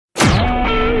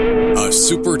A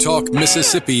Super Talk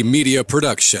Mississippi media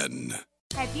production.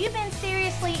 Have you been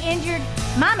seriously injured?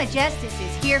 Mama Justice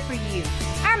is here for you.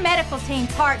 Our medical team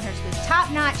partners with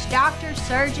top-notch doctors,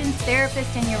 surgeons,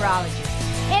 therapists, and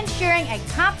urologists, ensuring a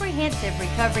comprehensive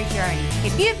recovery journey.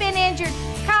 If you've been injured,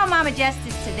 call Mama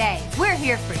Justice today. We're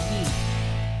here for you.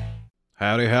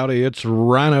 Howdy, howdy, it's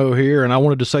Rhino here, and I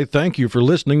wanted to say thank you for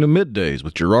listening to MidDays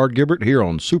with Gerard Gibert here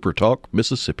on Super Talk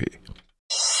Mississippi.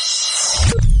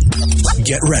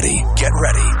 Get ready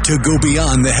to go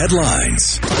beyond the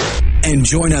headlines and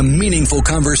join a meaningful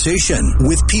conversation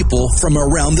with people from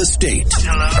around the state.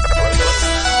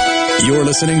 You're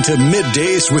listening to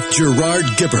MidDays with Gerard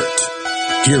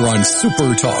Gibert here on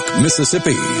Super Talk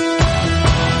Mississippi.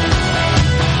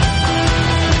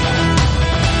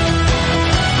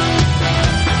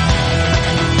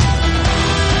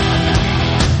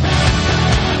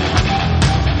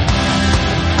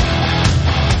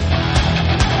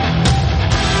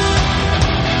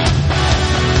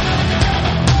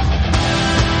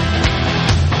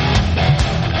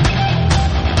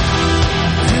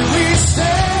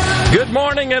 Good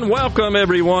morning and welcome,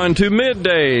 everyone, to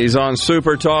MidDays on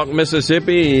Super Talk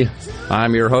Mississippi.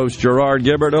 I'm your host, Gerard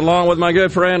Gibert, along with my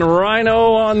good friend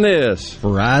Rhino on this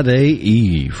Friday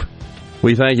Eve.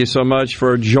 We thank you so much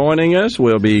for joining us.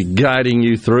 We'll be guiding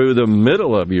you through the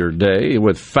middle of your day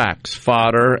with facts,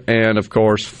 fodder, and, of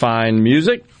course, fine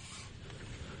music.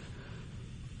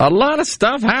 A lot of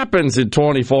stuff happens in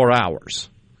 24 hours.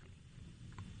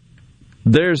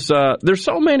 There's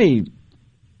so many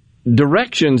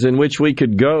directions in which we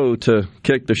could go to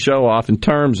kick the show off in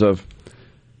terms of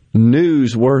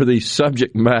newsworthy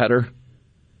subject matter.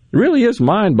 It really is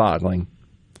mind-boggling.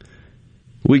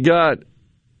 We got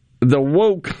the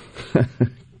woke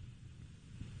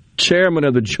chairman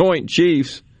of the Joint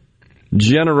Chiefs,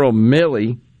 General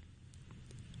Milley.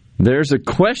 There's a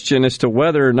question as to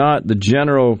whether or not the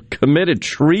general committed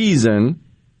treason.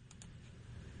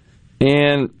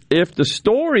 And if the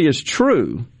story is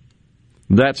true,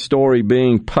 that story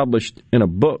being published in a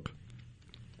book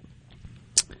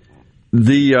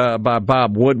by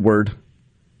Bob Woodward,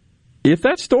 if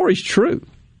that story's true,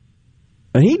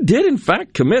 and he did in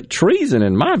fact commit treason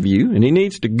in my view, and he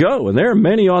needs to go, and there are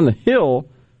many on the Hill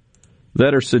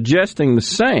that are suggesting the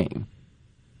same.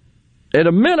 At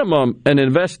a minimum, an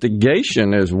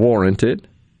investigation is warranted,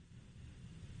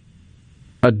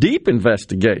 a deep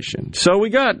investigation. So we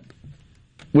got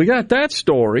that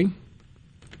story.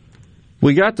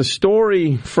 We got the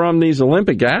story from these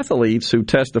Olympic athletes who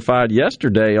testified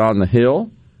yesterday on the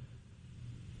Hill,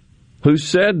 who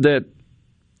said that,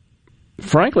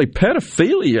 frankly,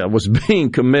 pedophilia was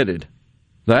being committed.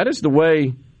 That is the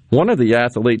way one of the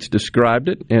athletes described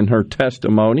it in her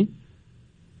testimony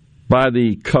by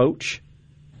the coach.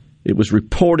 It was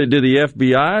reported to the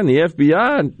FBI, and the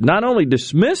FBI not only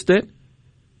dismissed it,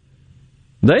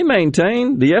 they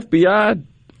maintained the FBI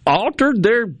altered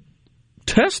their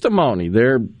testimony,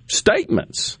 their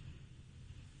statements.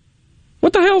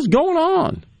 What the hell's going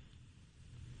on?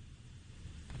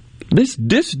 This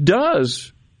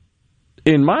does,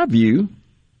 in my view,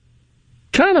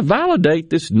 kind of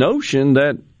validate this notion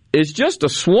that it's just a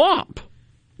swamp.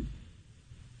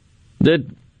 That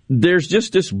there's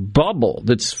just this bubble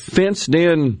that's fenced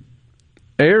in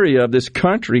area of this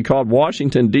country called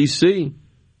Washington, D.C.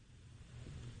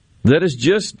 that is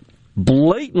just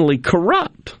blatantly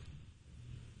corrupt.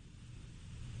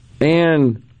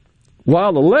 And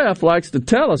while the left likes to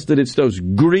tell us that it's those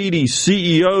greedy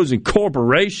CEOs and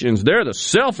corporations, they're the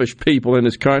selfish people in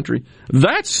this country,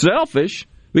 that's selfish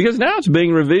because now it's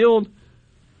being revealed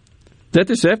that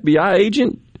this FBI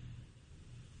agent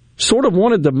sort of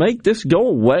wanted to make this go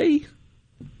away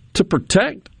to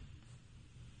protect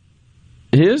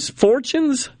his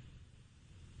fortunes.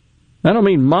 I don't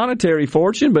mean monetary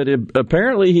fortune, but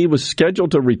apparently he was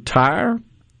scheduled to retire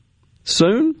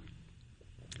soon.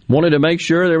 Wanted to make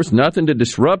sure there was nothing to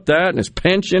disrupt that and his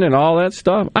pension and all that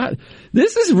stuff.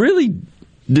 This is really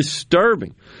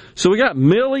disturbing. So we got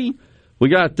Milley, we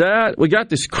got that, we got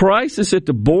this crisis at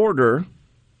the border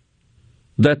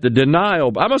that the denial,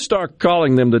 I'm going to start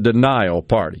calling them the denial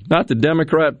party. Not the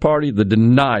Democrat Party, the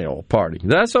denial party.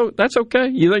 That's okay?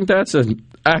 You think that's an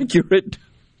accurate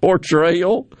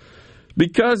portrayal?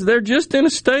 Because they're just in a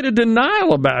state of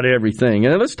denial about everything.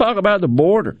 And let's talk about the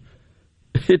border.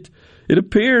 It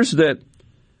appears that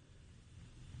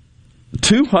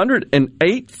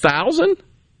 208,000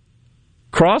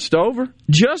 crossed over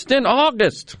just in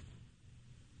August.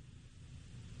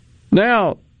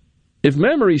 Now, if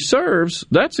memory serves,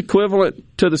 that's equivalent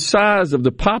to the size of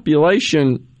the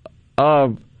population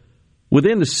of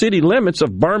within the city limits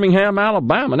of Birmingham,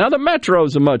 Alabama. Now, the metro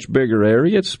is a much bigger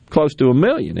area. It's close to 1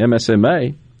 million,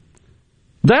 MSMA.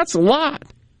 That's a lot.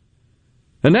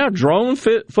 And now drone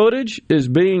footage is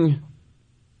being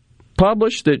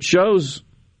published that shows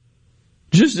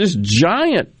just this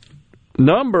giant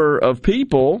number of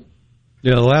people.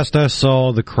 Yeah, the last I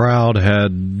saw, the crowd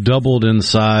had doubled in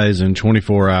size in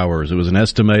 24 hours. It was an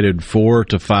estimated 4,000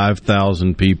 to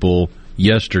 5,000 people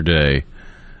yesterday,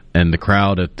 and the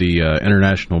crowd at the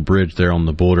International Bridge there on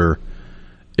the border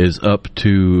is up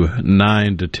to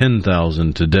 9,000 to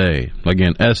 10,000 today.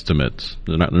 Again, estimates.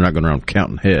 They're not going around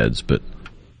counting heads, but...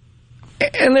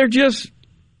 And they're just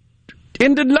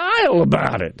in denial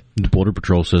about it. The Border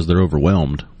Patrol says they're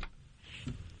overwhelmed.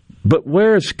 But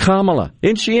where's Kamala?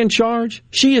 Isn't she in charge?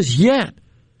 She is yet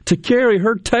to carry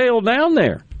her tail down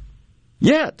there.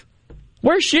 Yet.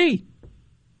 Where's she?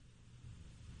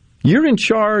 You're in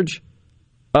charge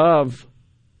of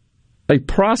a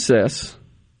process,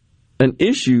 an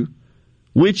issue,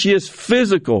 which is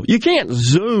physical. You can't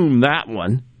Zoom that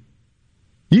one.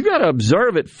 You got to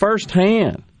observe it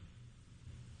firsthand.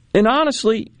 And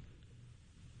honestly,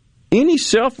 any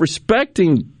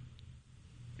self-respecting,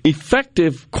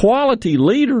 effective, quality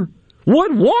leader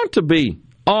would want to be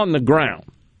on the ground,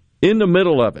 in the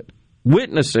middle of it,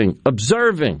 witnessing,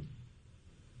 observing,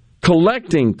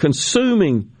 collecting,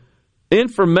 consuming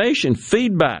information,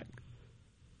 feedback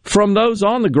from those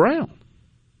on the ground.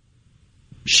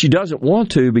 She doesn't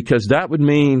want to because that would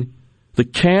mean the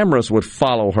cameras would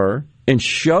follow her and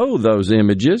show those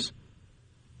images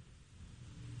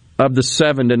of the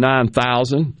 7,000 to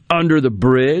 9,000 under the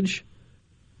bridge.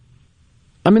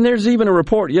 I mean, there's even a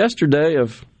report yesterday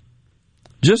of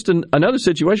just another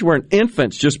situation where an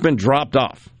infant's just been dropped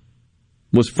off,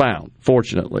 was found,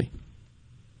 fortunately.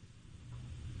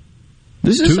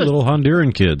 This is Two little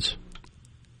Honduran kids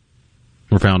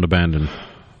were found abandoned.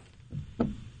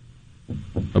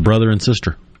 A brother and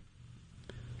sister.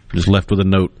 Just left with a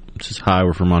note. It says, "Hi,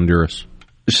 we're from Honduras."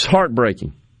 It's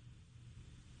heartbreaking.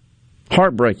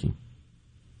 Heartbreaking.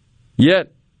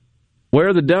 Yet, where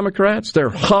are the Democrats? They're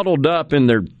huddled up in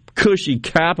their cushy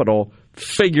Capitol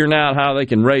figuring out how they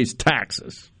can raise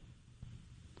taxes.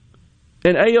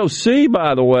 And AOC,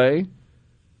 by the way,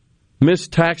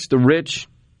 mistaxed the rich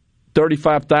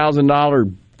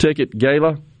 $35,000 ticket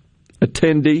gala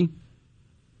attendee.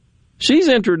 She's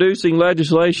introducing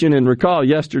legislation, and recall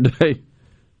yesterday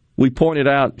we pointed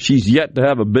out she's yet to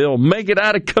have a bill. Make it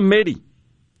out of committee.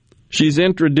 She's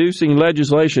introducing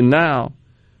legislation now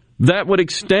that would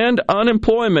extend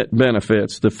unemployment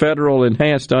benefits, the federal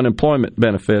enhanced unemployment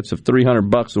benefits of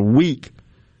 $300 a week,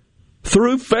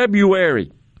 through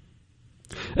February,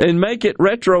 and make it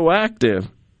retroactive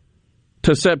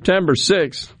to September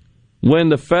 6th when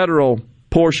the federal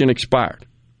portion expired.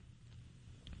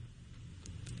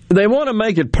 They want to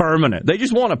make it permanent. They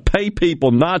just want to pay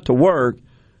people not to work,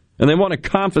 and they want to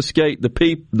confiscate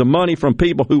the money from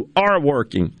people who are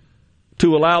working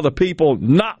to allow the people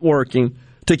not working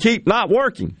to keep not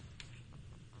working.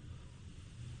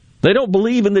 They don't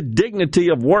believe in the dignity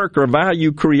of work or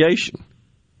value creation.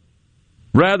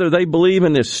 Rather, they believe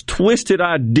in this twisted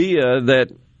idea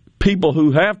that people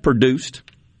who have produced,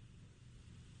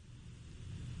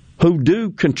 who do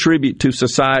contribute to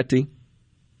society,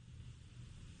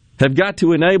 have got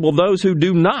to enable those who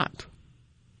do not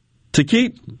to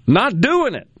keep not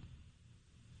doing it.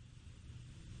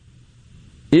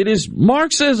 It is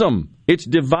Marxism. It's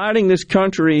dividing this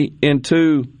country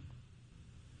into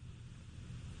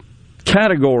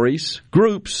categories,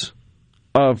 groups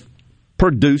of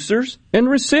producers and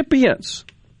recipients.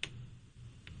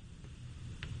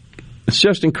 It's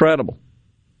just incredible.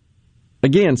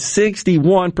 Again,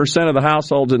 61% of the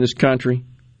households in this country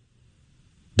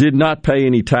did not pay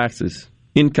any taxes,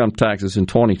 income taxes in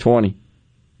 2020.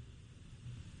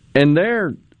 And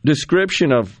their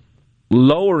description of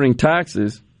lowering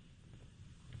taxes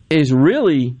is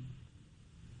really,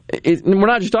 we're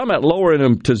not just talking about lowering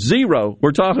them to zero.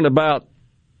 We're talking about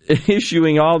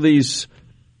enacting all these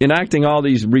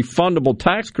refundable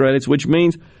tax credits, which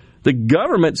means the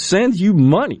government sends you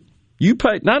money. You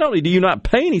pay. Not only do you not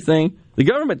pay anything, the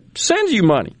government sends you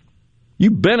money.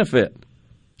 You benefit.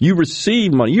 You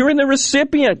receive money. You're in the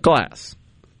recipient class.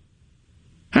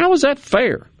 How is that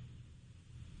fair?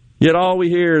 Yet all we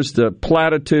hear is the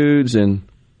platitudes and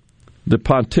the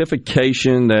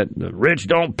pontification that the rich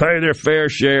don't pay their fair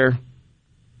share.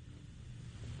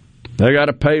 They got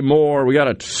to pay more. We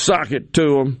got to suck it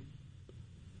to them.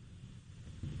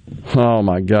 Oh,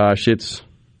 my gosh. So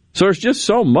there's just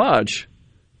so much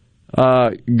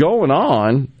going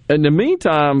on. In the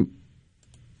meantime,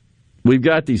 we've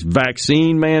got these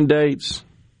vaccine mandates.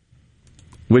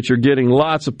 which are getting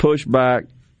lots of pushback.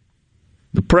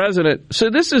 The president, so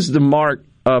this is the mark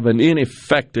of an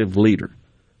ineffective leader.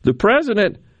 The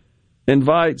president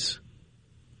invites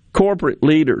corporate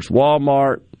leaders,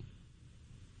 Walmart,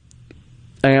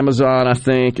 Amazon, I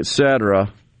think,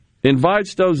 etc.,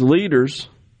 invites those leaders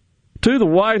to the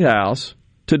White House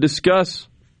to discuss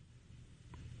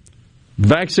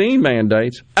vaccine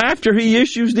mandates after he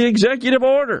issues the executive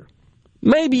order.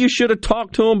 Maybe you should have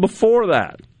talked to him before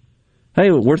that.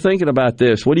 Hey, we're thinking about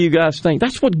this. What do you guys think?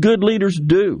 That's what good leaders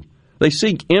do. They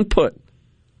seek input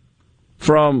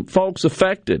from folks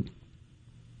affected,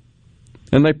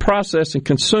 and they process and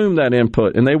consume that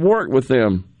input, and they work with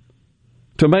them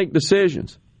to make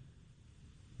decisions.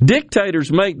 Dictators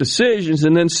make decisions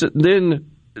and then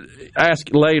ask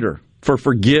later for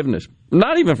forgiveness.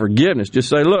 Not even forgiveness. Just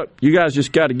say, look, you guys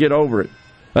just got to get over it.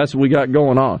 That's what we got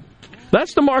going on.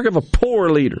 That's the mark of a poor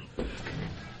leader.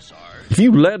 If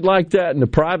you led like that in the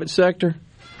private sector,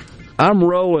 I'm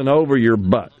rolling over your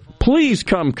butt. Please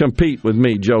come compete with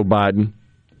me, Joe Biden.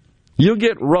 You'll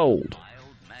get rolled.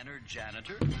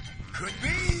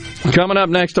 Coming up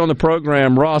next on the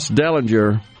program, Ross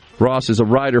Dellenger. Ross is a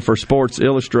writer for Sports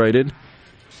Illustrated.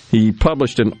 He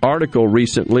published an article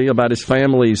recently about his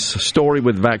family's story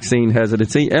with vaccine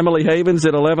hesitancy. Emily Havens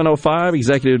at 11:05,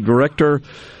 Executive Director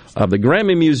of the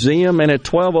Grammy Museum, and at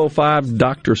 12:05,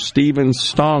 Dr. Stephen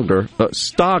Stogner,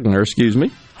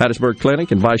 Hattiesburg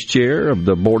Clinic and Vice Chair of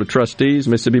the Board of Trustees,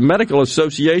 Mississippi Medical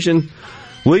Association.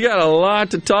 We got a lot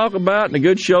to talk about and a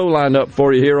good show lined up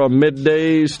for you here on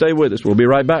Middays. Stay with us. We'll be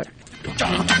right back.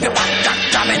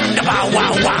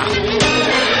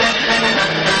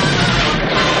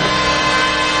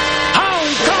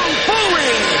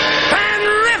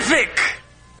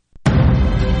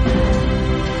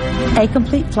 A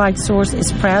Complete Flag Source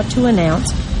is proud to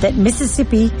announce that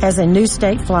Mississippi has a new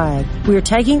state flag. We are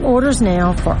taking orders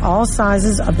now for all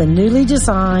sizes of the newly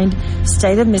designed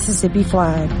State of Mississippi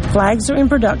flag. Flags are in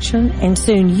production, and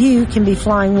soon you can be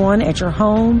flying one at your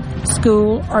home,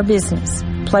 school, or business.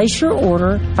 Place your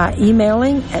order by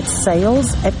emailing at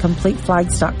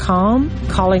sales@completeflags.com,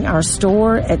 calling our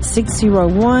store at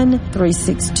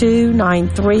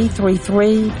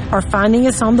 601-362-9333, or finding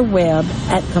us on the web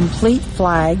at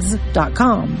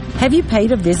completeflags.com. Have you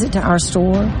paid a visit to our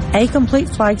store? A Complete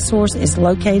Flag Source is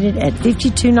located at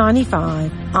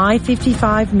 5295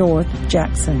 I-55 North,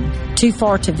 Jackson. Too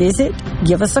far to visit?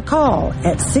 Give us a call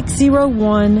at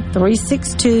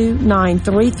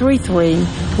 601-362-9333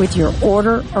 with your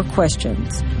order or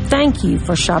questions. Thank you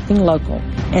for shopping local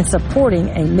and supporting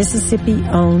a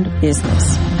Mississippi-owned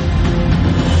business.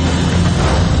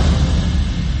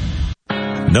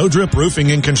 No Drip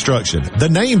Roofing and Construction. The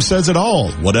name says it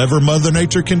all. Whatever Mother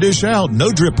Nature can dish out,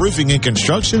 No Drip Roofing and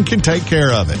Construction can take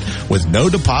care of it with no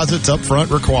deposits up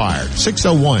front required.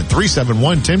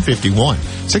 601-371-1051.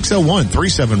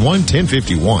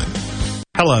 601-371-1051.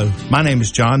 Hello, my name is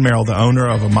John Merrill, the owner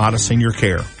of Amada Senior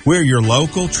Care. We're your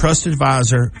local trusted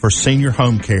advisor for senior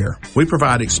home care. We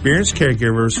provide experienced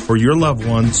caregivers for your loved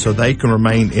ones so they can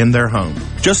remain in their home.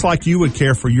 Just like you would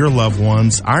care for your loved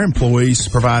ones, our employees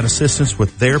provide assistance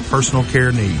with their personal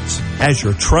care needs. As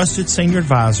your trusted senior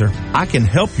advisor, I can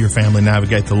help your family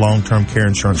navigate the long-term care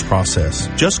insurance process.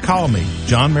 Just call me,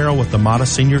 John Merrill with Amada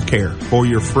Senior Care, for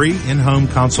your free in-home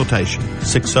consultation.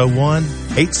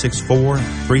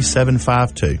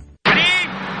 601-864-3752.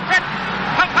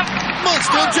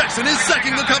 Jackson is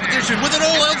sacking the competition with an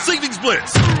all-out savings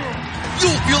blitz.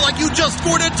 You'll feel like you just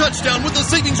scored a touchdown with the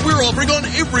savings we're offering on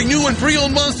every new and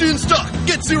pre-owned Mazda in stock.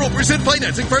 Get 0%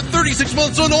 financing for 36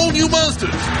 months on all new Mazdas.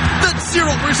 That's 0%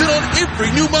 on every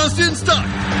new Mazda in stock.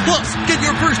 Plus, get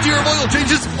your first year of oil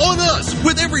changes on us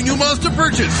with every new Mazda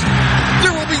purchase.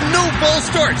 There will be no false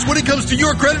starts when it comes to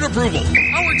your credit approval.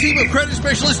 Our team of credit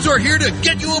specialists are here to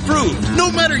get you approved, no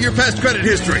matter your past credit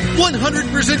history.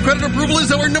 100% credit approval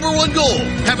is our number one goal.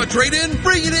 Have a trade-in?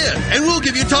 Bring it in, and we'll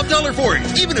give you top dollar for it,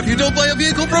 even if you don't buy a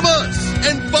vehicle from us.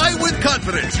 And buy with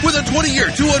confidence with a 20-year,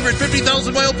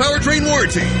 250,000-mile powertrain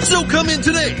warranty. So come in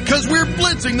today, because we're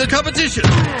blitzing the competition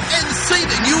and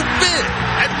saving you big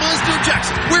at Mazda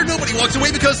Jackson, where nobody walks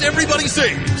away because everybody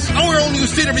saves. Our all-new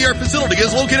state-of-the-art facility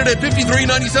is located at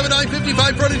 5397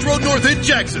 I-55 Frontage Road North in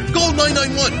Jackson. Call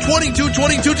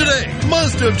 991-2222 today.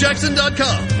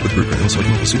 MazdaofJackson.com. With Group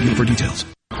see dealer for details.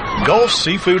 Gulf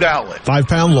Seafood Outlet.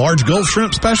 5-pound large Gulf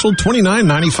shrimp special,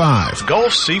 $29.95.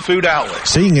 Gulf Seafood Outlet.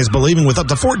 Seeing is believing with up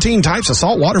to 14 types of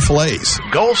saltwater fillets.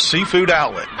 Gulf Seafood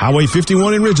Outlet. Highway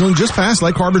 51 in Ridgeland, just past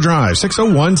Lake Harbor Drive,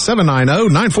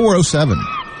 601-790-9407.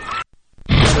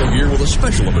 Another year with with a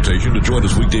special invitation to join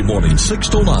us weekday morning, 6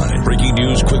 to 9. Breaking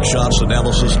news, quick shots,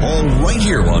 analysis, all right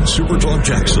here on Super Talk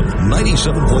Jackson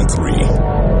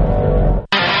 97.3.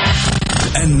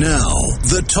 And now,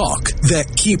 the talk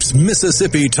that keeps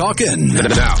Mississippi talking. Now,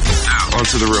 on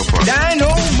to the real part.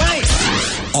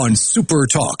 Dynamite! On Super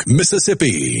Talk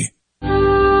Mississippi.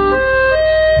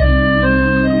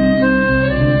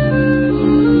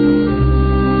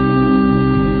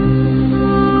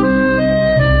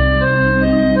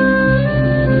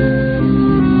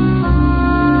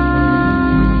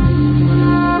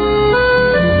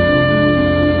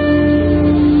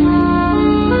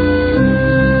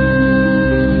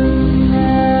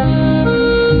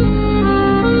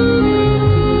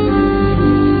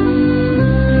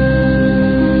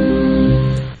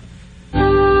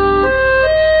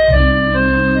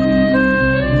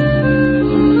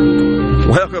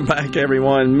 Back,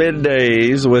 everyone.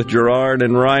 Middays with Gerard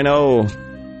and Rhino. A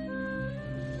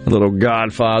little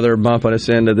Godfather bumping us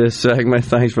into this segment.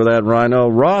 Thanks for that, Rhino.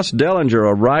 Ross Dellenger,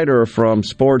 a writer from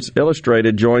Sports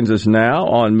Illustrated, joins us now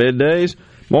on Middays.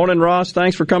 Morning, Ross.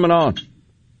 Thanks for coming on.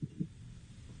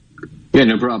 Yeah,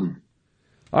 no problem.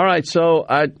 All right, so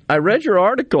I read your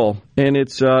article, and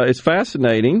it's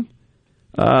fascinating.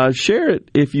 Share it,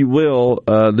 if you will,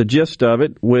 the gist of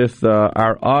it with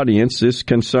our audience. This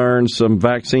concerns some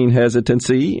vaccine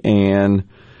hesitancy and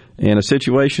a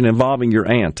situation involving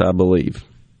your aunt, I believe.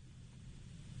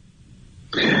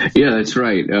 Yeah, that's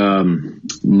right.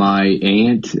 My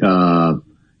aunt,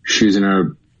 she was in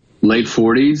her late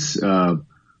 40s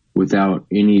without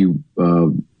any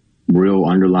real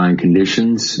underlying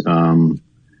conditions, and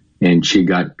she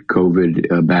got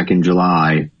COVID back in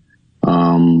July.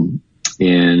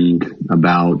 And I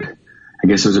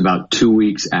guess it was about 2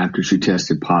 weeks after she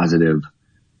tested positive,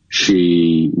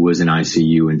 she was in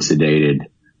ICU and sedated.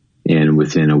 And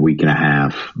within a week and a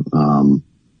half,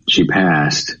 she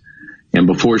passed. And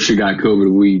before she got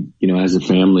COVID, we, as a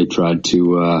family tried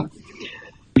to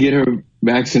get her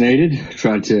vaccinated,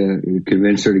 tried to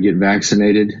convince her to get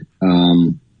vaccinated.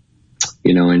 And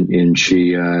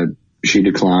she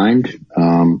declined.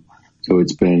 So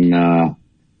it's been,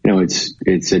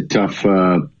 it's a tough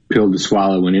pill to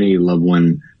swallow when any loved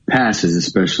one passes,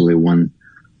 especially one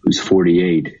who's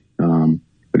 48. But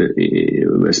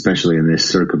especially in this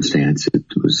circumstance, it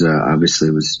was obviously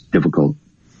it was difficult.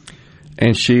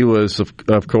 And she was,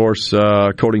 of course,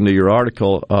 according to your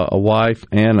article, a wife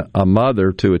and a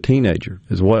mother to a teenager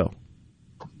as well.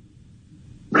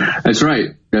 That's right.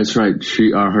 That's right.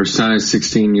 Her son is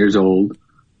 16 years old,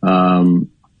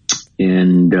 and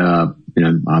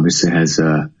obviously has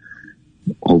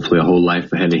hopefully a whole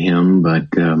life ahead of him, but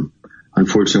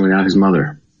unfortunately without his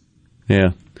mother.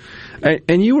 Yeah.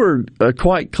 And you were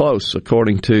quite close,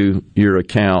 according to your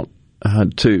account,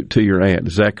 to your aunt.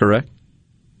 Is that correct?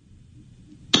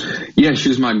 Yeah, she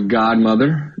was my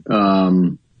godmother,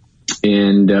 and she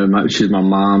was my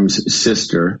mom's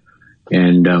sister,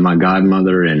 and my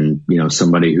godmother, and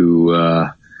somebody who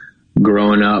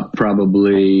growing up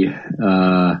probably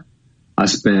I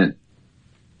spent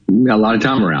a lot of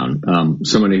time around.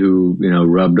 Somebody who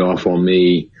rubbed off on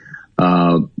me.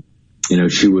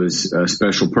 She was a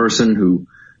special person who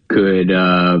could,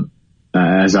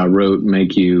 as I wrote,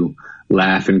 make you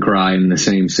laugh and cry in the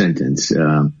same sentence.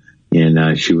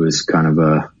 And she was kind of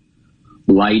a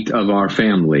light of our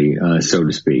family, so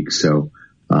to speak. So,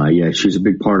 she was a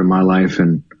big part of my life,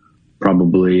 and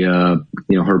probably,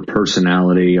 her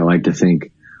personality, I like to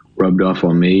think, rubbed off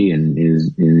on me, and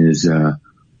is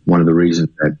one of the reasons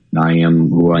that I am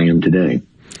who I am today.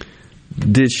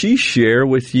 Did she share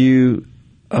with you,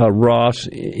 Ross,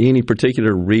 any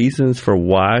particular reasons for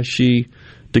why she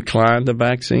declined the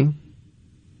vaccine?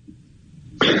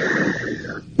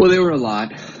 Well, there were a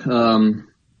lot.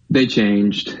 They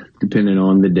changed depending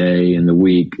on the day and the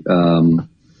week.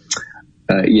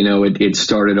 It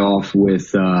started off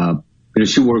with,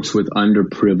 she works with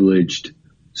underprivileged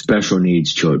special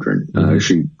needs children.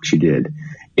 She did.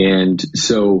 And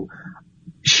so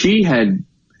she had,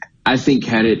 I think,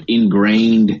 had it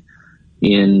ingrained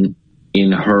in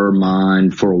her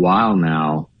mind for a while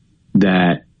now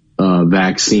that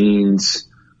vaccines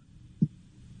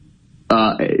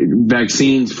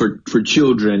for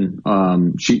children,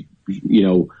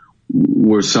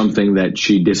 were something that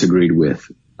she disagreed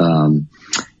with.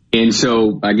 And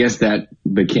so I guess that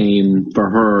became, for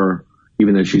her,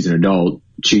 even though she's an adult,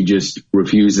 she just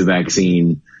refused the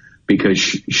vaccine because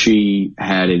she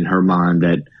had in her mind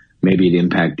that maybe it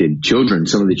impacted children,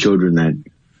 some of the children that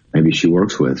maybe she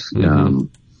works with. So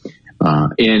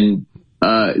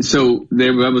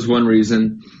that was one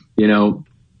reason.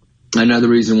 Another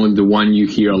reason was the one you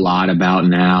hear a lot about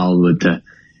now, that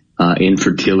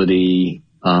infertility,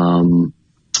 and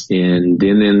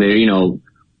then there,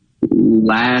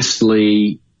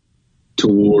 lastly,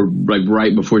 toward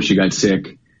right before she got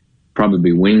sick,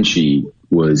 probably when she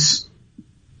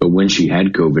had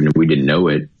COVID and we didn't know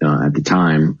it at the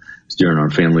time, it was during our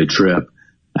family trip.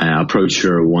 I approached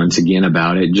her once again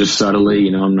about it, just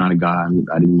subtly. I'm not a guy.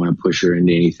 I didn't want to push her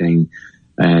into anything.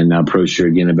 And I approached her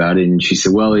again about it. And she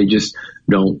said, well, they just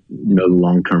don't know the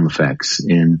long-term effects.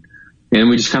 And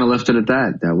we just kind of left it at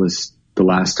that. That was the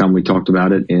last time we talked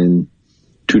about it. And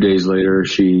 2 days later,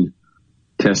 she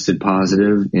tested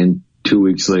positive. And 2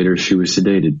 weeks later, she was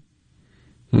sedated.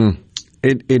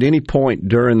 At any point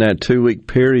during that 2-week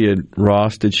period,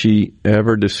 Ross, did she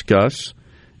ever discuss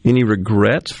any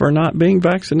regrets for not being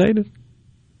vaccinated?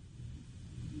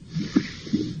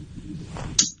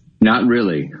 Not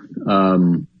really.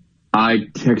 I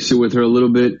texted with her a little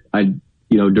bit.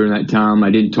 During that time, I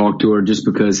didn't talk to her just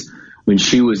because when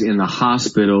she was in the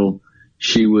hospital,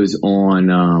 she was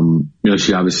on,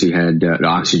 she obviously had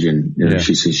oxygen. Yeah.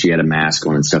 She said she had a mask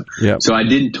on and stuff. Yep. So I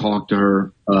didn't talk to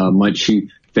her much. She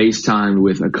FaceTimed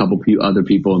with a couple other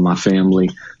people in my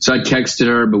family. So I texted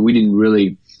her, but we didn't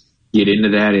really get into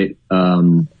that.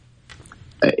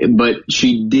 But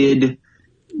she did,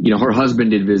 her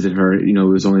husband did visit her. It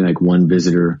was only like one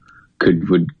visitor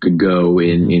could go,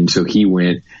 and so he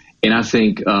went. And I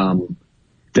think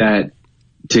that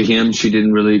to him, she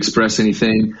didn't really express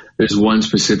anything. There's one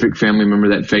specific family member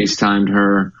that FaceTimed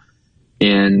her,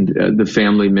 and the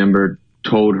family member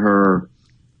told her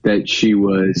that she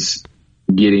was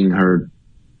getting her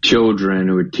children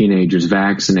who were teenagers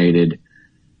vaccinated.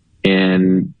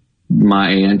 And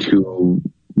my aunt, who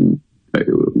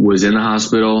was in the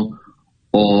hospital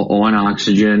on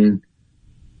oxygen,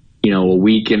 a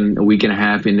week and a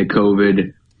half into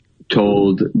COVID,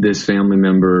 told this family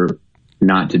member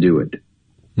not to do it,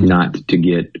 not to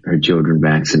get her children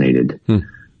vaccinated. So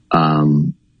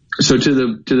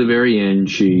to the very end,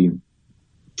 she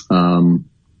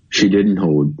didn't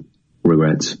hold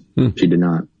regrets. She did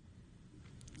not.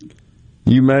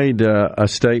 You made a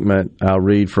statement, I'll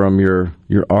read from your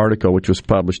article, which was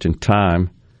published in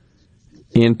Time.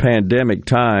 In pandemic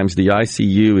times, the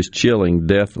ICU is chilling.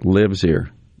 Death lives here.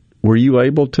 Were you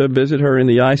able to visit her in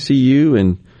the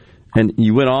ICU? And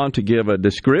you went on to give a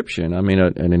description,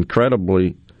 an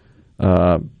incredibly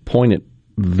poignant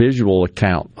visual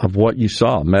account of what you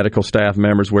saw. Medical staff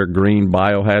members wear green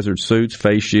biohazard suits,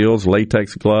 face shields,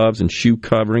 latex gloves, and shoe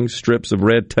coverings, strips of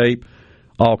red tape,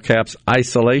 all caps,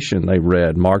 isolation, they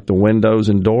read, marked the windows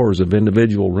and doors of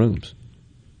individual rooms.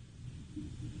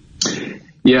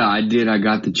 Yeah, I did. I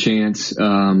got the chance.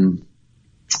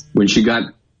 Before she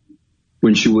got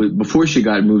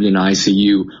moved into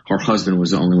ICU, her husband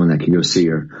was the only one that could go see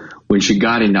her. When she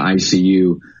got into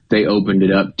ICU, they opened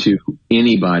it up to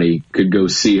anybody could go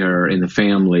see her in the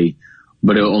family,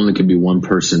 but it only could be one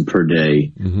person per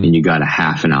day. And you got a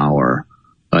half an hour,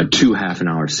 2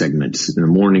 half-an-hour segments in the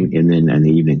morning and then in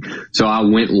the evening. So I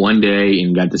went one day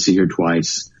and got to see her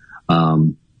twice.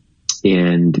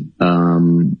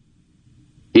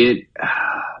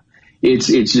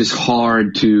 It's just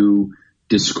hard to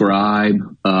describe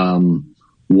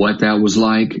what that was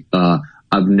like.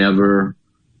 I've never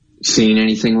seen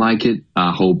anything like it.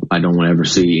 I hope I don't ever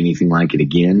see anything like it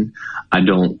again. I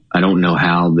don't know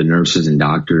how the nurses and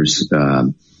doctors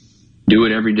do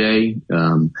it every day.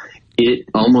 It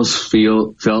almost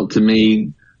felt to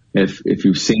me, if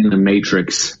you've seen The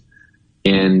Matrix,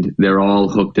 and they're all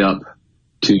hooked up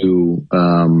to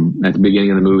at the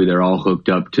beginning of the movie, they're all hooked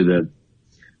up to the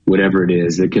whatever it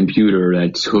is, the computer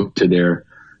that's hooked to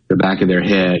the back of their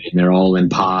head, and they're all in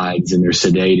pods and they're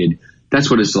sedated. That's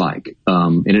what it's like.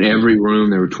 And in every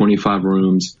room, there were 25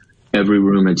 rooms. Every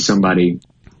room had somebody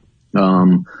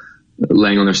laying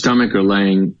on their stomach or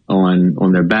laying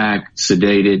on their back,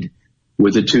 sedated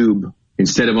with a tube.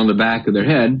 Instead of on the back of their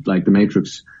head, like The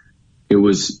Matrix, it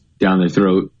was down their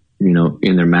throat, in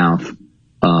their mouth.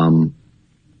 And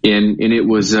it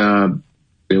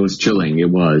was chilling. It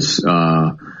was.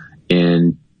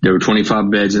 And there were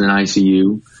 25 beds in an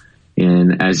ICU.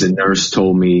 And as a nurse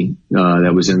told me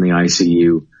that was in the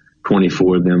ICU,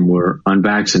 24 of them were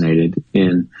unvaccinated.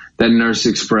 And that nurse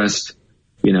expressed,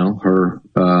 her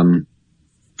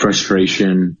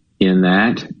frustration in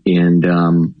that.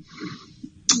 And,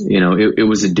 it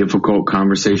was a difficult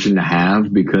conversation to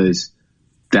have, because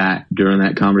during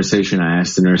that conversation, I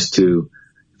asked the nurse if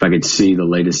I could see the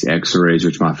latest x-rays,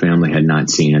 which my family had not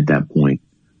seen at that point.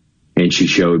 And she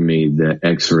showed me the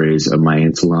x-rays of my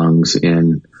aunt's lungs.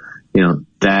 And,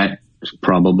 that's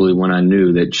probably when I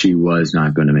knew that she was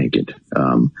not going to make it.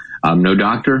 I'm no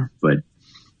doctor, but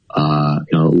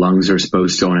Lungs are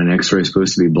supposed to, on an X-ray,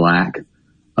 supposed to be black,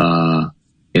 and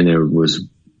there was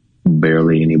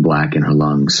barely any black in her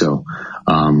lungs. So,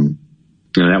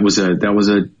 that was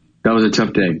a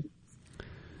tough day.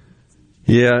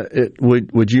 Yeah.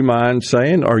 Would you mind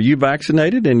saying, are you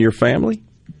vaccinated in your family?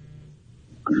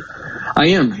 I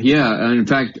am. Yeah. In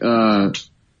fact,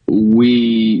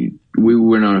 we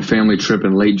went on a family trip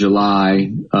in late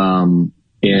July, and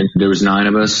there was 9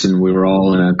 of us, and we were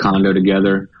all in a condo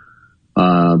together.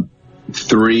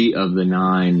 3 of the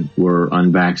 9 were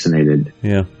unvaccinated.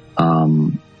 Yeah.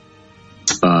 And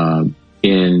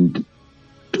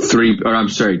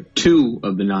 2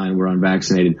 of the 9 were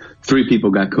unvaccinated. 3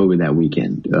 people got COVID that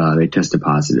weekend. They tested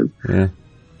positive. Yeah.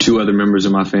 2 other members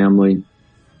of my family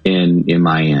and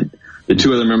my aunt. The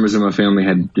 2 other members of my family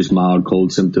had just mild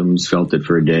cold symptoms, felt it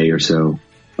for a day or so.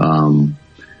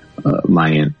 My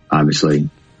aunt, obviously,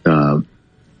 and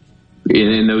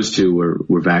those 2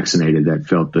 were vaccinated that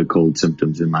felt the cold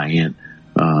symptoms, and my aunt,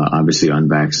 obviously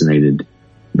unvaccinated,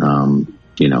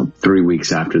 3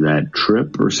 weeks after that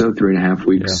trip or so, 3.5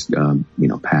 weeks,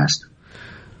 passed.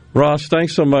 Ross,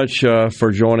 thanks so much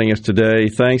for joining us today.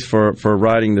 Thanks for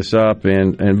writing this up,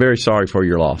 and very sorry for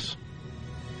your loss.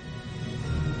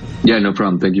 Yeah, no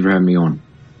problem. Thank you for having me on.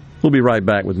 We'll be right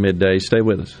back with Middays. Stay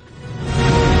with us.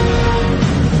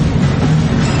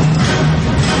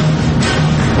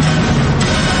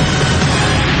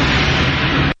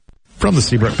 From the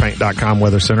SeabrookPaint.com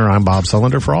Weather Center, I'm Bob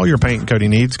Sullender. For all your paint and coating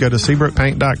needs, go to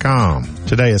SeabrookPaint.com.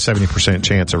 Today, a 70%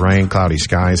 chance of rain, cloudy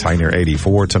skies, high near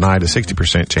 84. Tonight, a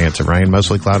 60% chance of rain,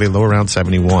 mostly cloudy, low around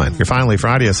 71. Your finally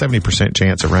Friday, a 70%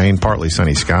 chance of rain, partly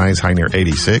sunny skies, high near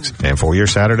 86. And for your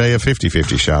Saturday, a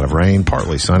 50-50 shot of rain,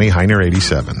 partly sunny, high near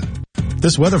 87.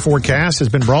 This weather forecast has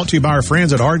been brought to you by our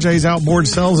friends at RJ's Outboard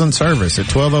Sales and Service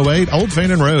at 1208 Old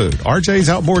Fannin Road. RJ's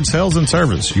Outboard Sales and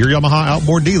Service, your Yamaha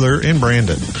outboard dealer in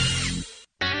Brandon.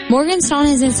 Morgan Stone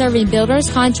has been serving builders,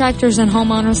 contractors, and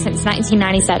homeowners since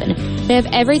 1997. They have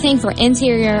everything for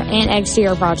interior and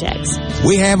exterior projects.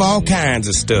 We have all kinds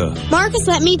of stuff. Marcus,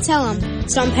 let me tell them.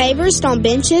 Stone pavers, stone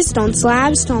benches, stone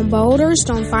slabs, stone boulders,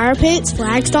 stone fire pits,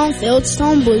 flagstone,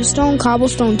 fieldstone, bluestone,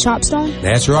 cobblestone, chopstone.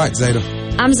 That's right, Zeta.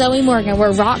 I'm Zoe Morgan.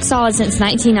 We're rock solid since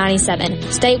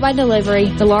 1997. Statewide delivery,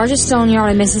 the largest stone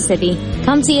yard in Mississippi.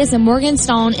 Come see us at Morgan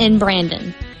Stone in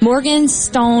Brandon.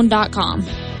 Morganstone.com.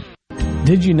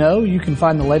 Did you know you can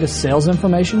find the latest sales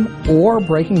information or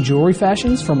breaking jewelry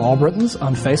fashions from Albritton's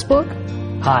on Facebook?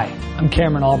 Hi, I'm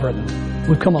Cameron Albritton.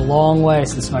 We've come a long way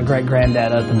since my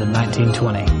great-granddad opened in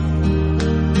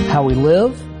 1920. How we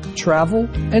live, travel,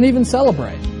 and even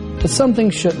celebrate. But some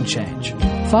things shouldn't change.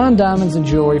 Fine diamonds and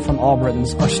jewelry from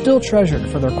Albritton's are still treasured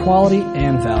for their quality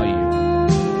and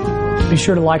value. Be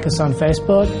sure to like us on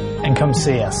Facebook and come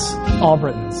see us.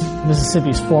 Albritton's,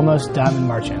 Mississippi's foremost diamond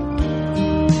merchant.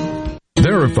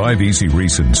 There are 5 easy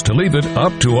reasons to leave it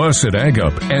up to us at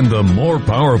AgUp and the more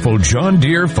powerful John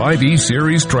Deere 5E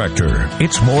Series tractor.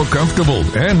 It's more comfortable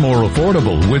and more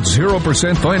affordable with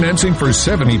 0% financing for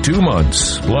 72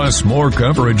 months. Plus more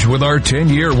coverage with our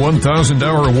 10-year,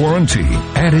 1,000-hour warranty.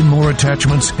 Add in more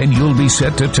attachments and you'll be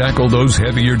set to tackle those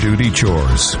heavier duty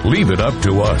chores. Leave it up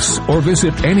to us or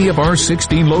visit any of our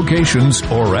 16 locations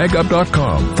or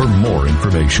agup.com for more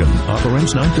information. Offer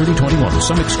ends 9/30/21.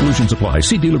 Some exclusions apply.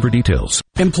 See dealer for details.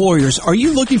 Employers, are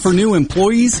you looking for new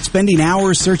employees? Spending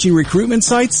hours searching recruitment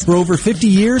sites? For over 50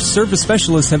 years, service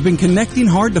specialists have been connecting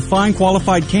hard to find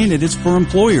qualified candidates for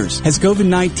employers. Has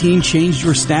COVID-19 changed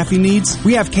your staffing needs?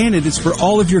 We have candidates for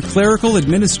all of your clerical,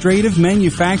 administrative,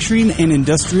 manufacturing, and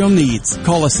industrial needs.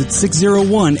 Call us at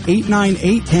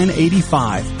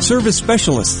 601-898-1085. Service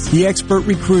specialists, the expert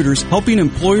recruiters helping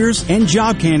employers and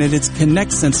job candidates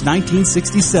connect since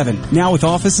 1967. Now with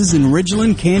offices in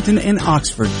Ridgeland, Canton, and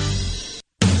Oxford.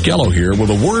 Gallo here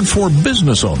with a word for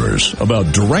business owners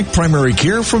about direct primary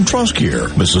care from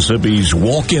TrustCare, Mississippi's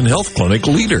walk-in health clinic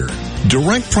leader.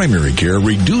 Direct primary care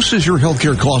reduces your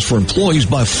healthcare costs for employees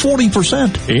by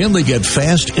 40%, and they get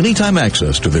fast anytime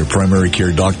access to their primary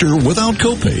care doctor without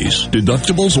copays,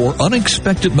 deductibles, or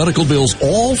unexpected medical bills,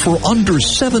 all for under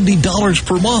 $70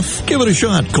 per month. Give it a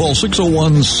shot. Call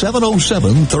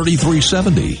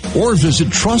 601-707-3370 or visit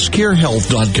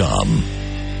trustcarehealth.com.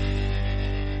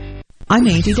 I'm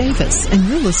Andy Davis, and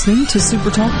you're listening to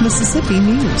Super Talk Mississippi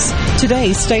News.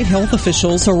 Today, state health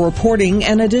officials are reporting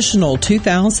an additional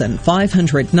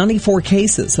 2,594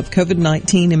 cases of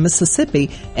COVID-19 in Mississippi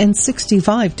and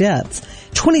 65 deaths.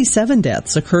 27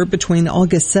 deaths occurred between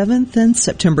August 7th and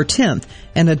September 10th.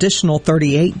 An additional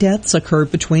 38 deaths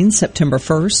occurred between September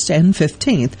 1st and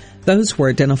 15th. Those were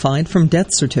identified from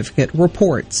death certificate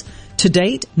reports. To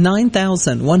date,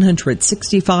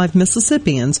 9,165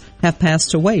 Mississippians have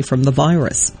passed away from the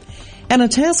virus. And a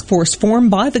task force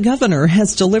formed by the governor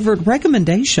has delivered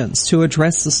recommendations to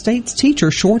address the state's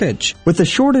teacher shortage. With a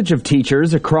shortage of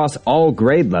teachers across all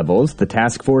grade levels, the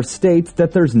task force states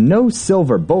that there's no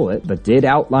silver bullet, but did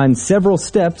outline several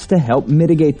steps to help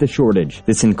mitigate the shortage.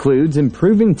 This includes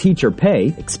improving teacher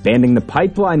pay, expanding the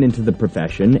pipeline into the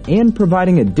profession, and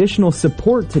providing additional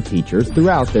support to teachers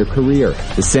throughout their career.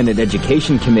 The Senate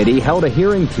Education Committee held a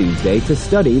hearing Tuesday to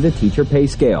study the teacher pay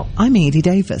scale. I'm Andy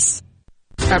Davis.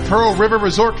 At Pearl River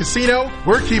Resort Casino,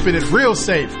 we're keeping it real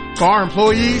safe for our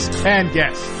employees and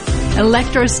guests.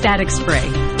 Electrostatic spray,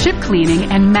 chip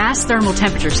cleaning, and mass thermal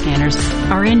temperature scanners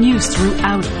are in use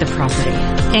throughout the property,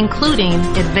 including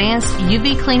advanced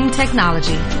UV cleaning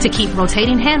technology to keep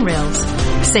rotating handrails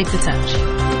safe to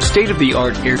touch.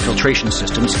 State-of-the-art air filtration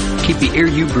systems keep the air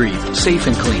you breathe safe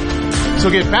and clean. So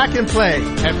get back in play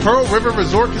at Pearl River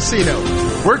Resort Casino.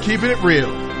 We're keeping it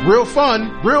real. Real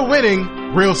fun, real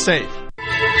winning, real safe.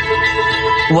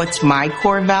 What's my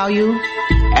core value?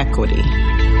 Equity.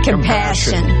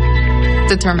 Compassion.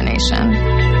 Determination.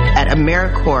 At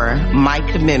AmeriCorps, my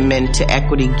commitment to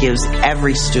equity gives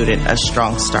every student a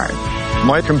strong start.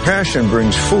 My compassion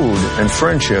brings food and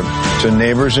friendship to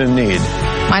neighbors in need.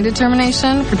 My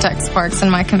determination protects parks in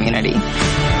my community.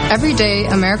 Every day,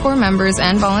 AmeriCorps members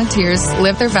and volunteers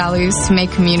live their values to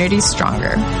make communities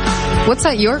stronger. What's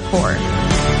at your core?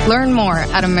 Learn more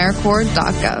at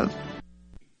AmeriCorps.gov.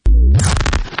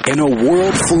 In a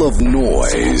world full of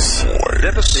noise,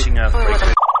 Devastating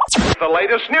earthquake. The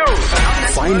latest news.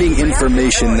 Finding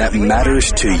information that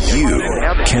matters to you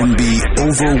can be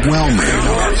overwhelming.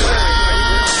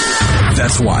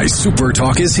 That's why Super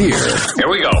Talk is here. Here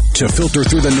we go. To filter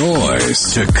through the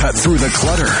noise, to cut through the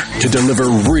clutter, to deliver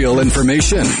real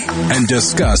information, and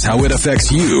discuss how it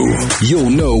affects you.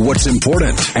 You'll know what's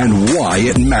important and why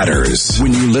it matters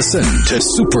when you listen to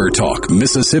Super Talk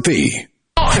Mississippi.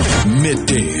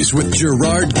 Middays with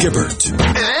Gerard Gibert.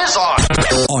 It is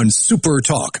on Super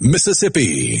Talk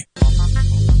Mississippi.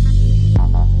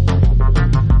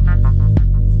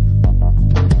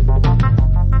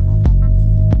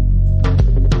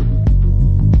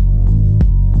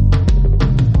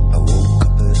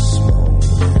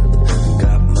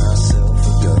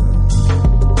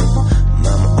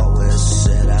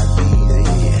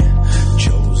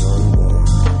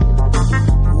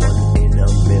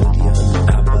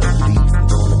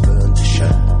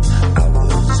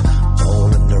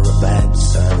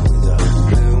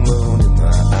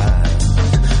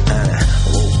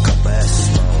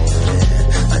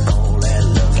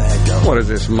 What is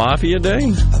this, Mafia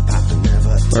Day?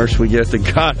 First we get The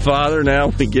Godfather, now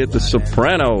we get The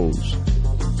Sopranos.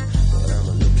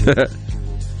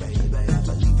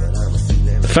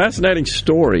 Fascinating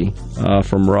story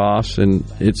from Ross, and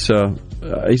it's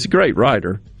he's a great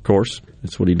writer, of course.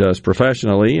 It's what he does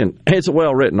professionally, and it's a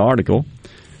well-written article.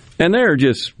 And there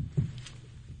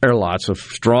are lots of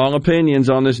strong opinions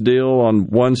on this deal on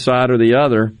one side or the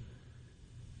other.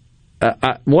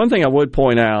 One thing I would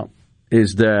point out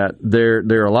is that there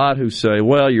are a lot who say,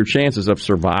 well, your chances of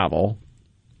survival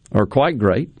are quite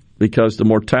great because the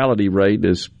mortality rate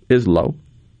is low.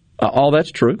 All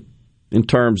that's true in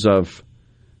terms of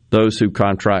those who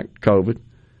contract COVID.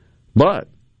 But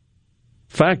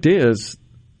fact is,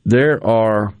 there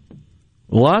are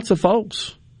lots of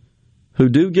folks who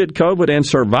do get COVID and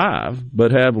survive,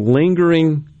 but have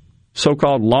lingering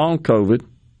so-called long COVID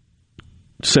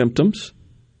symptoms.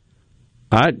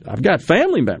 I've got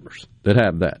family members that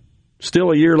have that.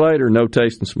 Still a year later, no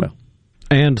taste and smell.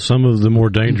 And some of the more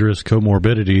dangerous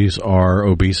comorbidities are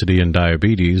obesity and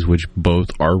diabetes, which both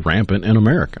are rampant in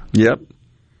America. Yep.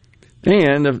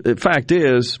 And the fact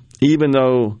is, even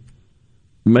though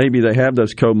maybe they have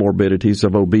those comorbidities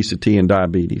of obesity and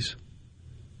diabetes,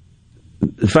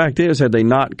 the fact is, had they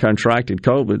not contracted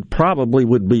COVID, probably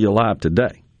would be alive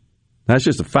today. That's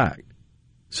just a fact.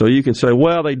 So you can say,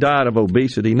 well, they died of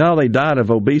obesity. No, they died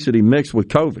of obesity mixed with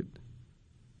COVID.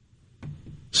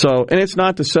 So, and it's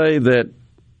not to say that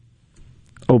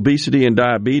obesity and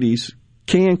diabetes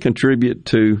can contribute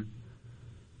to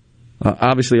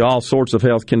obviously all sorts of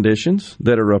health conditions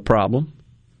that are a problem.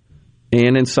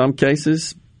 And in some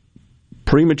cases,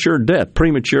 premature death.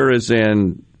 Premature is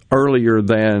in earlier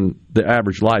than the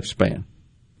average lifespan.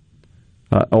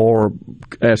 Or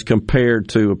as compared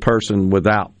to a person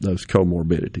without those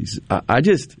comorbidities.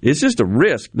 It's just a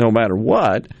risk no matter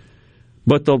what.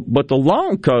 But the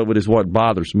long COVID is what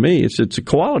bothers me. It's a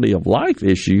quality of life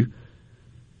issue.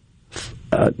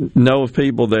 Know of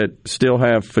people that still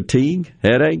have fatigue,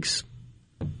 headaches,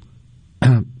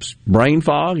 brain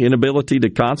fog, inability to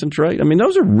concentrate. I mean,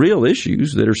 those are real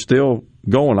issues that are still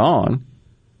going on.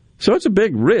 So it's a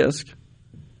big risk,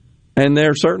 and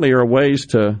there certainly are ways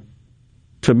to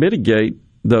mitigate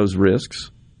those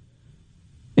risks.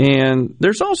 And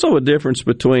there's also a difference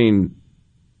between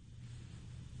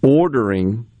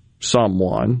ordering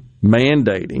someone,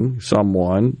 mandating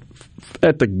someone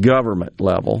at the government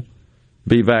level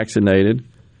be vaccinated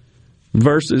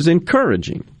versus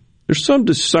encouraging. There's some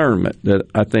discernment that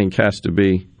I think has to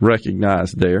be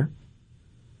recognized there.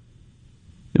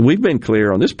 And we've been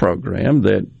clear on this program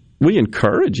that we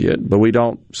encourage it, but we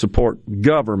don't support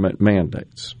government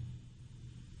mandates.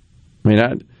 I mean,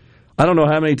 I don't know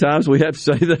how many times we have to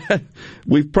say that.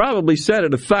 We've probably said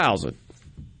it 1,000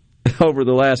 over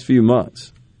the last few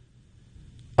months.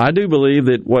 I do believe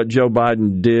that what Joe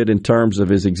Biden did in terms of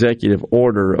his executive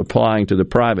order applying to the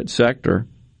private sector,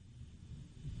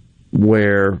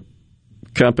 where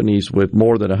companies with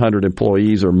more than 100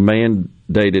 employees are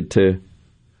mandated to,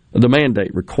 the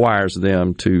mandate requires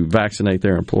them to vaccinate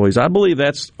their employees. I believe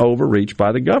that's overreach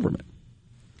by the government.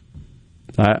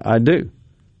 I do.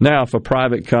 Now, if a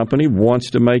private company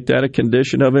wants to make that a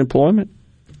condition of employment,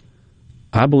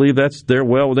 I believe they're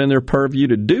well within their purview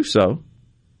to do so,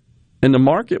 and the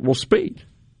market will speak.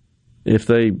 If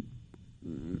they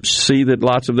see that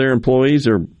lots of their employees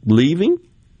are leaving,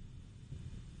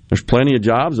 there's plenty of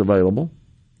jobs available,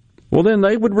 well, then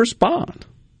they would respond.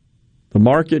 The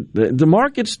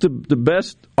market's the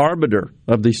best arbiter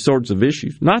of these sorts of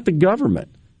issues, not the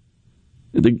government.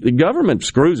 The government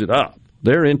screws it up.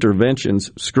 Their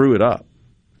interventions screw it up.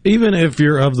 Even if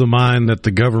you're of the mind that the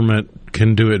government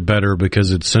can do it better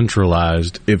because it's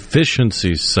centralized,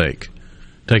 efficiency's sake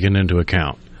taken into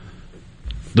account,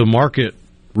 the market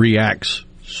reacts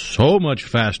so much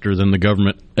faster than the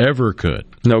government ever could.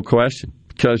 No question,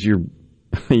 because your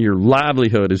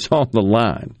livelihood is on the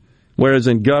line, whereas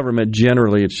in government,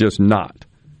 generally, it's just not.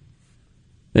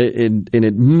 And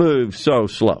it moves so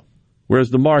slow,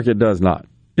 whereas the market does not.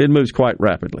 It moves quite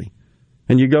rapidly.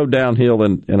 And you go downhill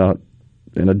in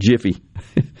a jiffy,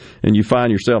 and you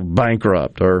find yourself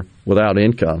bankrupt or without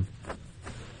income.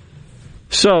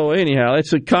 So anyhow,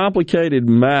 it's a complicated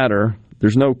matter.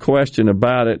 There's no question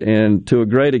about it. And to a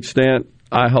great extent,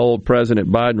 I hold President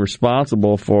Biden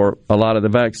responsible for a lot of the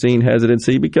vaccine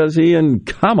hesitancy because he and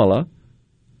Kamala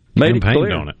made it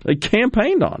clear. They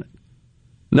campaigned on it.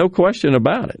 No question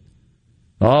about it.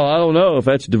 Oh, I don't know if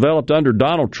that's developed under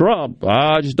Donald Trump.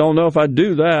 I just don't know if I'd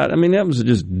do that. I mean, that was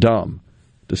just dumb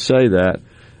to say that.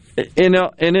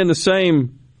 And in the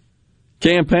same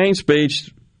campaign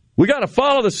speech, we got to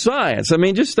follow the science. I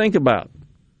mean, just think about it.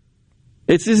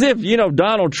 It's as if,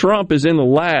 Donald Trump is in the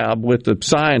lab with the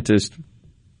scientist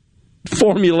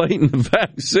formulating the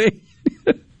vaccine.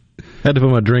 Had to put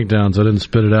my drink down so I didn't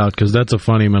spit it out because that's a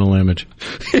funny mental image.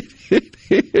 It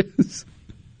is.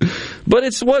 But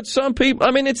it's what some people,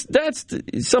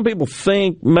 some people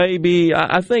think maybe.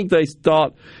 I think they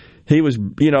thought he was,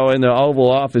 in the Oval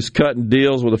Office cutting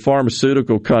deals with the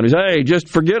pharmaceutical companies. Hey, just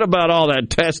forget about all that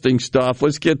testing stuff.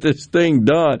 Let's get this thing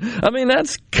done. I mean,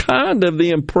 that's kind of the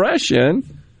impression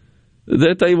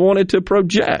that they wanted to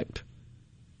project.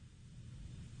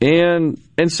 And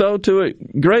so to a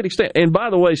great extent, and by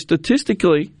the way,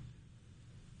 statistically,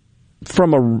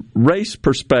 from a race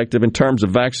perspective in terms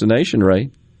of vaccination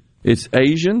rate, it's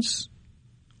Asians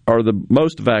are the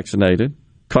most vaccinated,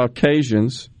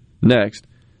 Caucasians next,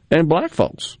 and black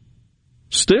folks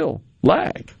still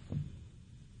lag.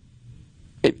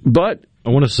 But I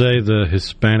want to say the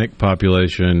Hispanic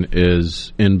population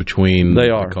is in between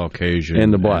the Caucasian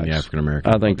and the blacks. And the African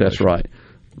American. I think that's right.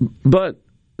 But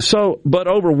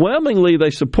overwhelmingly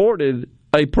they supported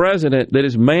a president that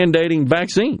is mandating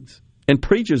vaccines and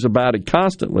preaches about it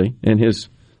constantly in his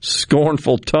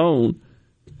scornful tone.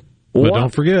 But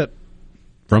don't forget,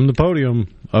 from the podium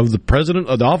of the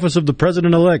office of the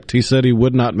president-elect, he said he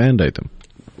would not mandate them.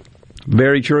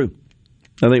 Very true.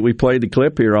 I think we played the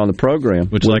clip here on the program.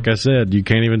 Which, like I said, you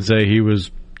can't even say he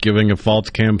was giving a false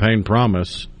campaign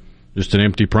promise, just an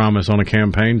empty promise on a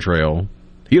campaign trail.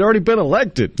 He'd already been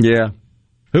elected. Yeah.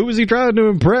 Who was he trying to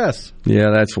impress?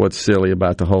 Yeah, that's what's silly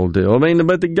about the whole deal. I mean,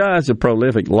 but the guy's a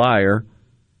prolific liar,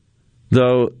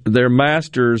 though they're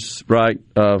masters, right,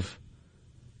 of...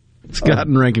 Scott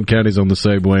and Rankin County's on the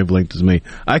same wavelength as me.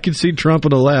 I can see Trump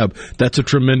in a lab. That's a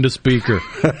tremendous speaker.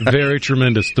 Very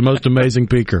tremendous. The most amazing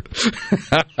speaker.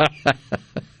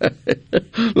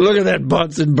 Look at that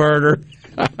Bunsen burner.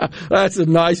 That's a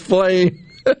nice flame.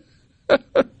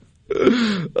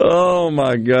 Oh,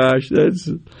 my gosh. That's,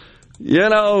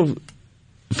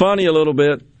 funny a little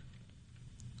bit.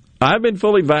 I've been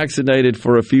fully vaccinated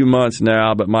for a few months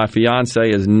now, but my fiance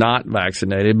is not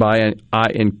vaccinated. But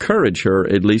I encourage her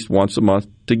at least once a month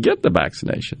to get the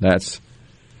vaccination. That's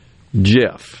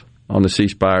Jeff on the C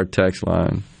Spire text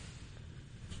line.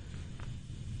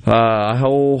 I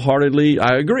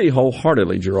agree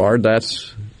wholeheartedly, Gerard.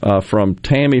 That's from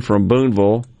Tammy from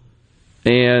Boonville.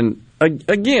 And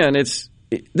again, this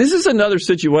is another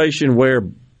situation where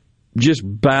just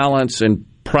balance and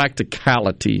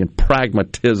practicality and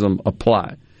pragmatism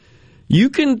apply.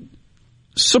 You can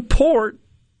support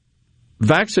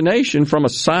vaccination from a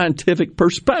scientific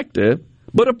perspective,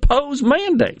 but oppose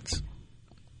mandates.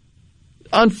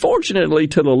 Unfortunately,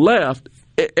 to the left,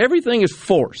 everything is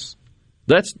force.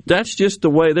 That's just the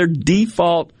way their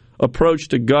default approach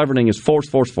to governing is force,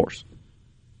 force, force.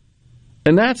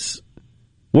 And that's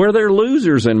where they're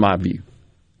losers, in my view.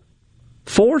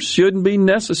 Force shouldn't be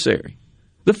necessary.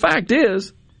 The fact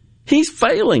is, he's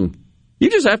failing. You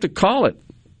just have to call it.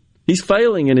 He's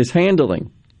failing in his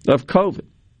handling of COVID.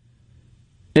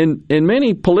 And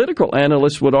many political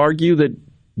analysts would argue that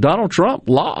Donald Trump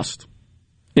lost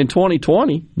in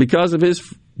 2020 because of his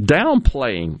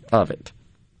downplaying of it.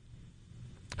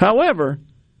 However,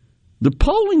 the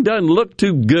polling doesn't look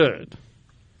too good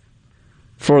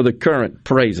for the current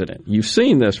president. You've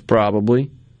seen this probably,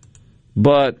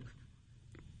 but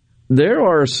there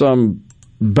are some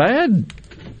bad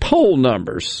poll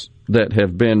numbers that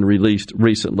have been released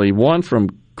recently. One from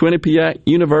Quinnipiac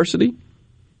University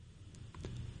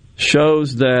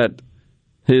shows that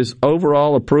his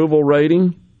overall approval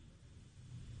rating,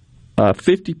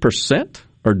 50%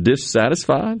 are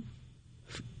dissatisfied.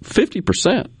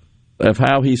 50% of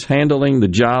how he's handling the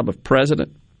job of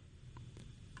president.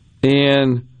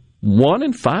 And 1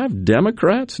 in 5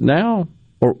 Democrats now,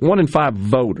 or 1 in 5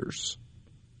 voters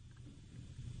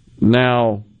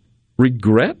now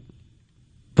regret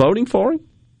voting for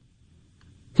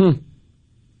him?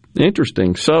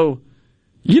 Interesting. So,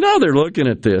 they're looking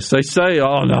at this. They say,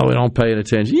 oh, no, we don't pay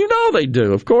attention. They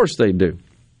do. Of course they do.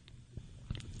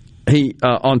 He,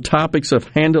 on topics of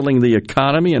handling the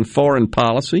economy and foreign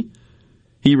policy,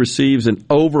 he receives an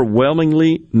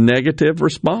overwhelmingly negative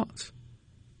response.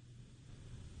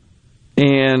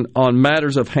 And on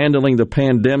matters of handling the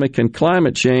pandemic and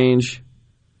climate change,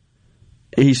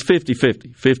 he's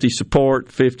 50-50. 50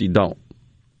 support, 50 don't.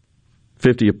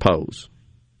 50 oppose.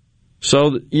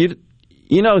 So,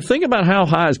 think about how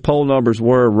high his poll numbers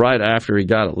were right after he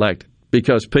got elected,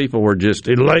 because people were just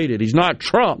elated. He's not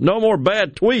Trump. No more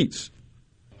bad tweets.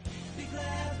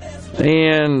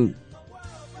 And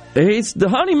the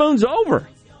honeymoon's over.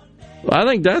 I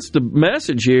think that's the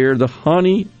message here. The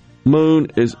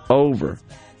honeymoon is over.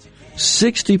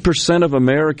 60% of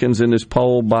Americans in this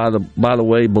poll, by the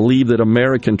way, believe that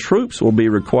American troops will be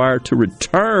required to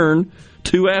return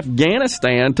to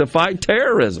Afghanistan to fight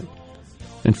terrorism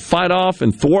and fight off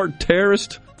and thwart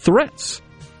terrorist threats.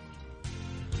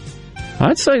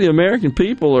 I'd say the American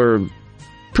people are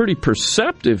pretty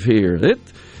perceptive here.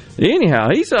 Anyhow,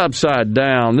 he's upside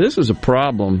down. This is a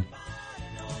problem.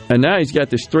 And now he's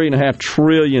got this $3.5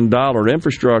 trillion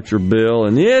infrastructure bill,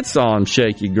 and it's on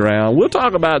shaky ground. We'll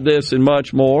talk about this and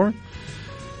much more.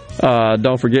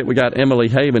 Don't forget, we got Emily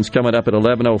Havens coming up at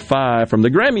 11:05 from the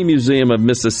Grammy Museum of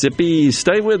Mississippi.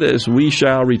 Stay with us. We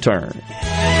shall return.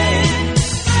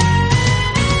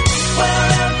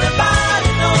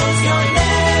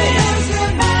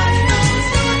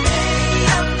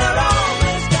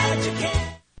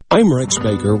 I'm Rex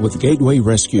Baker with Gateway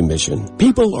Rescue Mission.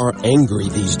 People are angry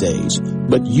these days,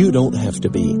 but you don't have to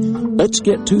be. Let's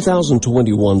get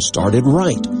 2021 started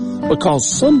right, because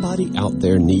somebody out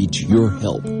there needs your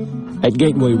help. At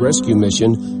Gateway Rescue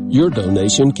Mission, your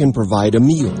donation can provide a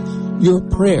meal. Your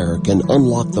prayer can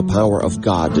unlock the power of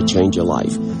God to change a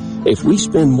life. If we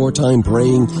spend more time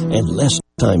praying and less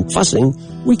time fussing,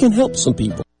 we can help some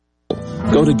people.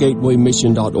 Go to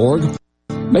gatewaymission.org.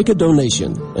 Make a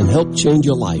donation and help change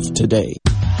your life today.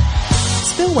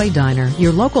 Spillway Diner,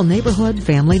 your local neighborhood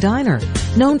family diner.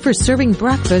 Known for serving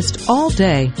breakfast all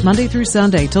day, Monday through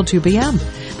Sunday till 2 p.m.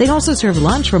 They also serve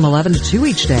lunch from 11 to 2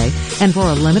 each day. And for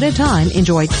a limited time,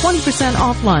 enjoy 20%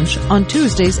 off lunch on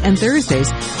Tuesdays and Thursdays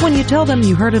when you tell them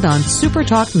you heard it on Super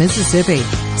Talk Mississippi.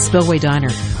 Spillway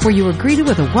Diner, where you are greeted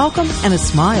with a welcome and a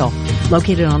smile.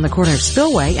 Located on the corner of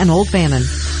Spillway and Old Fannin.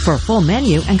 For a full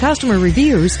menu and customer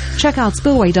reviews, check out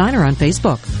Spillway Diner on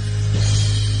Facebook.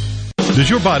 Does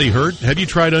your body hurt? Have you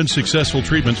tried unsuccessful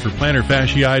treatments for plantar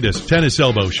fasciitis, tennis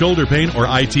elbow, shoulder pain, or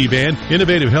IT band?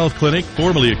 Innovative Health Clinic,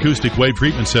 formerly Acoustic Wave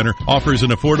Treatment Center, offers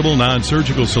an affordable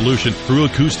non-surgical solution through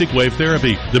acoustic wave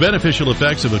therapy. The beneficial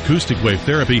effects of acoustic wave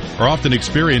therapy are often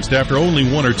experienced after only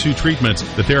 1 or 2 treatments.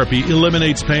 The therapy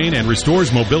eliminates pain and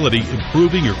restores mobility,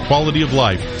 improving your quality of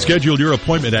life. Schedule your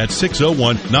appointment at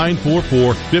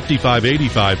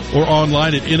 601-944-5585 or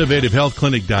online at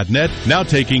innovativehealthclinic.net. Now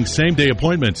taking same-day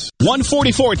appointments.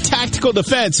 144 Tactical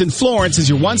Defense in Florence is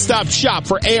your one-stop shop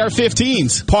for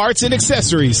AR-15s, parts, and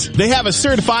accessories. They have a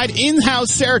certified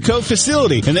in-house Cerakote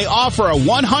facility, and they offer a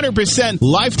 100%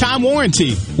 lifetime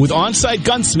warranty with on-site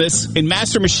gunsmiths and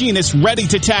master machinists ready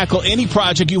to tackle any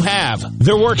project you have.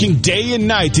 They're working day and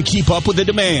night to keep up with the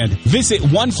demand. Visit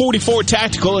 144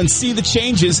 Tactical and see the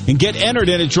changes and get entered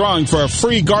in a drawing for a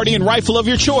free Guardian rifle of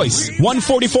your choice.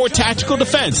 144 Tactical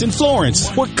Defense in Florence,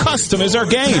 where custom is our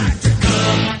game.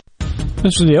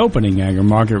 This is the opening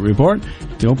agri-market report.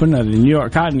 The open of the New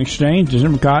York Cotton Exchange,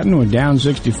 December cotton was down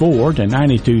 64 to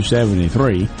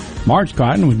 92.73. March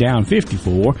cotton was down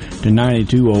 54 to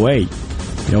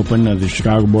 92.08. The open of the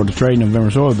Chicago Board of Trade,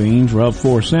 November soybeans were up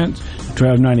 4 cents,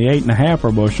 $12.98.5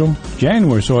 per bushel.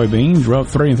 January soybeans were up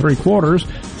 3 3/4,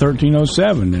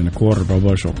 $13.07 per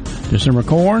bushel. December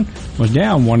corn was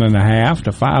down 1 1/2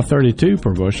 to $5.32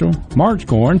 per bushel. March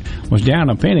corn was down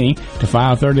a penny to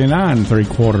 $5.39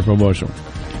 3/4 per bushel.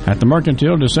 At the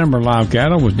mercantile, December live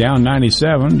cattle was down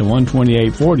 97 to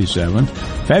 128.47.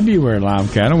 February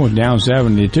live cattle was down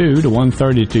 72 to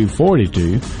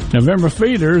 132.42. November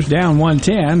feeders down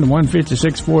 110 to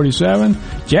 156.47.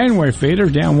 January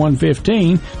feeders down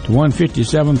 115 to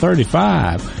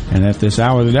 157.35. And at this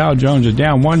hour, the Dow Jones is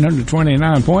down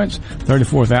 129 points,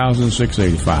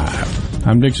 34,685.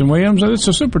 I'm Dixon Williams, and this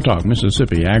is Super Talk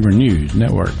Mississippi Agri-News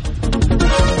Network.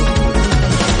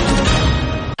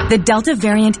 The Delta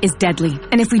variant is deadly,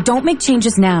 and if we don't make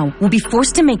changes now, we'll be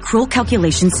forced to make cruel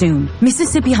calculations soon.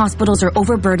 Mississippi hospitals are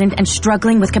overburdened and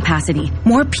struggling with capacity.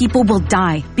 More people will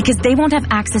die because they won't have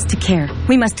access to care.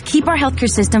 We must keep our healthcare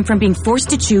system from being forced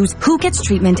to choose who gets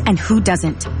treatment and who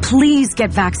doesn't. Please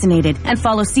get vaccinated and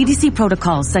follow CDC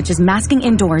protocols such as masking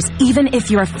indoors even if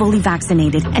you are fully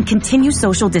vaccinated, and continue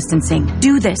social distancing.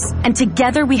 Do this, and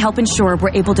together we help ensure we're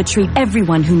able to treat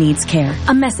everyone who needs care.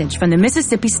 A message from the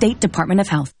Mississippi State Department of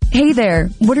Health. Hey there,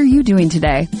 what are you doing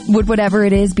today? Would whatever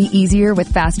it is be easier with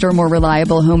faster, more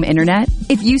reliable home internet?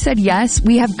 If you said yes,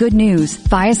 we have good news.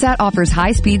 Viasat offers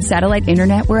high-speed satellite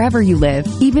internet wherever you live,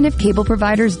 even if cable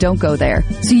providers don't go there.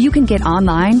 So you can get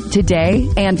online today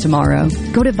and tomorrow.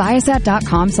 Go to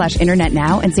Viasat.com/internet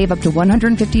now and save up to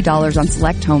 $150 on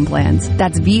select home plans.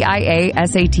 That's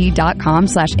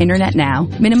Viasat.com/internet now.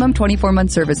 Minimum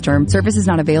 24-month service term. Service is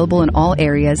not available in all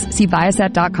areas. See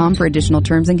Viasat.com for additional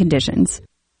terms and conditions.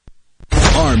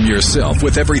 Arm yourself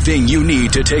with everything you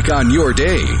need to take on your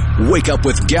day. Wake up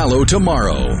with Gallo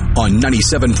tomorrow on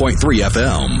 97.3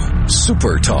 FM.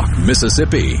 Super Talk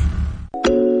Mississippi.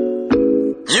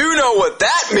 You know what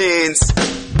that means.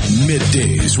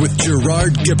 Middays with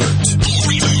Gerard Gibert.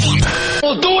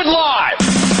 We'll do it live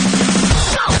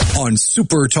on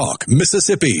Super Talk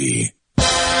Mississippi.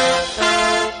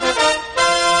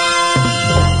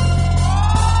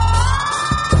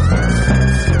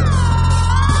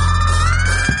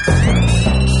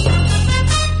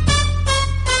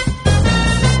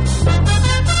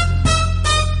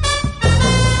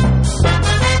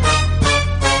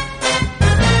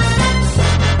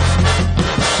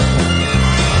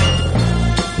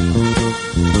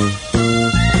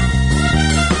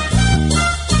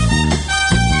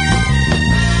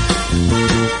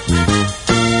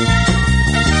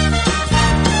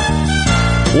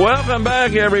 Welcome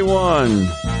back, everyone.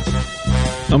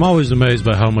 I'm always amazed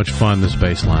by how much fun this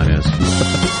bass line is.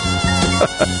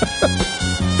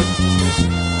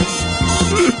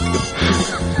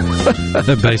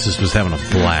 That bassist was having a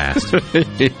blast.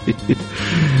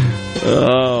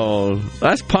 Oh,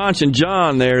 that's Ponch and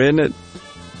John there, isn't it?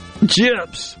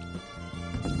 Chips.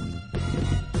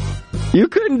 You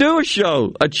couldn't do a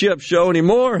chip show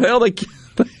anymore. Hell,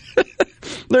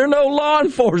 there are no law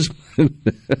enforcement.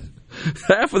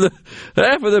 Half of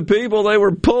the people they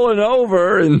were pulling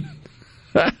over and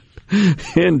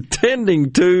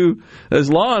intending to as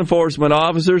law enforcement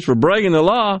officers for breaking the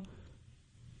law,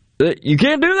 you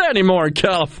can't do that anymore in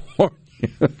California.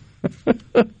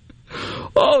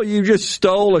 Oh, you just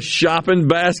stole a shopping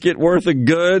basket worth of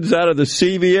goods out of the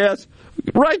CVS?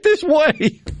 Right this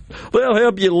way. They'll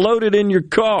help you load it in your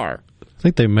car. I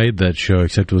think they made that show,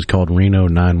 except it was called Reno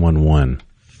 911.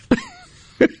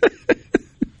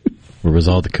 Where was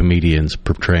all the comedians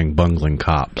portraying bungling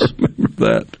cops. I remember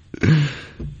that.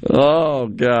 Oh,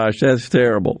 gosh, that's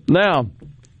terrible. Now,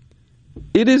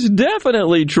 it is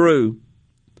definitely true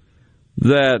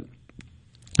that,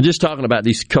 just talking about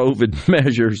these COVID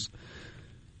measures,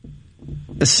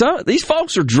 these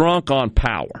folks are drunk on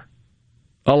power.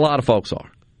 A lot of folks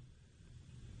are.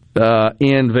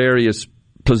 In various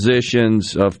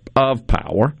positions of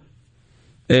power.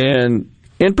 And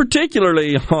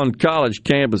particularly on college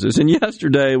campuses. And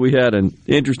yesterday we had an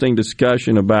interesting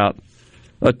discussion about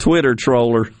a Twitter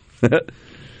troller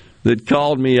that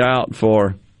called me out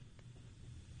for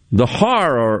the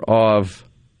horror of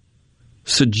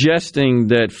suggesting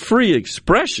that free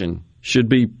expression should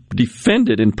be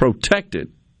defended and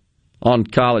protected on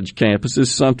college campuses,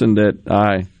 something that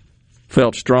I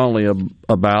felt strongly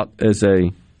about as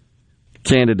a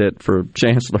candidate for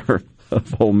chancellor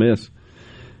of Ole Miss.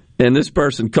 And this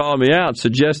person called me out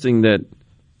suggesting that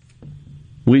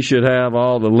we should have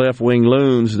all the left-wing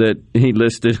loons that he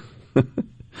listed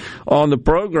on the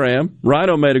program.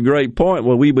 Rhino made a great point.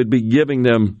 Well, we would be giving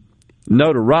them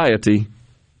notoriety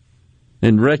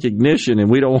and recognition,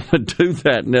 and we don't want to do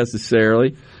that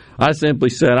necessarily. I simply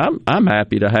said I'm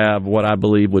happy to have what I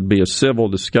believe would be a civil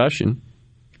discussion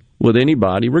with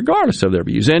anybody, regardless of their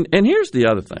views. And here's the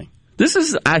other thing. This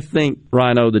is, I think,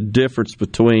 Rhino, the difference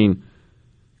between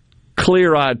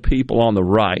clear-eyed people on the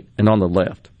right and on the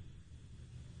left.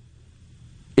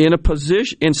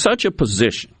 In such a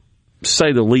position,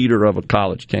 say the leader of a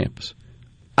college campus,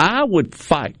 I would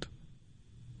fight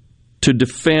to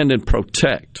defend and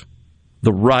protect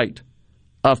the right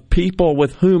of people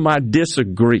with whom I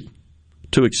disagree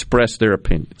to express their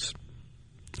opinions.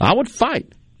 I would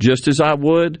fight just as I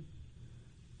would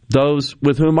those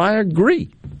with whom I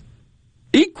agree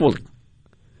equally.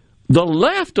 The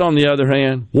left, on the other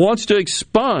hand, wants to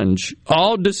expunge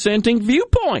all dissenting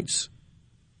viewpoints.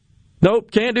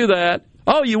 Nope, can't do that.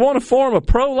 Oh, you want to form a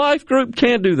pro-life group?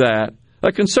 Can't do that.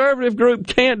 A conservative group?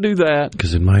 Can't do that.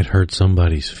 Because it might hurt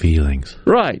somebody's feelings.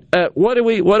 Right. What did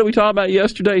we talk about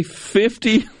yesterday?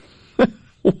 50?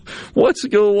 What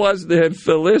school was that had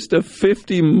a list of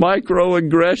 50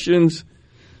 microaggressions?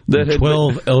 That had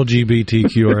 12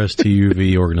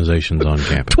 LGBTQRSTUV organizations on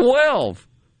campus. 12?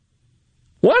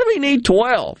 Why do we need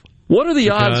 12? What are the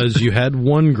odds? Because you had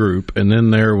one group, and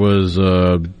then there was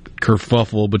a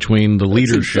kerfuffle between the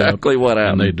leadership. That's exactly what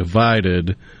happened. And they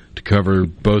divided to cover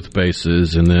both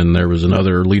bases, and then there was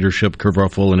another leadership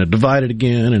kerfuffle, and it divided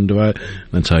again, and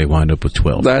that's how you wind up with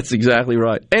 12. That's exactly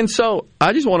right. And so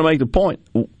I just want to make the point,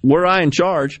 were I in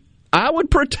charge, I would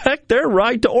protect their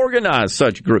right to organize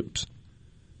such groups.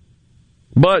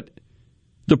 But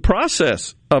the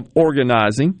process of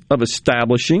organizing, of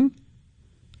establishing,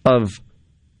 of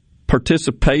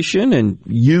participation and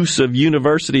use of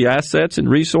university assets and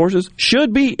resources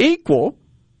should be equal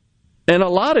and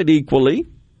allotted equally,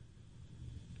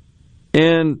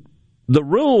 and the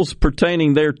rules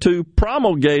pertaining thereto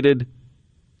promulgated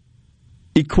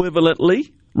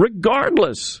equivalently,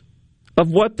 regardless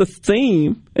of what the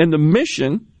theme and the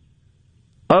mission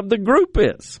of the group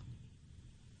is.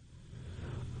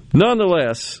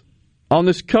 Nonetheless, on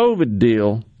this COVID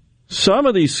deal, some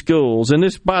of these schools, and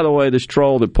this, by the way, this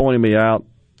troll that pointed me out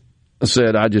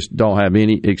said, I just don't have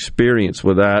any experience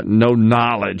with that, no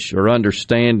knowledge or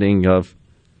understanding of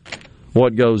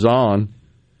what goes on.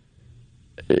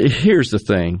 Here's the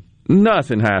thing.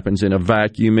 Nothing happens in a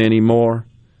vacuum anymore.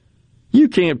 You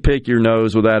can't pick your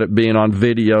nose without it being on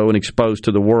video and exposed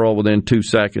to the world within 2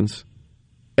 seconds.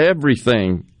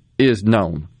 Everything is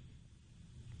known.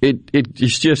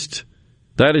 It's just,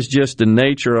 that is just the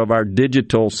nature of our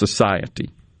digital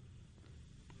society.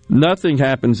 Nothing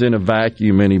happens in a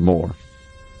vacuum anymore.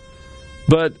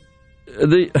 But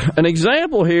an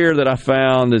example here that I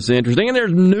found that's interesting, and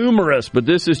there's numerous, but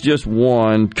this is just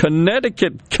one.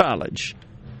 Connecticut College.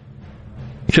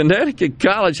 Connecticut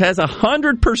College has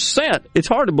 100%, it's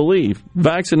hard to believe,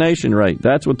 vaccination rate.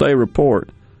 That's what they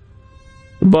report.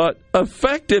 But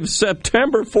effective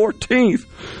September 14th,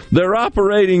 they're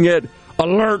operating at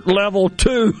alert level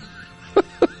 2.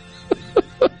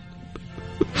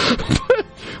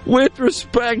 With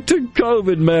respect to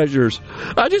COVID measures.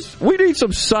 We need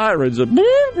some sirens.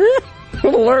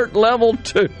 Alert level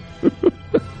 2.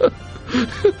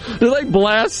 Do they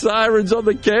blast sirens on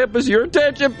the campus? Your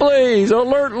attention, please.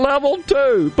 Alert level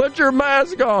 2. Put your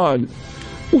mask on.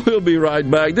 We'll be right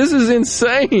back. This is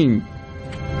insane.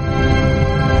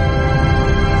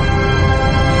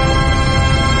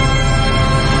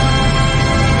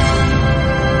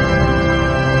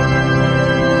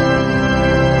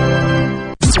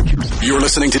 You're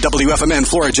listening to WFMN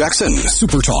Flora Jackson,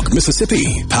 Super Talk,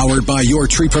 Mississippi, powered by your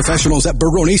tree professionals at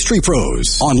Barone's Tree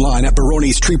Pros. Online at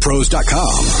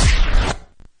baronestreepros.com.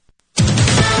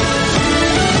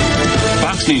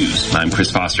 Fox News. I'm Chris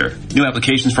Foster. New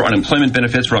applications for unemployment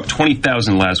benefits were up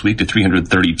 20,000 last week to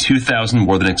 332,000,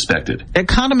 more than expected.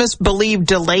 Economists believe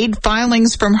delayed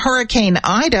filings from Hurricane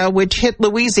Ida, which hit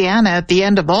Louisiana at the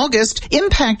end of August,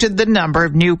 impacted the number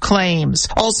of new claims.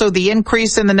 Also, the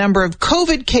increase in the number of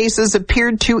COVID cases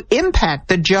appeared to impact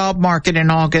the job market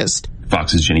in August.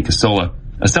 Fox's Jenny Casola.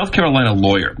 A South Carolina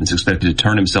lawyer is expected to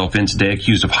turn himself in today,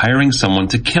 accused of hiring someone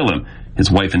to kill him. His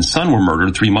wife and son were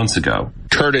murdered 3 months ago.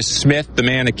 Curtis Smith, the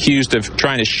man accused of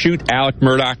trying to shoot Alec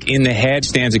Murdaugh in the head,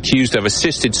 stands accused of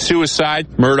assisted suicide.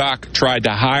 Murdaugh tried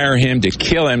to hire him to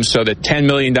kill him so that $10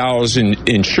 million in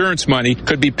insurance money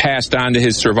could be passed on to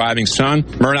his surviving son.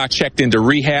 Murdaugh checked into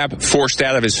rehab, forced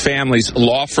out of his family's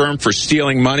law firm for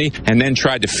stealing money, and then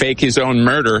tried to fake his own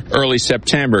murder early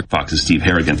September. Fox's Steve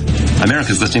Harrigan.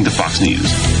 America's listening to Fox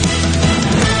News.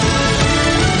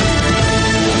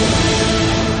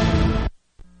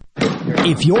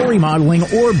 If you're remodeling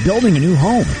or building a new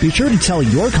home, be sure to tell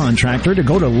your contractor to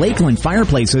go to Lakeland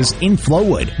Fireplaces in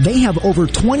Flowood. They have over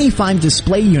 25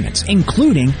 display units,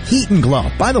 including heat and glow.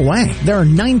 By the way, there are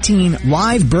 19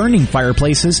 live burning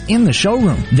fireplaces in the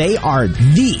showroom. They are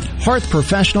the hearth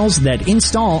professionals that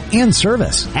install and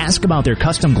service. Ask about their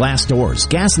custom glass doors,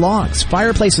 gas logs,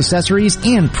 fireplace accessories,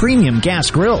 and premium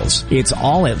gas grills. It's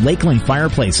all at Lakeland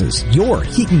Fireplaces, your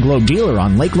heat and glow dealer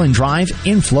on Lakeland Drive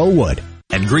in Flowood.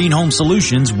 At Green Home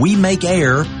Solutions, we make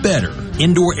air better.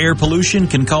 Indoor air pollution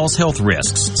can cause health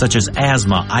risks, such as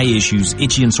asthma, eye issues,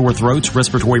 itchy and sore throats,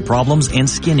 respiratory problems, and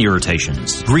skin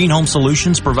irritations. Green Home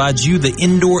Solutions provides you the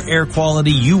indoor air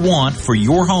quality you want for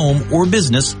your home or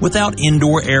business without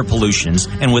indoor air pollutions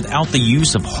and without the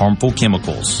use of harmful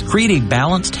chemicals. Create a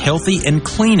balanced, healthy, and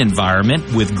clean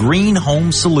environment with Green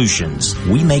Home Solutions.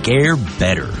 We make air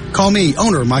better. Call me,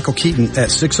 owner Michael Keaton, at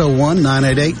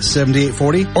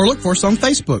 601-988-7840 or look for us on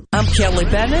Facebook. I'm Kelly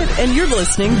Bennett, and you're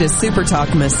listening to Super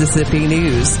Talk Mississippi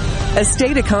News. A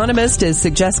state economist is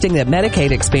suggesting that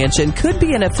Medicaid expansion could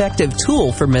be an effective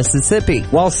tool for Mississippi.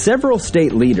 While several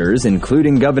state leaders,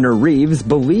 including Governor Reeves,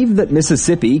 believe that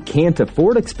Mississippi can't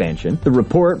afford expansion, the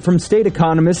report from state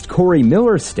economist Corey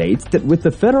Miller states that with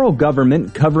the federal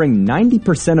government covering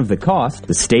 90% of the cost,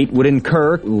 the state would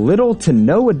incur little to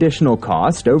no additional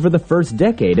cost over the first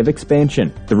decade of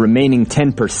expansion. The remaining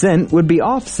 10% would be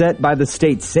offset by the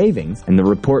state's savings, and the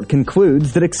report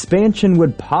concludes that expansion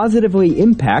would positively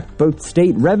impact both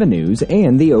state revenues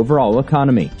and the overall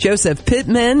economy. Joseph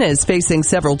Pittman is facing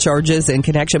several charges in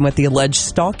connection with the alleged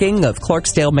stalking of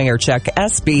Clarksdale Mayor Chuck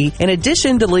Espy. In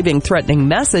addition to leaving threatening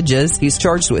messages, he's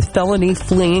charged with felony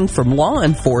fleeing from law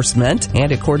enforcement.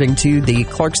 And according to the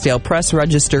Clarksdale Press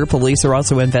Register, police are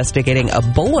also investigating a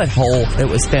bullet hole that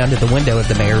was found at the window of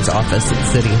the mayor's office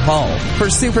at City Hall. For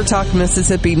Super Talk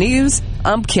Mississippi News,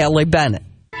 I'm Kelly Bennett.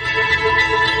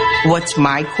 What's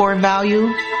my core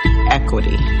value?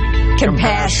 Equity.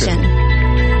 Compassion.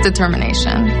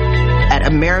 Determination. At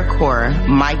AmeriCorps,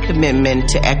 my commitment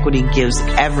to equity gives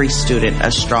every student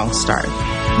a strong start.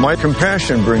 My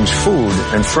compassion brings food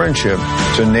and friendship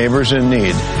to neighbors in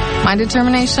need. My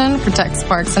determination protects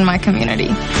parks in my community.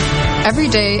 Every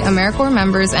day, AmeriCorps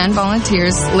members and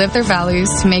volunteers live their values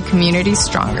to make communities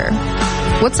stronger.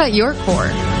 What's at your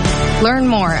core? Learn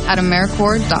more at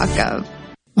AmeriCorps.gov.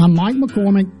 I'm Mike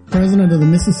McCormick, president of the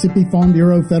Mississippi Farm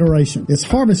Bureau Federation. It's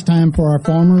harvest time for our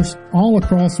farmers all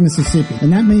across Mississippi,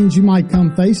 and that means you might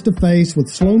come face to face with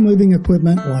slow-moving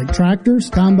equipment like tractors,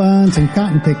 combines, and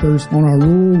cotton pickers on our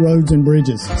rural roads and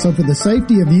bridges. So for the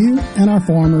safety of you and our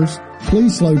farmers,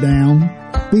 please slow down,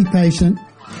 be patient,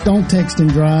 don't text and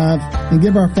drive, and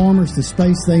give our farmers the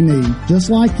space they need. Just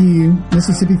like you,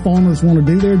 Mississippi farmers want to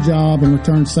do their job and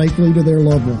return safely to their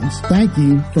loved ones. Thank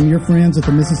you from your friends at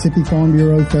the Mississippi Farm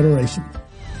Bureau Federation.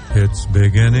 It's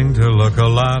beginning to look a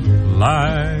lot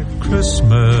like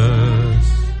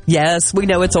Christmas. Yes, we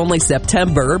know it's only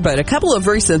September, but a couple of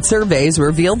recent surveys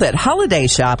revealed that holiday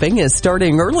shopping is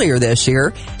starting earlier this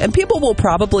year, and people will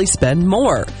probably spend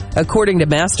more. According to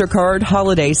MasterCard,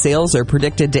 holiday sales are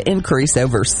predicted to increase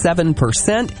over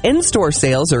 7%. In-store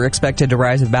sales are expected to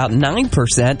rise about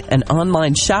 9%, and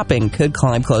online shopping could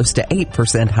climb close to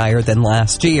 8% higher than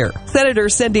last year. Senator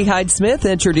Cindy Hyde-Smith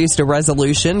introduced a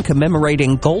resolution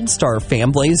commemorating Gold Star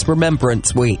Families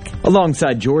Remembrance Week.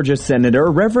 Alongside Georgia Senator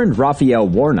Reverend Raphael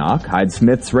Warnock,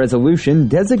 Hyde-Smith's resolution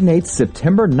designates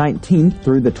September 19th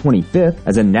through the 25th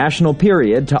as a national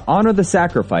period to honor the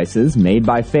sacrifices made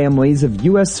by families of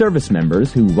U.S. service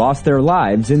members who lost their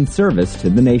lives in service to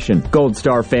the nation. Gold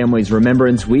Star Families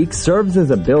Remembrance Week serves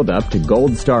as a build-up to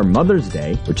Gold Star Mother's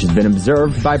Day, which has been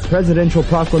observed by presidential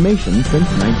proclamation since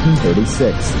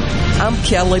 1936. I'm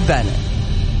Kelly Bennett.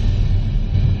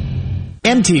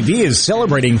 MTV is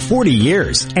celebrating 40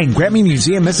 years, and Grammy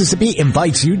Museum Mississippi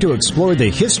invites you to explore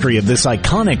the history of this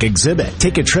iconic exhibit.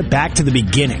 Take a trip back to the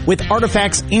beginning with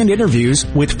artifacts and interviews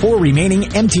with 4 remaining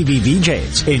MTV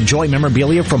VJs. Enjoy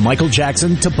memorabilia from Michael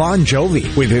Jackson to Bon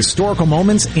Jovi, with historical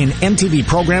moments in MTV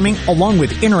programming along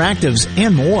with interactives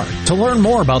and more. To learn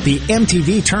more about the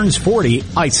MTV Turns 40,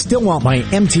 I Still Want My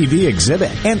MTV exhibit,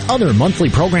 and other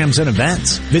monthly programs and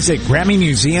events, visit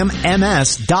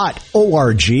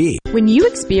GrammyMuseumMS.org. When you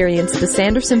experience the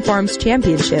Sanderson Farms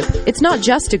Championship, it's not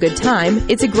just a good time,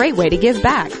 it's a great way to give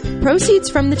back. Proceeds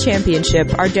from the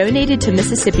championship are donated to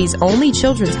Mississippi's only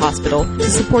children's hospital to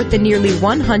support the nearly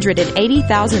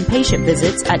 180,000 patient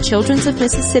visits at Children's of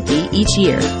Mississippi each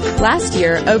year. Last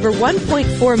year, over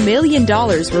 $1.4 million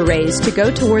were raised to go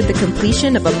toward the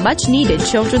completion of a much-needed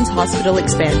children's hospital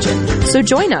expansion. So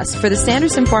join us for the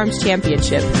Sanderson Farms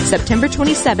Championship, September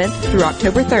 27th through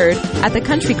October 3rd at the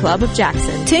Country Club of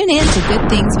Jackson. Tune in to Good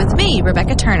Things with me,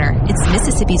 Rebecca Turner. It's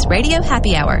Mississippi's Radio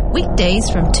Happy Hour, weekdays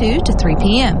from 2 to 3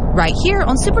 p.m. right here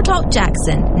on Super Talk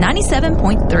Jackson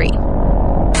 97.3.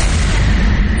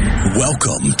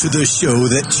 Welcome to the show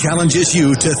that challenges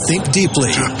you to think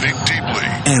deeply,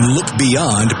 and look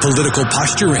beyond political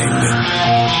posturing.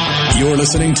 You're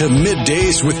listening to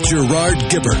Middays with Gerard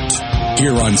Gibert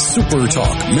here on Super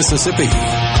Talk Mississippi.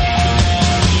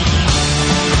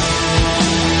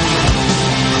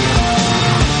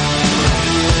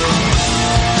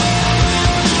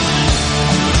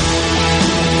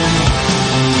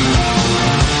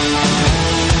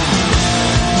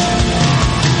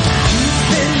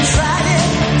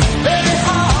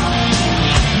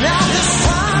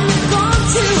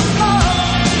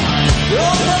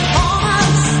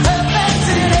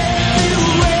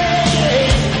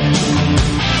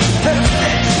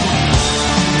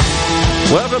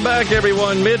 Welcome back,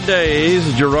 everyone.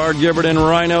 Middays. Gerard Gibert and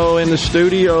Rhino in the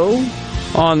studio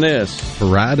on this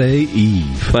Friday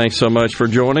Eve. Thanks so much for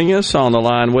joining us. On the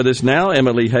line with us now,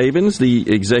 Emily Havens,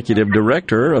 the Executive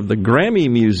Director of the Grammy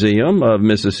Museum of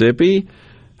Mississippi.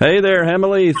 Hey there,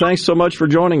 Emily. Thanks so much for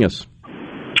joining us.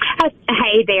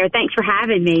 Hey there. Thanks for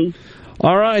having me.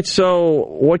 All right.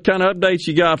 So what kind of updates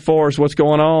you got for us? What's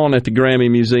going on at the Grammy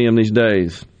Museum these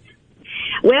days?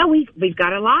 Well, we've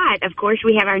got a lot. Of course,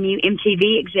 we have our new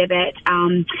MTV exhibit.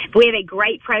 We have a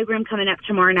great program coming up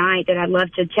tomorrow night that I'd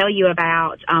love to tell you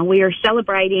about. We are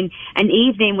celebrating an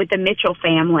evening with the Mitchell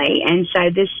family, and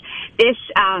so this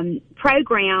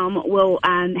program will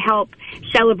help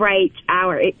celebrate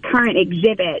our current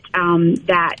exhibit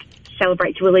that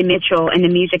celebrates Willie Mitchell and the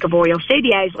music of Royal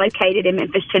Studios, located in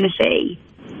Memphis, Tennessee.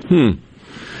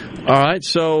 All right,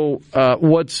 so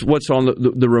what's on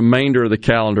the remainder of the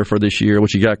calendar for this year?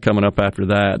 What you got coming up after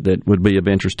that would be of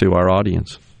interest to our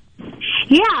audience?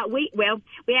 Yeah, we have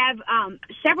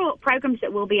several programs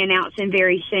that we'll be announcing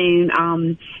very soon.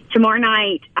 Tomorrow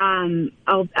night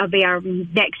will be our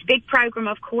next big program,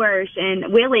 of course,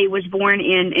 and Willie was born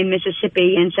in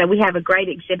Mississippi, and so we have a great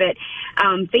exhibit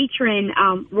featuring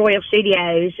Royal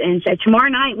Studios. And so tomorrow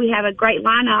night we have a great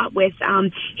lineup with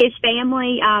his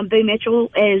family. Boo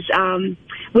Mitchell is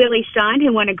Willie's son,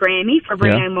 who won a Grammy for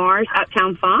Bruno Mars'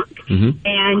 Uptown Funk. Mm-hmm.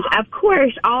 And, of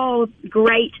course, all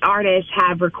great artists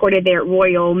have recorded there at Royal.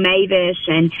 Mavis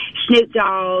and Snoop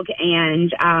Dogg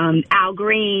and Al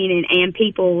Green and Ann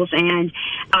Peoples and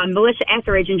Melissa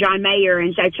Etheridge and John Mayer.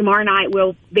 And so tomorrow night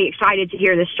we'll be excited to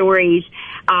hear the stories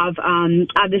of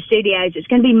the studios. It's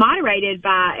going to be moderated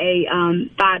by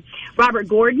Robert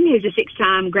Gordon, who's a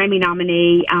 6-time Grammy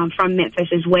nominee from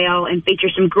Memphis as well, and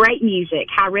features some great music.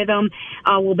 High Rhythm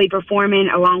will be performing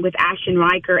along with Ashton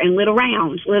Riker and Little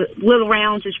Rounds. Little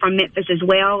Rounds is from Memphis as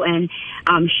well, and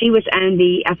she was a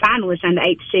finalist on the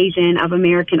 8th season of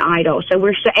American Idol.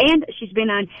 And she's been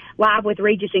on live with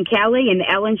Regis and Kelly and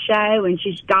the Ellen Show, and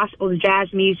she's gospel and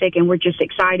jazz music, and we're just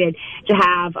excited to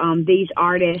have these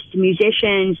artists,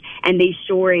 musicians, and these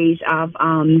stories of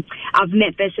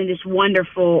Memphis and this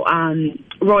wonderful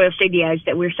Royal Studios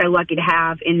that we're so lucky to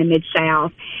have in the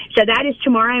Mid-South. So that is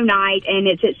tomorrow night, and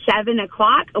it's at 7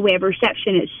 o'clock. We have a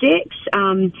reception at 6.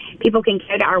 People can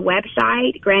go to our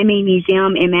website,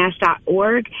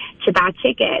 GrammyMuseumMS.org, to buy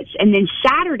tickets. And then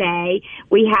Saturday,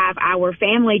 we have our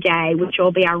Family Day, which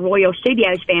will be our Royal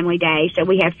Studios Family Day. So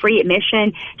we have free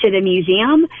admission to the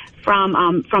museum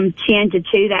from 10 to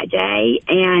 2 that day,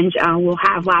 and we'll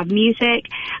have live music.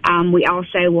 We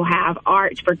also will have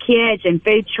arts for kids and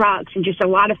food trucks, and just a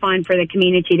lot of fun for the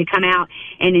community to come out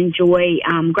and enjoy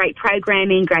great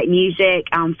programming, great music,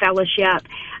 fellowship.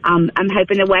 I'm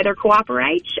hoping the weather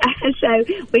cooperates. So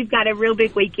we've got a real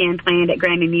big weekend planned at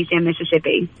Grammy Museum,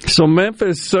 Mississippi. So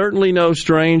Memphis, certainly no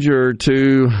stranger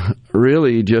to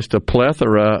really just a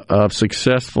plethora of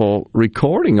successful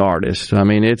recording artists. I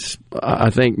mean, it's, I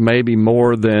think, maybe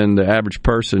more than the average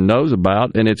person knows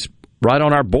about, and it's right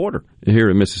on our border here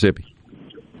in Mississippi.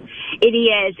 It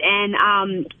is, and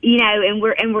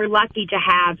and we're lucky to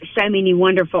have so many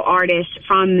wonderful artists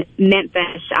from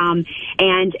Memphis,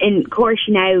 and of course,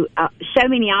 so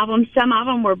many of them. Some of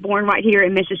them were born right here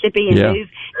in Mississippi and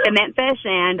moved to Memphis,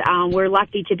 and we're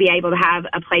lucky to be able to have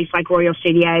a place like Royal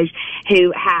Studios,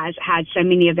 who has had so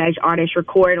many of those artists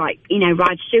record, like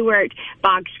Rod Stewart,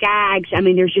 Bog Skaggs. I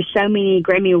mean, there's just so many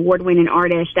Grammy Award-winning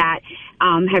artists that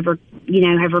have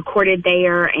recorded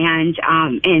there, and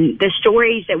the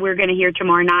stories that we're going to hear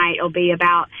tomorrow night will be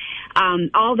about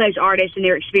all those artists and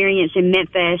their experience in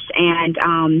Memphis,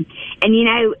 and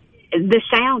the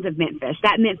sound of Memphis.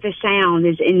 That Memphis sound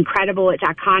is incredible. It's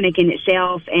iconic in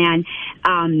itself, and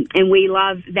we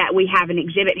love that we have an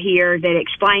exhibit here that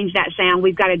explains that sound.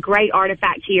 We've got a great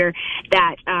artifact here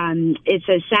that it's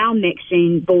a sound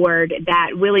mixing board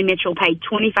that Willie Mitchell paid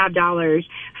 $25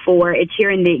 for. It's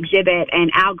here in the exhibit,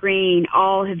 and Al Green,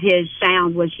 all of his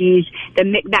sound was used.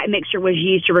 That mixer was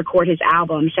used to record his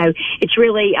album. So it's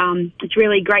really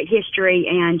great history,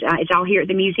 and it's all here at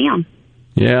the museum.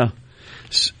 Yeah.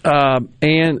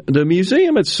 And the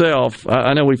museum itself,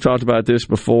 I know we've talked about this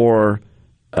before.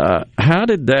 How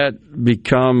did that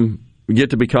get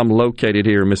to become located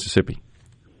here in Mississippi?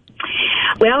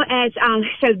 Well,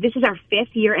 so this is our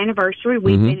 5th year anniversary.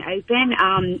 We've been open,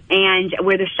 and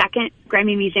we're the second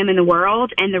Grammy Museum in the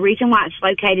world. And the reason why it's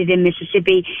located in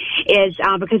Mississippi is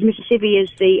because Mississippi is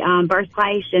the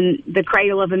birthplace and the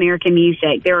cradle of American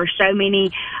music. There are so many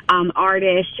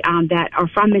artists that are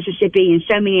from Mississippi, and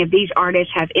so many of these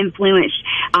artists have influenced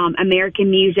American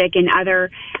music and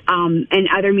other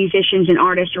musicians and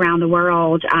artists around the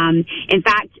world. In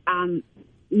fact,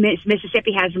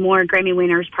 Mississippi has more Grammy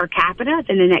winners per capita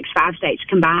than the next 5 states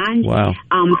combined. Wow.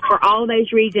 For all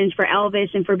those reasons, for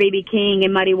Elvis and for B.B. King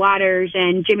and Muddy Waters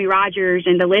and Jimmy Rogers,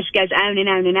 and the list goes on and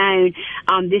on and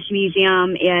on, this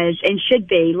museum is and should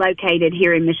be located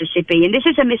here in Mississippi. And this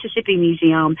is a Mississippi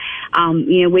museum.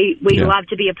 We love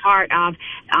to be a part of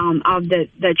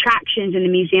the attractions in the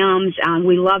museums.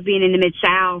 We love being in the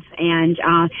Mid-South, and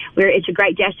it's a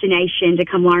great destination to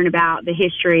come learn about the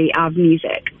history of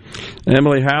music.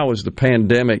 Emily, how has the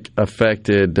pandemic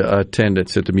affected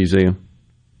attendance at the museum?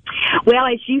 Well,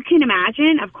 as you can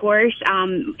imagine, of course,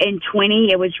 in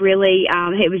 20, it was really,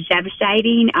 it was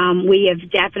devastating. We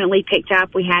have definitely picked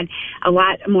up. We had a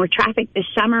lot more traffic this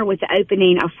summer with the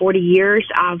opening of 40 years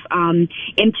of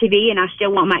MTV, and I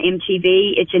Still Want My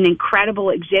MTV. It's an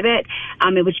incredible exhibit.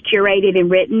 It was curated and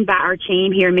written by our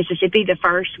team here in Mississippi. The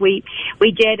first we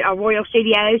did Royal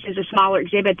Studios as a smaller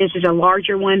exhibit. This is a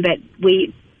larger one, but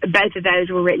both of those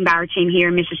were written by our team here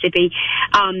in Mississippi.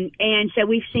 And so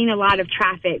we've seen a lot of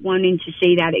traffic wanting to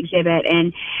see that exhibit.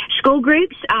 And school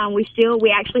groups,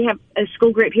 we actually have a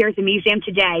school group here at the museum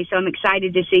today, so I'm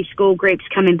excited to see school groups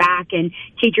coming back and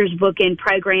teachers booking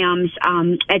programs,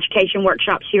 education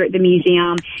workshops here at the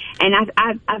museum. And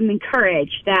I'm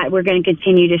encouraged that we're going to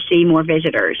continue to see more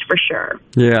visitors, for sure.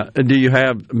 Yeah. Do you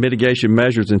have mitigation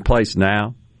measures in place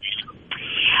now?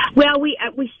 Well, we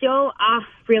still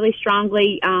really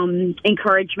strongly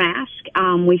encourage masks.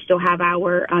 We still have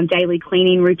our daily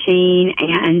cleaning routine,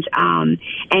 and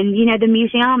the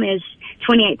museum is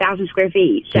 28,000 square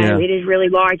feet, so it is really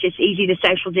large. It's easy to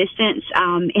social distance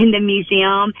in the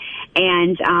museum,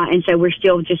 and so we're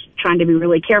still just trying to be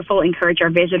really careful, encourage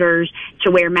our visitors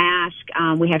to wear masks.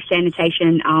 We have hand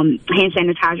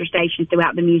sanitizer stations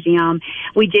throughout the museum.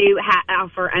 We do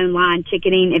offer online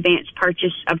ticketing, advanced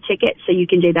purchase of tickets, so you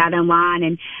can do that online,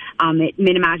 and it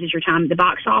minimizes your time at the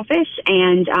box office,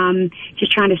 and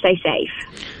just trying to stay safe.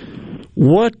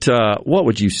 What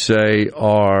would you say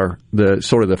are the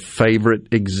sort of the favorite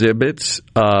exhibits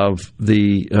of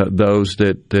those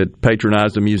that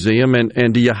patronize the museum,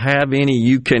 and do you have any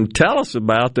you can tell us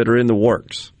about that are in the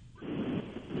works?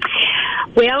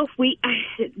 Well, we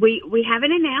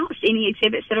haven't announced any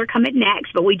exhibits that are coming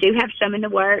next, but we do have some in the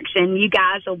works, and you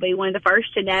guys will be one of the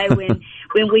first to know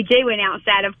when we do announce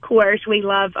that. Of course, we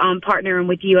love partnering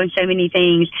with you on so many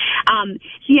things.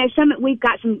 We've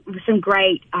got some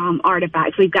great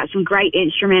artifacts. We've got some great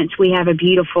instruments. We have a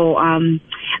beautiful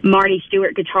Marty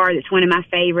Stewart guitar that's one of my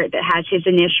favorite that has his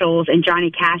initials and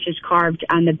Johnny Cash's carved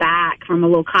on the back from a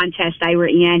little contest they were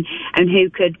in, and who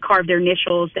could carve their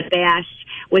initials the best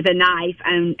with a knife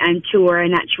and tour,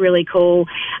 and that's really cool.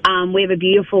 We have a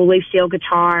beautiful Lucille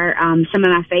guitar, some of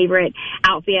my favorite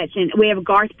outfits, and we have a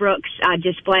Garth Brooks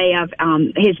display of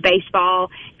his baseball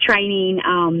training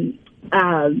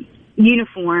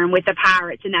uniform with the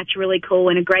Pirates, and that's really cool,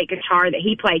 and a great guitar that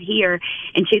he played here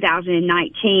in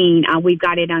 2019. We've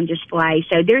got it on display.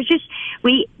 So there's just,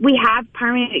 we have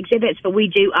permanent exhibits, but we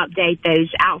do update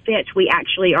those outfits. We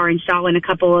actually are installing a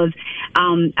couple of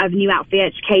new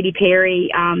outfits, Katy Perry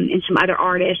and some other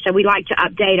artists. So we like to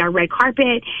update our red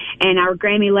carpet and our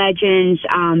Grammy legends.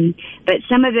 But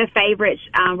some of the favorites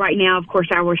right now, of course,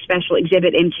 our special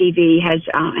exhibit MTV has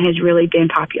really been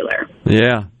popular.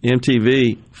 Yeah,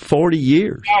 MTV, 40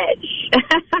 years. Yes.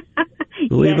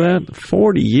 Believe that?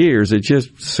 40 years. It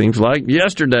just seems like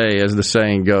yesterday, as the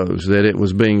saying goes, that it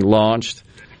was being launched.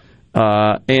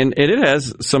 And it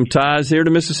has some ties here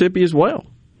to Mississippi as well.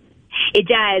 It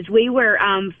does. We were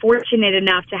fortunate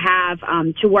enough to have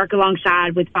to work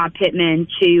alongside with Bob Pittman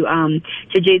to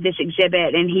do this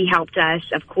exhibit, and he helped us.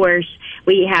 Of course,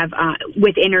 we have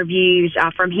with interviews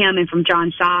from him and from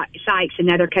John Sykes,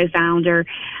 another co-founder.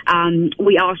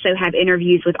 We also have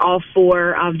interviews with all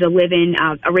four of the living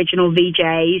original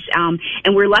VJs,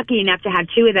 and we're lucky enough to have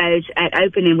two of those at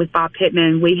opening with Bob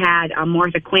Pittman. We had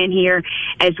Martha Quinn here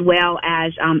as well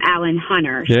as Alan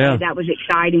Hunter. Yeah. So that was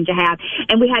exciting to have.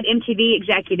 And we had MTV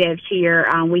executives here.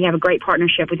 We have a great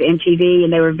partnership with MTV,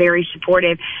 and they were very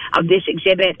supportive of this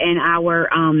exhibit and our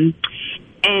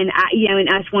and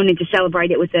us wanting to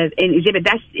celebrate it with an exhibit.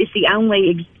 It's the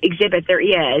only exhibit there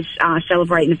is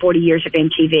celebrating the 40 years of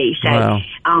MTV. So. Wow.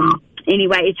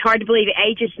 Anyway, it's hard to believe it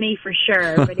ages me for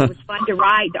sure, but it was fun to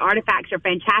write. The artifacts are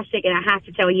fantastic, and I have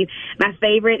to tell you, my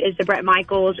favorite is the Bret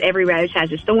Michaels, Every Rose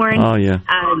Has its Thorn. Oh, yeah.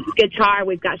 Guitar,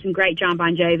 we've got some great John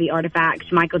Bon Jovi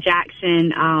artifacts, Michael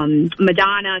Jackson,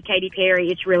 Madonna, Katy Perry.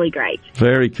 It's really great.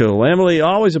 Very cool. Emily,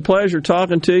 always a pleasure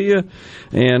talking to you,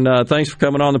 and thanks for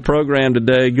coming on the program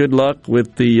today. Good luck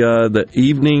with the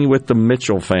evening with the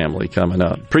Mitchell family coming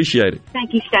up. Appreciate it.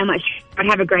 Thank you so much.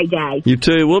 Have a great day. You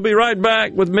too. We'll be right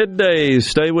back with Middays.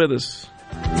 Stay with us.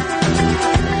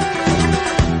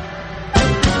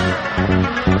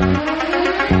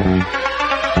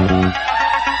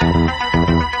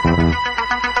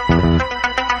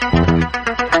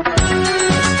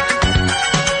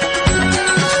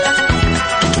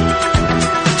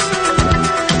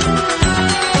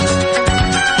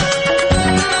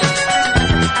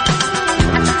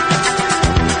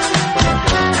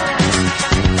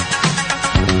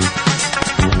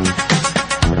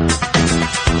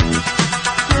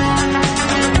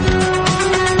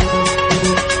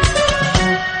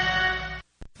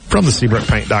 From the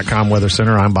SeabrookPaint.com Weather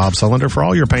Center, I'm Bob Sullender. For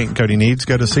all your paint and coating needs,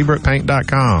 go to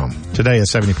SeabrookPaint.com. Today, a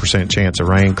 70% chance of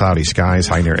rain, cloudy skies,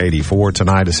 high near 84.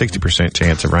 Tonight, a 60%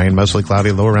 chance of rain, mostly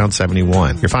cloudy, low around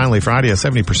 71. Your finally Friday, a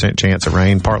 70% chance of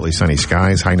rain, partly sunny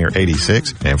skies, high near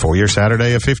 86. And for your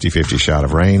Saturday, a 50-50 shot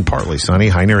of rain, partly sunny,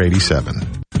 high near 87.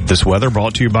 This weather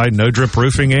brought to you by No Drip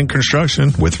Roofing and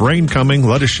Construction. With rain coming,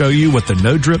 let us show you what the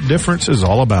No Drip difference is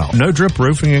all about. No Drip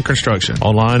Roofing and Construction.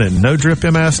 Online at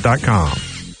NoDripMS.com.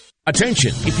 Attention!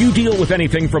 If you deal with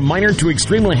anything from minor to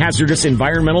extremely hazardous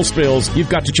environmental spills, you've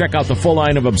got to check out the full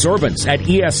line of absorbents at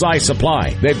ESI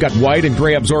Supply. They've got white and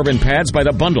gray absorbent pads by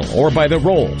the bundle or by the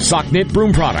roll, sock knit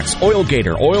broom products, Oil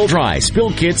Gator, Oil Dry,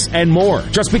 spill kits, and more.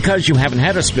 Just because you haven't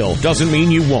had a spill doesn't mean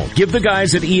you won't. Give the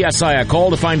guys at ESI a call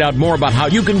to find out more about how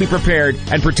you can be prepared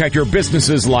and protect your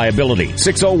business's liability.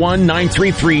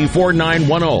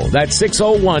 601-933-4910. That's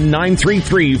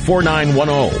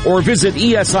 601-933-4910. Or visit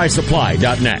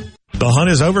esisupply.net. The hunt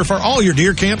is over for all your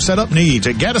deer camp setup needs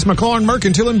at Gaddis McLaurin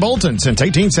Mercantile in Bolton since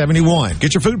 1871.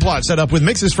 Get your food plot set up with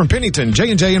mixes from Pennington,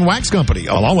 J&J and Wax Company,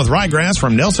 along with ryegrass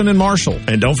from Nelson and Marshall.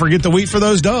 And don't forget the wheat for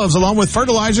those doves, along with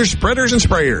fertilizers, spreaders, and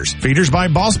sprayers. Feeders by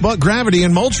Boss Buck Gravity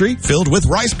and Moultrie, filled with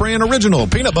Rice Bran Original,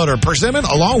 peanut butter, persimmon,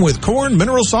 along with corn,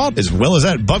 mineral salt, as well as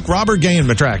that Buck Robber game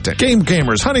attractant. Game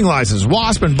cameras, hunting license,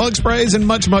 wasp and bug sprays, and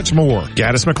much, much more.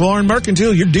 Gaddis McLaurin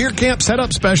Mercantile, your deer camp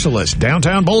setup specialist.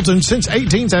 Downtown Bolton since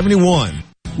 1871.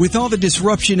 With all the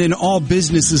disruption in all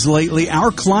businesses lately,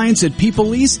 our clients at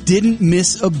People East didn't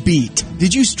miss a beat.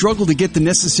 Did you struggle to get the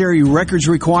necessary records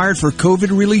required for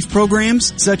COVID relief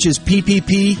programs such as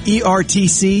PPP,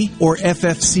 ERTC, or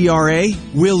FFCRA?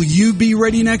 Will you be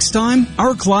ready next time?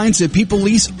 Our clients at People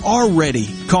East are ready.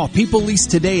 Call People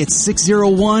East today at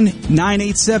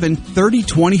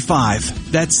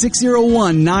 601-987-3025. That's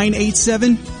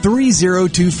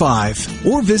 601-987-3025.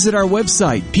 Or visit our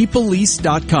website,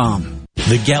 peopleeast.com.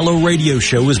 The Gallo Radio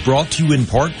Show is brought to you in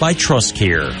part by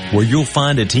TrustCare, where you'll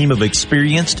find a team of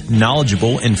experienced,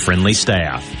 knowledgeable, and friendly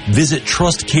staff. Visit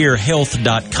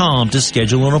TrustCareHealth.com to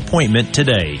schedule an appointment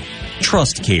today.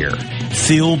 TrustCare.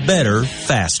 Feel better,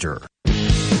 faster.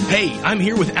 Hey, I'm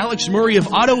here with Alex Murray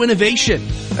of Auto Innovation.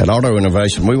 At Auto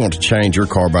Innovation, we want to change your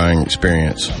car buying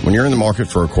experience. When you're in the market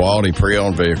for a quality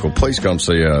pre-owned vehicle, please come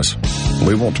see us.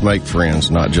 We want to make friends,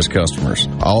 not just customers.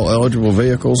 All eligible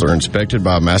vehicles are inspected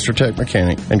by a MasterTech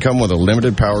mechanic and come with a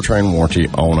limited powertrain warranty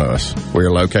on us. We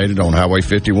are located on Highway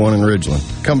 51 in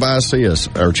Ridgeland. Come by and see us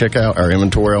or check out our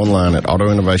inventory online at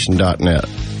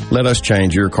autoinnovation.net. Let us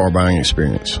change your car buying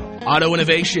experience. Auto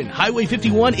Innovation, Highway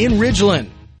 51 in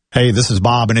Ridgeland. Hey, this is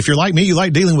Bob, and if you're like me, you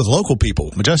like dealing with local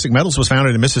people. Majestic Metals was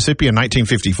founded in Mississippi in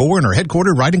 1954 and are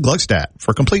headquartered right in Gluckstadt.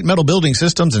 For complete metal building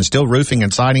systems and steel roofing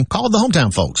and siding, call the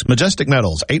hometown folks. Majestic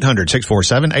Metals,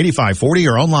 800-647-8540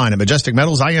 or online at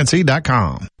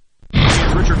majesticmetalsinc.com.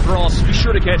 Richard Cross, be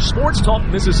sure to catch Sports Talk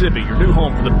Mississippi, your new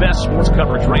home for the best sports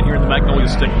coverage right here in the Magnolia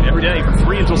State. Every day from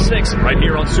 3 until 6, right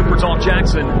here on Super Talk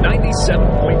Jackson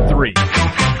 97.3.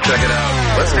 Check it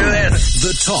out. Let's do this.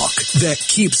 The talk that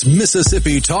keeps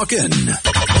Mississippi talking.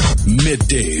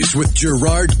 Middays with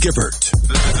Gerard Gibert.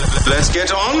 Let's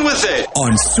get on with it.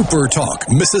 On Super Talk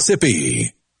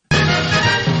Mississippi.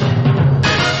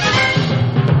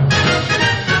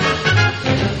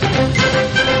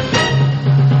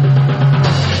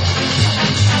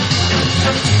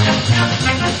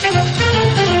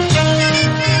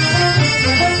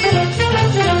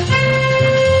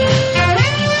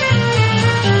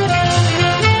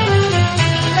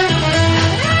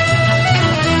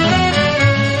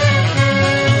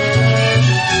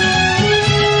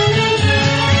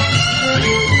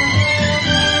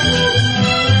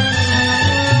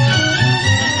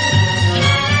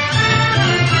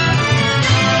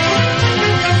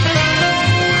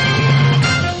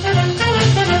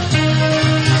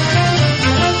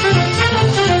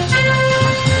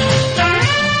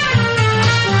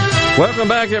 Welcome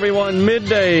back, everyone.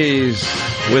 Middays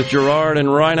with Gerard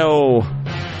and Rhino.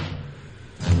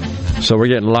 So we're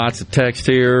getting lots of text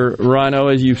here, Rhino,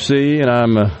 as you see, and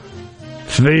I'm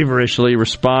feverishly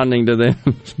responding to them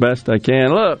as best I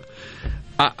can. Look,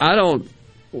 I don't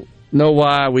know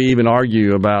why we even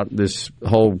argue about this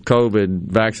whole COVID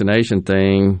vaccination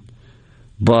thing,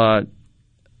 but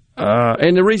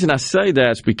and the reason I say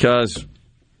that is because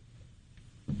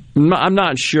I'm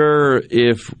not sure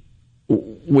if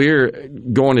we're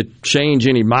going to change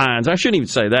any minds. I shouldn't even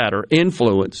say that, or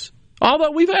influence.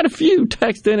 Although we've had a few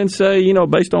text in and say, you know,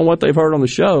 based on what they've heard on the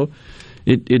show,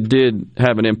 it did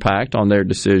have an impact on their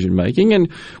decision making. And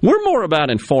we're more about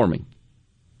informing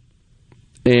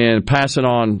and passing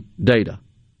on data.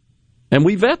 And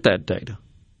we vet that data.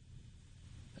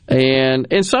 And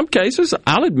in some cases,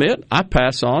 I'll admit, I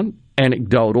pass on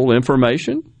anecdotal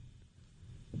information.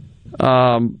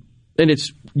 And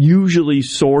it's usually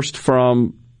sourced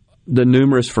from the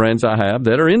numerous friends I have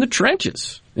that are in the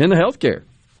trenches in the healthcare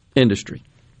industry,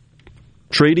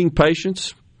 treating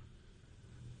patients.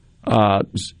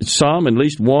 Some, at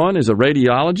least one, is a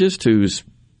radiologist who's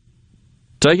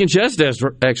taking chest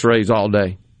x-rays all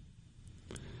day.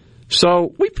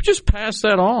 So we just pass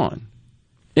that on.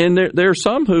 And there are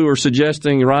some who are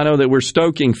suggesting, Rhino, that we're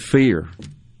stoking fear.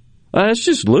 It's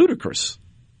just ludicrous.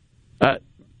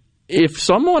 If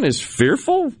someone is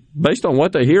fearful, based on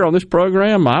what they hear on this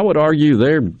program, I would argue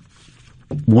they're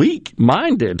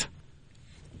weak-minded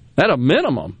at a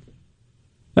minimum.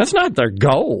 That's not their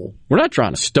goal. We're not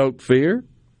trying to stoke fear.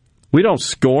 We don't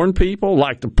scorn people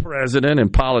like the president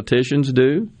and politicians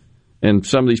do and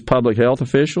some of these public health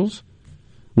officials.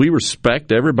 We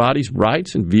respect everybody's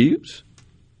rights and views.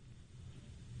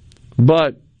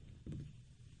 But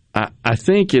I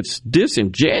think it's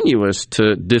disingenuous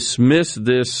to dismiss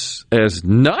this as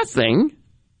nothing.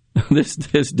 This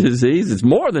disease is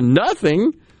more than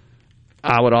nothing.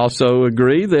 I would also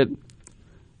agree that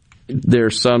there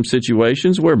are some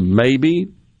situations where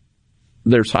maybe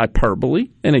there's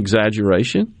hyperbole and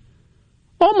exaggeration,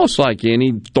 almost like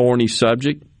any thorny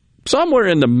subject. Somewhere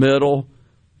in the middle,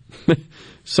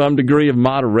 some degree of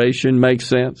moderation makes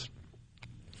sense.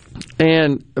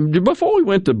 And before we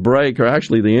went to break, or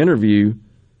actually the interview,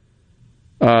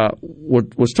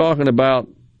 was talking about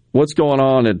what's going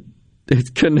on at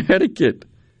Connecticut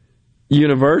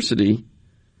University,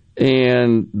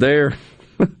 and their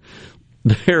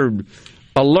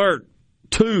alert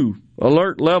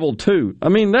level 2. I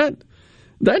mean,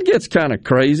 that gets kind of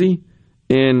crazy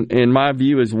in my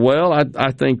view as well.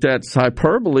 I think that's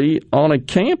hyperbole on a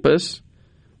campus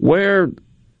where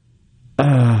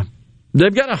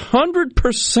they've got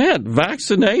 100%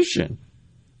 vaccination.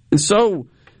 And so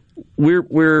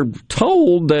we're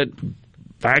told that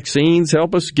vaccines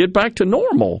help us get back to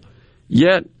normal.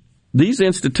 Yet these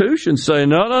institutions say,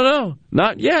 no,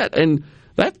 not yet. And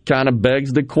that kind of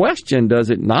begs the question, does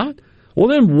it not? Well,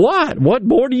 then what? What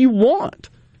more do you want?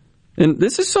 and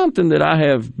this is something that I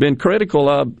have been critical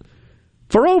of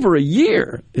for over a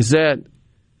year, is that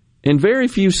in very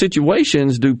few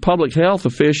situations do public health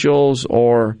officials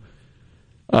or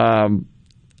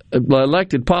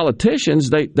elected politicians,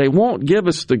 they won't give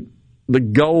us the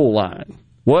goal line.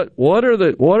 What are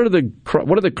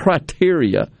the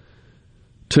criteria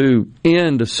to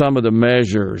end some of the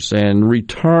measures and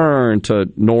return to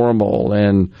normal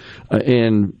and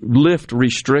lift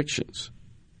restrictions?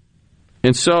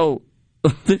 And so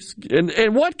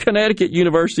and what Connecticut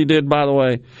University did, by the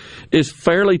way, is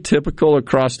fairly typical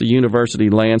across the university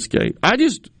landscape. I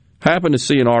just happened to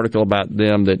see an article about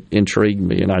them that intrigued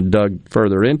me, and I dug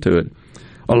further into it.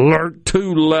 Alert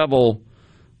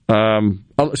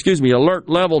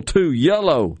Level 2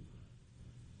 yellow.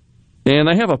 And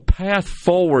they have a Path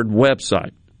Forward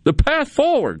website. The Path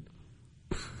Forward.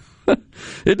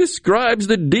 It describes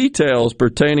the details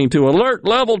pertaining to Alert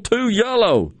Level 2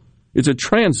 yellow. It's a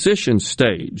transition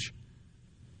stage.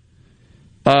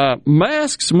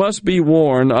 Masks must be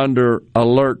worn under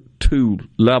Alert 2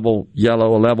 level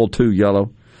yellow, level 2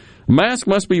 yellow. Masks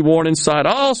must be worn inside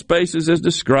all spaces as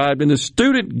described in the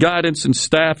student guidance and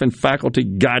staff and faculty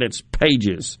guidance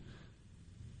pages.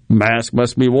 Masks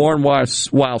must be worn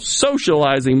while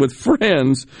socializing with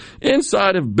friends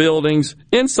inside of buildings,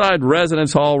 inside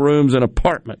residence hall rooms and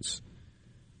apartments.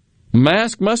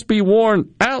 Masks must be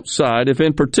worn outside if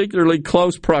in particularly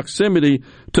close proximity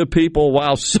to people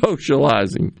while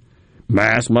socializing.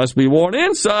 Masks must be worn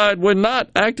inside when not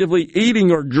actively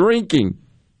eating or drinking.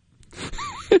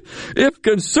 If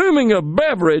consuming a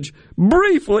beverage,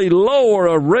 briefly lower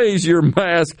or raise your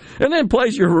mask and then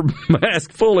place your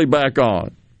mask fully back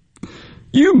on.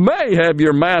 You may have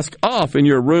your mask off in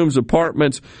your rooms,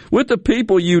 apartments, with the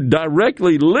people you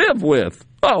directly live with.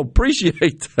 Oh,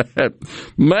 appreciate that.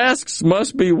 Masks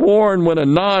must be worn when a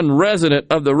non-resident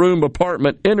of the room,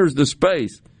 apartment enters the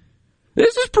space.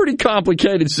 This is a pretty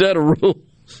complicated set of rules.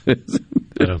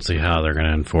 I don't see how they're going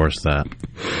to enforce that.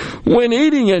 When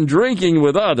eating and drinking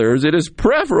with others, it is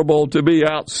preferable to be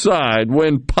outside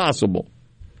when possible.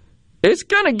 It's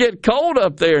going to get cold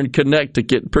up there in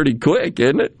Connecticut pretty quick,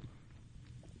 isn't it?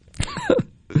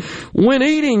 When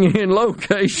eating in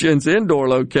indoor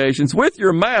locations, with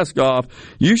your mask off,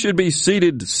 you should be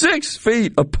seated 6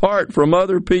 feet apart from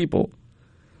other people.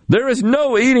 There is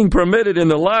no eating permitted in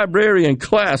the library and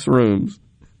classrooms.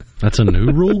 That's a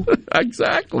new rule?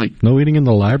 Exactly. No eating in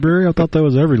the library? I thought that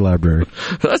was every library.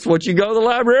 That's what you go to the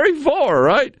library for,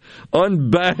 right?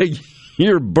 Unbag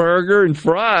your burger and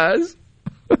fries.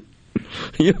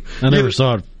 I never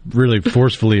saw it really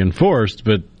forcefully enforced,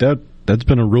 but that's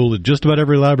been a rule at just about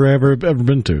every library I've ever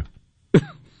been to.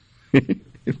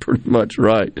 Pretty much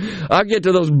right. I'll get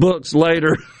to those books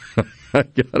later.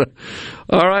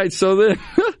 All right, so then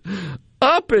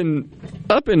up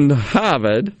in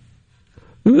Harvard,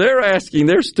 they're asking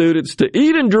their students to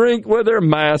eat and drink with their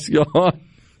mask on.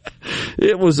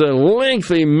 It was a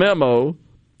lengthy memo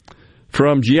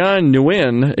from Jian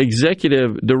Nguyen,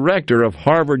 Executive Director of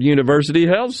Harvard University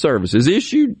Health Services,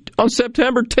 issued on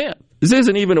September 10th. This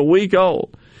isn't even a week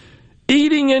old.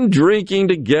 Eating and drinking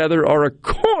together are a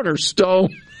cornerstone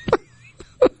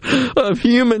of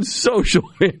human social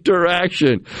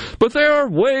interaction. But there are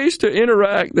ways to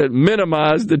interact that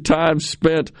minimize the time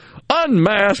spent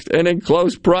unmasked and in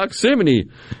close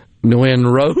proximity, Nguyen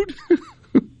wrote.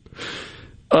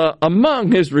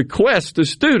 Among his requests to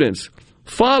students,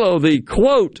 follow the,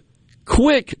 quote,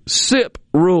 quick sip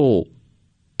rule,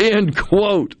 end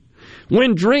quote.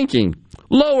 When drinking,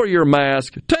 lower your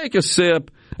mask, take a sip,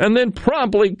 and then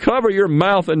promptly cover your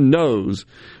mouth and nose.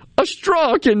 A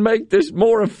straw can make this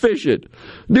more efficient.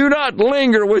 Do not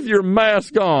linger with your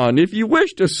mask on. If you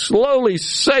wish to slowly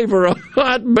savor a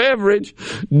hot beverage,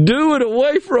 do it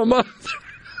away from others.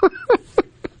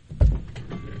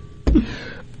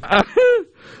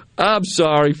 I'm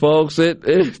sorry, folks.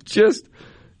 It just...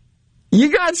 You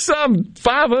got some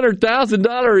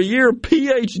 $500,000 a year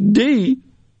PhD.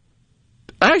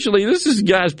 Actually, this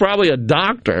guy's probably a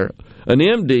doctor, an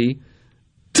MD,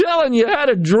 telling you how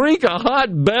to drink a hot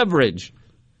beverage.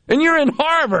 And you're in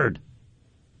Harvard.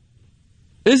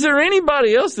 Is there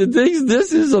anybody else that thinks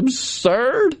this is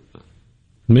absurd?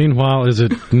 Meanwhile, is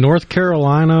it North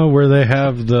Carolina where they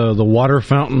have the water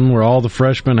fountain where all the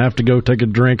freshmen have to go take a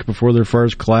drink before their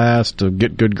first class to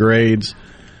get good grades?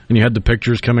 And you had the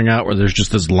pictures coming out where there's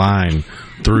just this line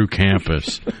through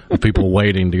campus of people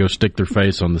waiting to go stick their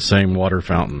face on the same water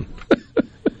fountain.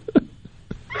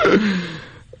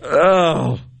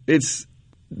 Oh, it's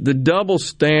the double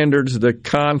standards, the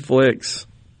conflicts.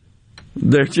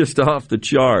 They're just off the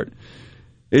chart.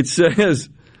 It says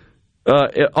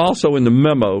Also in the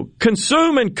memo,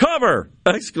 consume and cover!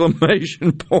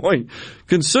 Exclamation point.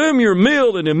 Consume your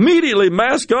meal and immediately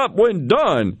mask up when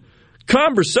done.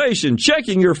 Conversation,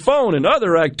 checking your phone, and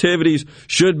other activities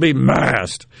should be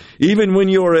masked, even when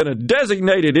you are in a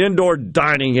designated indoor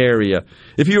dining area.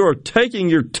 If you are taking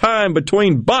your time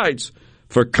between bites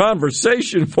for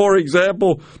conversation, for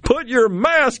example, put your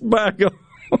mask back on.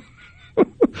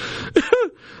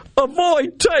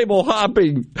 Avoid table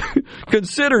hopping.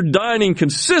 Consider dining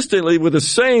consistently with the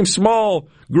same small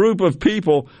group of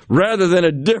people rather than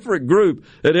a different group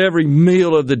at every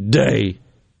meal of the day.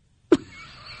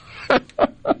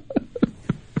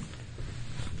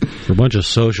 For a bunch of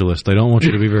socialists, they don't want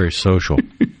you to be very social.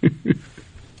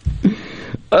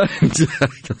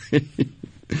 Exactly.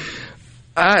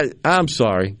 I'm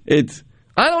sorry.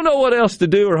 I don't know what else to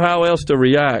do or how else to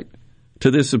react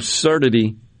to this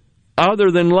absurdity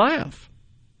other than laugh.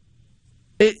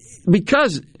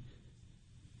 Because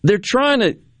they're trying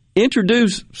to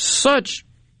introduce such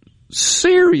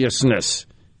seriousness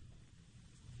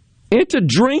into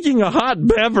drinking a hot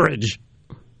beverage.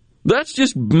 That's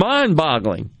just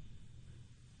mind-boggling.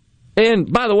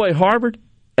 And, by the way, Harvard,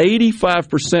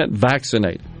 85%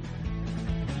 vaccinated.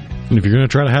 And if you're going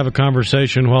to try to have a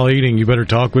conversation while eating, you better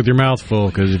talk with your mouth full,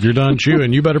 because if you're done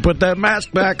chewing, you better put that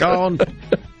mask back on.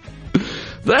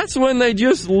 That's when they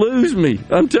just lose me.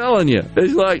 I'm telling you.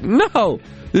 It's like, no,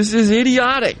 this is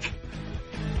idiotic.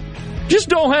 Just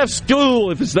don't have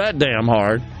school if it's that damn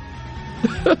hard.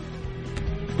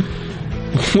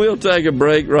 We'll take a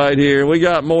break right here. We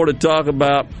got more to talk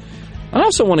about. I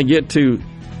also want to get to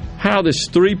how this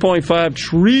 $3.5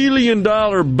 trillion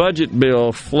budget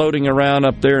bill floating around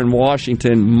up there in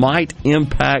Washington might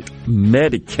impact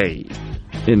Medicaid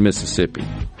in Mississippi.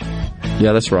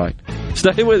 Yeah, that's right.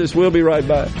 Stay with us. We'll be right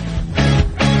back.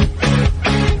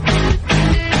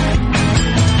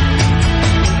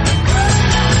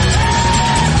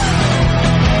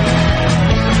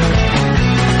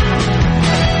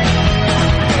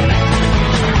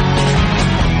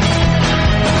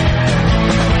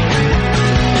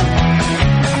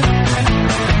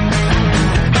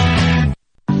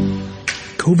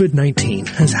 COVID-19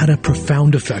 has had a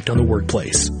profound effect on the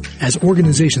workplace. As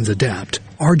organizations adapt,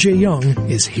 RJ Young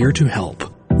is here to help.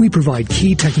 We provide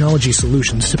key technology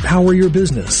solutions to power your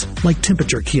business, like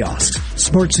temperature kiosks,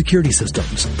 smart security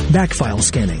systems, backfile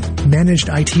scanning, managed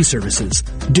IT services,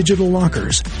 digital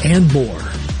lockers, and more.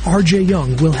 RJ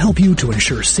Young will help you to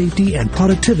ensure safety and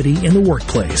productivity in the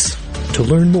workplace. To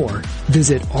learn more,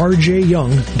 visit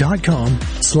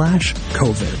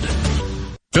rjyoung.com/COVID.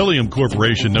 Phylium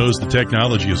Corporation knows the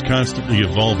technology is constantly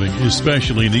evolving,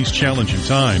 especially in these challenging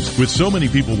times. With so many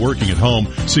people working at home,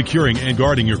 securing and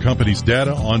guarding your company's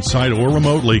data on-site or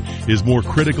remotely is more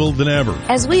critical than ever.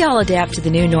 As we all adapt to the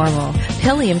new normal,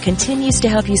 Phylium continues to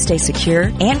help you stay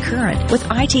secure and current with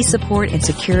IT support in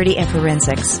security and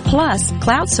forensics, plus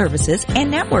cloud services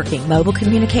and networking, mobile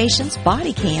communications,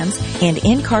 body cams, and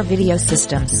in-car video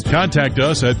systems. Contact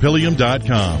us at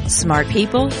Phylium.com. Smart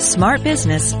people, smart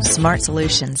business, smart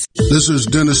solutions. This is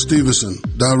Dennis Stevenson,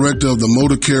 Director of the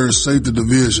Motor Carrier Safety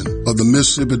Division of the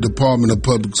Mississippi Department of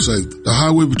Public Safety. The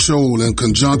Highway Patrol, in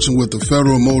conjunction with the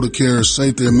Federal Motor Carrier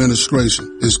Safety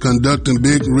Administration, is conducting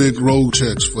big rig road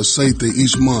checks for safety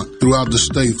each month throughout the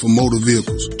state for motor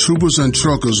vehicles. Troopers and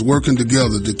truckers working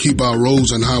together to keep our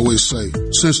roads and highways safe.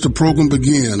 Since the program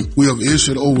began, we have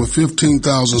issued over 15,000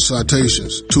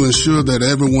 citations to ensure that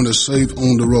everyone is safe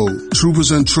on the road. Troopers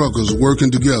and truckers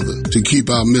working together to keep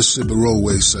our Mississippi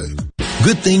roadways safe.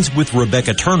 Good Things with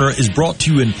Rebecca Turner is brought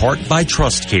to you in part by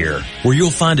TrustCare, where you'll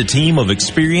find a team of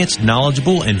experienced,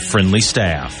 knowledgeable, and friendly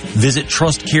staff. Visit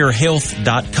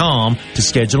TrustCareHealth.com to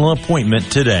schedule an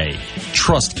appointment today.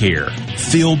 TrustCare.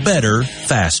 Feel better,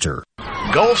 faster.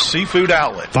 Gulf Seafood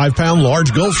Outlet. 5-pound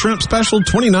large Gulf shrimp special,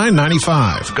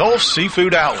 $29.95. Gulf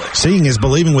Seafood Outlet. Seeing is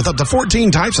believing with up to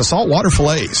 14 types of saltwater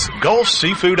fillets. Gulf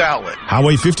Seafood Outlet.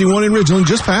 Highway 51 in Ridgeland,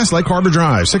 just past Lake Harbor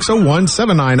Drive,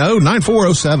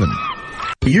 601-790-9407.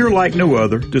 A year like no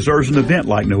other deserves an event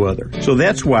like no other. So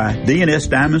that's why D&S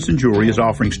Diamonds and Jewelry is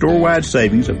offering store-wide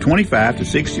savings of 25 to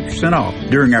 60% off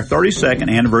during our 32nd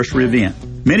anniversary event.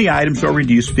 Many items are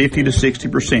reduced 50 to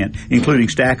 60%, including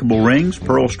stackable rings,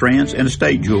 pearl strands, and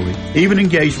estate jewelry. Even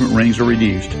engagement rings are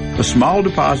reduced. A small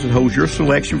deposit holds your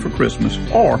selection for Christmas,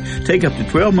 or take up to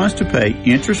 12 months to pay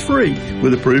interest-free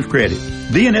with approved credit.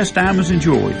 D&S Diamonds and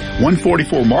Jewelry,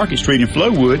 144 Market Street in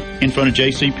Flowood, in front of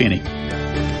J.C. Penney.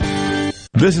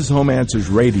 This is Home Answers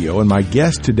Radio, and my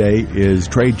guest today is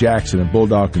Trey Jackson of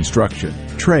Bulldog Construction.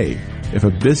 Trey, if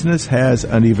a business has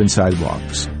uneven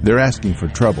sidewalks, they're asking for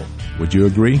trouble. Would you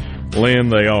agree? Lynn,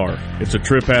 they are. It's a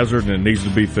trip hazard and it needs to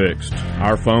be fixed.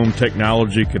 Our foam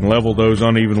technology can level those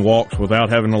uneven walks without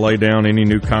having to lay down any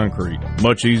new concrete.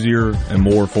 Much easier and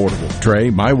more affordable. Trey,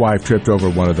 my wife tripped over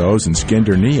one of those and skinned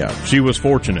her knee up. She was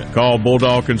fortunate. Call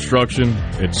Bulldog Construction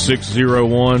at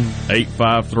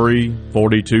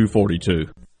 601-853-4242.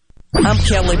 I'm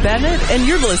Kelly Bennett, and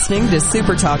you're listening to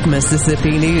Super Talk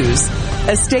Mississippi News.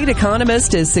 A state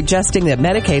economist is suggesting that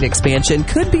Medicaid expansion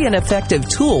could be an effective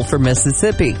tool for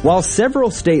Mississippi. While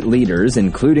several state leaders,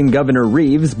 including Governor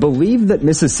Reeves, believe that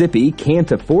Mississippi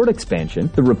can't afford expansion,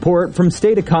 the report from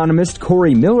state economist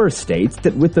Corey Miller states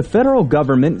that with the federal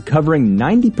government covering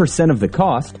 90% of the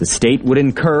cost, the state would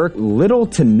incur little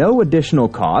to no additional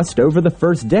cost over the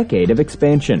first decade of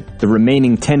expansion. The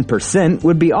remaining 10%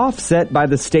 would be offset by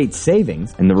the state's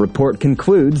savings, and the report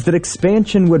concludes that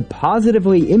expansion would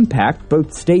positively impact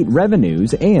both state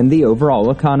revenues and the overall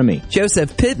economy.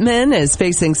 Joseph Pittman is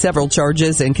facing several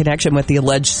charges in connection with the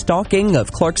alleged stalking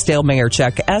of Clarksdale Mayor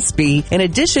Chuck Espy. In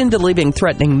addition to leaving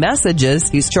threatening messages,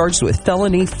 he's charged with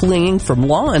felony fleeing from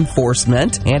law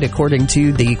enforcement. And according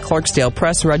to the Clarksdale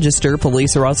Press Register,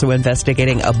 police are also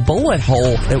investigating a bullet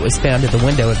hole that was found at the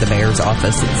window of the mayor's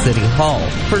office at City Hall.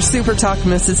 For Super Talk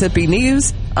Mississippi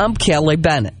News, I'm Kelly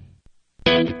Bennett.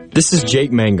 This is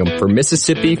Jake Mangum for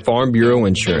Mississippi Farm Bureau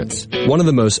Insurance. One of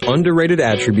the most underrated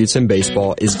attributes in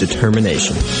baseball is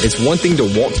determination. It's one thing to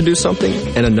want to do something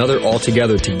and another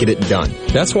altogether to get it done.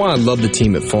 That's why I love the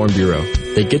team at Farm Bureau.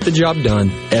 They get the job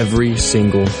done every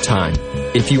single time.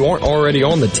 If you aren't already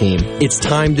on the team, it's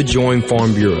time to join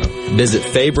Farm Bureau. Visit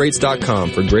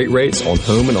favrates.com for great rates on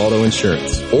home and auto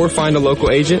insurance, or find a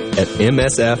local agent at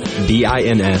msfbins.com.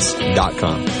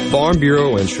 Farm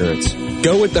Bureau Insurance.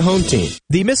 Go with the home team.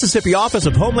 The Mississippi Office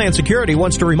of Homeland Security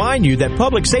wants to remind you that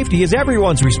public safety is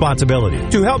everyone's responsibility.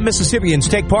 To help Mississippians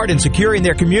take part in securing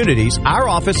their communities, our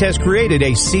office has created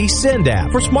a CSend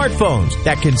app for smartphones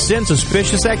that can send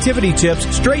suspicious activity tips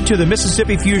straight to the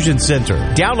Mississippi Fusion Center.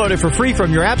 Download it for free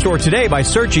from your app store today by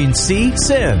searching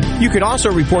CSend. You can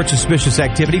also report suspicious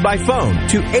activity by phone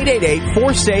to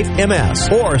 888-4SAFE-MS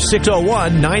or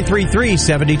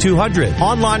 601-933-7200.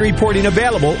 Online reporting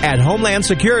available at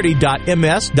homelandsecurity.ms.gov.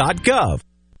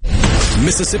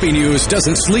 Mississippi news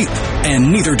doesn't sleep, and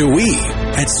neither do we.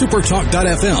 At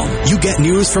supertalk.fm, you get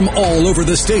news from all over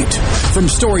the state. From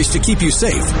stories to keep you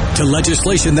safe, to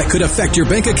legislation that could affect your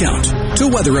bank account, to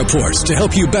weather reports to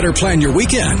help you better plan your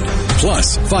weekend.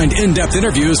 Plus, find in-depth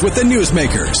interviews with the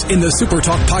newsmakers in the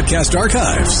Supertalk podcast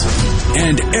archives.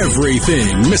 And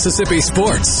everything Mississippi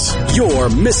sports. Your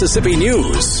Mississippi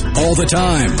news. All the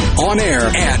time. On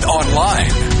air and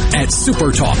online. At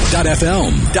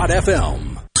supertalk.fm.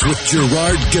 With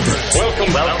Gerard Gibert.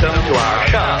 Welcome to our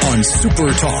show. On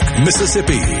Super Talk,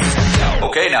 Mississippi.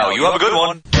 Okay, now you have a good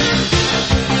one.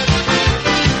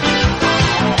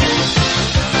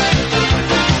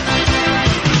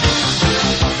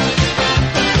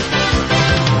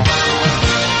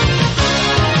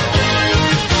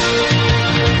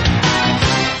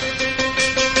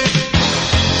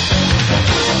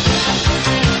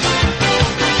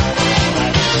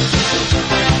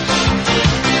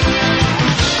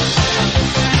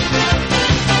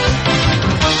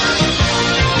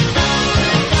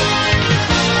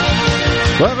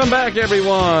 Welcome back,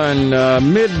 everyone.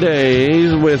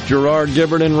 Middays with Gerard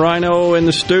Gibert and Rhino in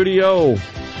the studio. No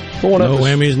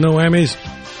whammies, no whammies.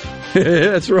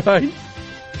 That's right.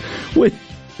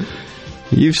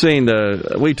 You've seen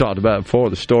we talked about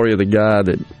before the story of the guy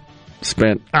that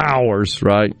spent hours,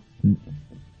 right?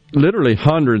 Literally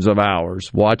hundreds of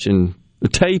hours watching the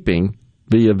taping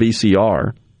via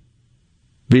VCR,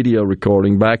 video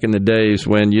recording, back in the days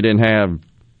when you didn't have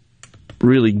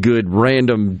really good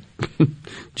random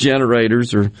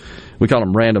generators, or we call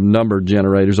them random number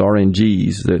generators,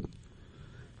 RNGs, that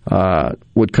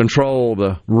would control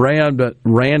the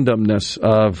randomness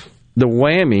of the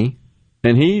whammy,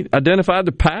 and he identified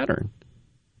the pattern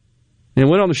and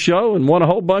went on the show and won a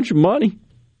whole bunch of money.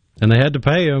 And they had to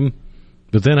pay him,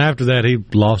 but then after that he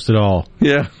lost it all.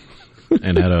 Yeah.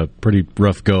 And had a pretty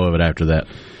rough go of it after that.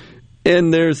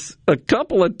 And there's a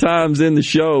couple of times in the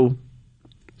show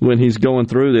when he's going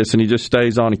through this and he just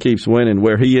stays on and keeps winning,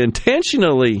 where he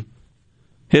intentionally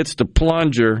hits the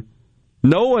plunger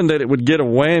knowing that it would get a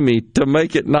whammy to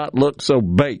make it not look so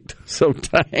baked, so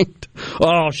tanked.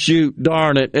 Oh, shoot,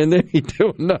 darn it. And then he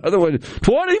do another one,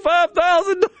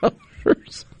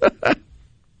 $25,000.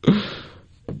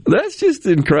 That's just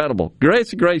incredible.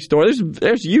 It's a great story.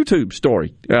 There's a YouTube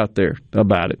story out there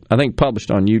about it. I think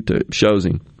published on YouTube, shows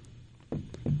him.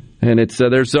 And it's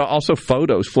there's also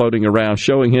photos floating around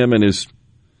showing him in his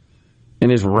in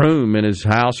his room, in his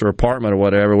house or apartment or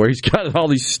whatever, where he's got all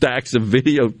these stacks of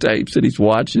videotapes that he's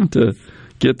watching to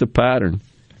get the pattern.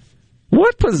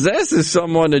 What possesses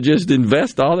someone to just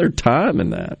invest all their time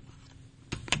in that?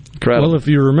 Incredible. Well, if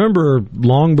you remember,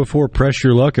 long before Press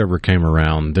Your Luck ever came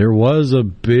around, there was a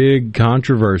big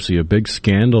controversy, a big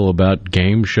scandal about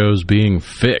game shows being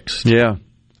fixed. Yeah.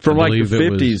 From like the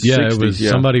 50s, 60s. It was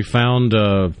somebody found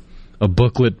a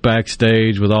booklet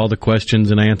backstage with all the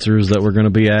questions and answers that were going to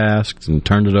be asked and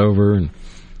turned it over, and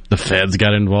the feds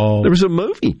got involved. There was a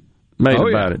movie made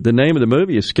about it. The name of the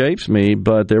movie escapes me,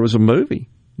 but there was a movie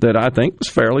that I think was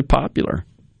fairly popular.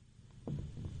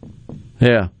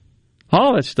 Yeah.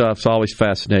 All that stuff's always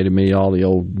fascinated me, all the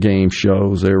old game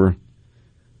shows. The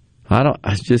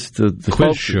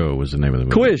Quiz Show was the name of the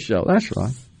movie. Quiz Show, that's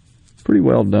right. Pretty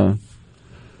well done.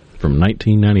 From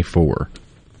 1994.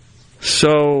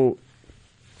 So,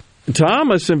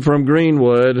 Thomas from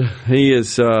Greenwood, he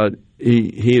has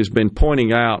been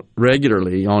pointing out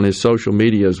regularly on his social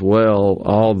media as well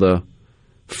all the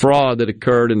fraud that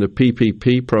occurred in the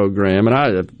PPP program. And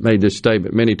I have made this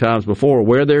statement many times before.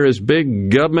 Where there is big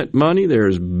government money, there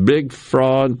is big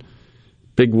fraud,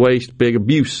 big waste, big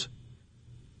abuse.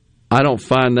 I don't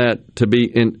find that to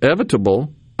be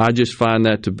inevitable. I just find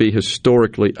that to be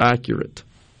historically accurate.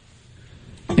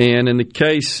 And in the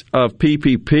case of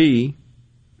PPP,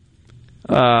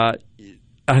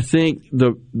 I think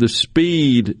the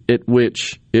speed at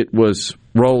which it was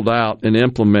rolled out and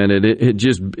implemented,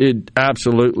 it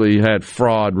absolutely had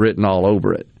fraud written all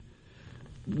over it.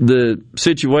 The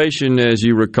situation, as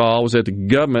you recall, was that the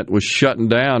government was shutting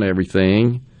down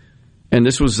everything, and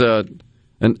this was an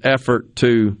effort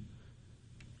to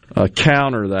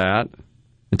counter that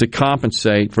and to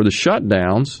compensate for the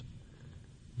shutdowns.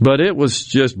 But it was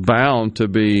just bound to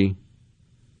be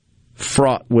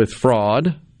fraught with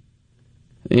fraud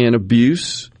and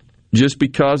abuse just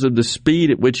because of the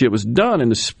speed at which it was done. And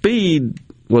the speed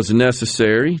was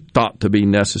necessary, thought to be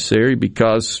necessary,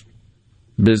 because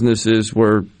businesses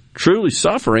were truly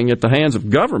suffering at the hands of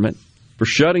government for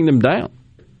shutting them down.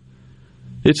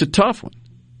 It's a tough one.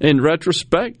 In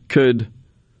retrospect, could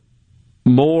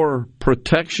more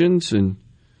protections and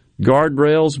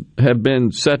guardrails have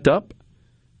been set up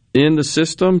in the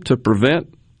system to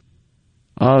prevent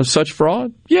such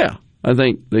fraud? Yeah, I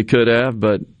think they could have,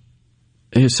 but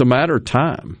it's a matter of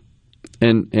time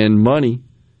and money,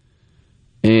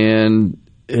 and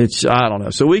I don't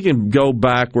know. So we can go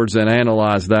backwards and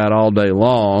analyze that all day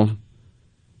long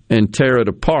and tear it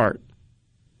apart.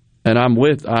 And I'm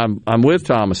with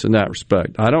Thomas in that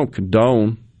respect. I don't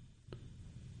condone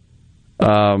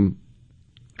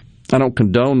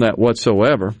that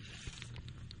whatsoever.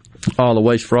 All the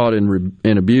waste, fraud,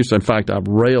 and abuse. In fact, I've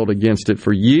railed against it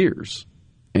for years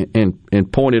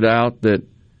and pointed out that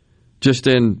just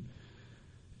in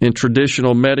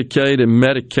traditional Medicaid and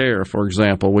Medicare, for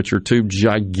example, which are two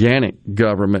gigantic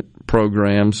government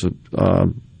programs,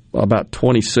 about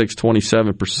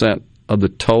 26-27% of the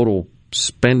total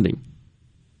spending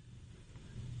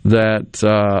that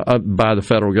by the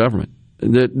federal government.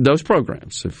 Those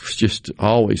programs have just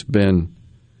always been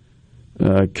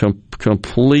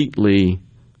completely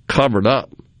covered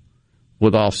up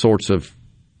with all sorts of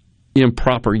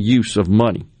improper use of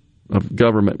money, of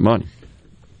government money,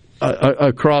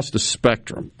 across the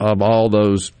spectrum of all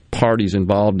those parties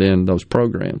involved in those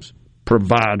programs,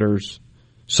 providers,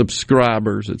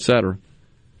 subscribers, etc.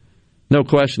 No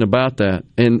question about that.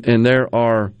 And there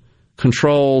are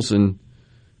controls and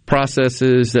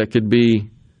processes that could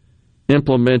be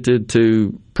implemented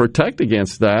to protect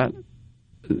against that.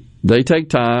 They take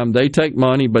time, they take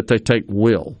money, but they take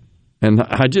will. And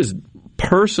I just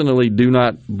personally do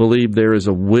not believe there is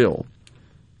a will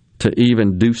to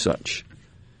even do such.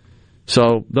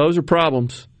 So those are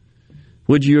problems.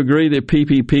 Would you agree that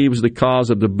PPP was the cause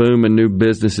of the boom in new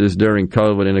businesses during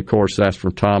COVID? And, of course, that's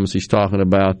from Thomas. He's talking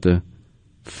about the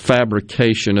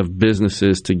fabrication of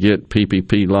businesses to get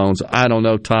PPP loans. I don't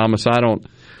know, Thomas. I don't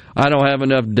have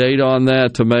enough data on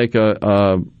that to make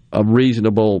a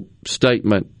reasonable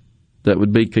statement that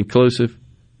would be conclusive.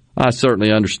 I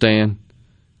certainly understand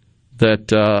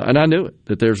that, and I knew it,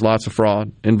 that there's lots of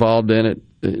fraud involved in it.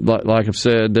 Like I've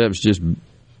said, that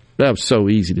was so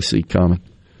easy to see coming.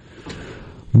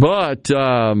 But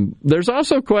there's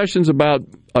also questions about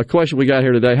a question we got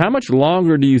here today. How much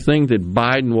longer do you think that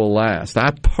Biden will last?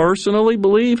 I personally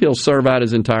believe he'll serve out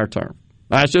his entire term.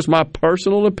 That's just my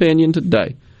personal opinion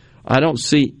today. I don't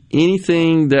see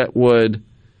anything that would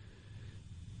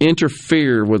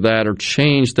interfere with that or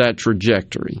change that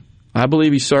trajectory. I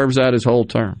believe he serves out his whole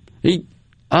term. He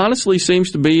honestly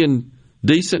seems to be in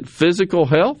decent physical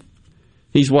health.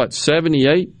 He's,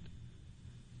 78?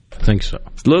 I think so.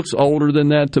 Looks older than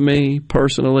that to me,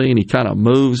 personally, and he kind of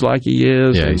moves like he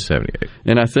is. Yeah, he's 78.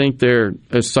 And I think there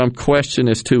is some question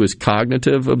as to his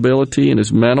cognitive ability and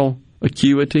his mental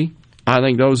acuity. I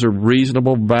think those are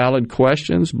reasonable, valid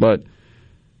questions, but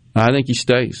I think he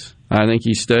stays. I think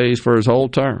he stays for his whole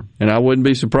term. And I wouldn't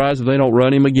be surprised if they don't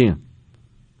run him again.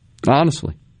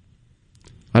 Honestly.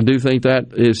 I do think that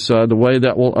is the way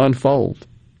that will unfold.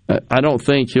 I don't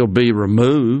think he'll be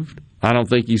removed. I don't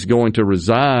think he's going to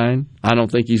resign. I don't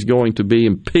think he's going to be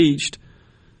impeached.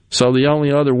 So the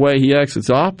only other way he exits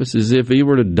office is if he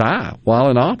were to die while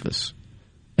in office.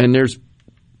 And there's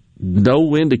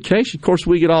no indication. Of course,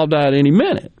 we could all die at any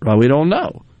minute, right? We don't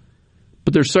know.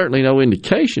 But there's certainly no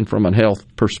indication from a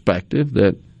health perspective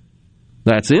that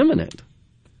that's imminent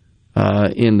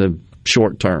in the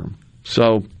short term.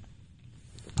 So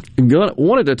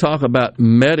wanted to talk about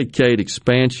Medicaid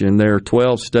expansion. There are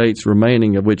 12 states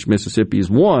remaining, of which Mississippi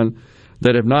is one,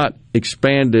 that have not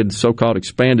expanded, so-called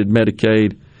expanded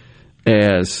Medicaid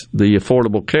as the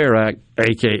Affordable Care Act,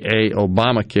 a.k.a.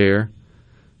 Obamacare,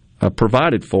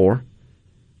 provided for.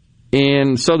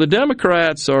 And so the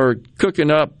Democrats are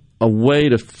cooking up a way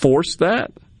to force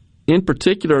that. In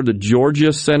particular, the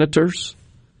Georgia Senators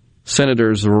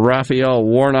Raphael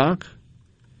Warnock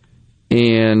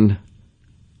and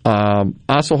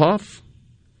Osselhoff,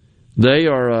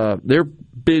 they're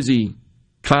busy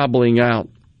cobbling out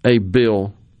a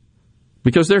bill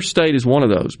because their state is one of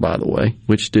those, by the way,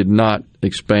 which did not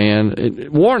expand.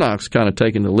 Warnock's kind of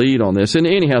taking the lead on this. And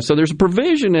anyhow, so there's a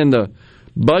provision in the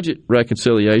budget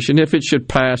reconciliation, if it should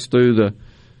pass through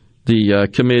the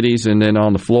committees and then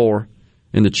on the floor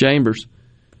in the chambers,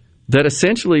 that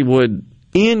essentially would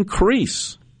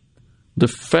increase the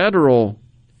federal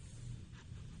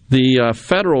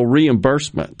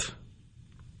reimbursement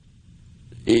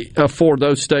for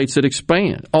those states that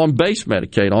expand on base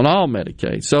Medicaid, on all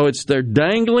Medicaid. So they're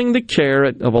dangling the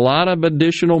carrot of a lot of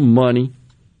additional money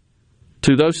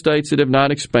to those states that have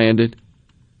not expanded,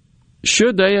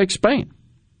 should they expand.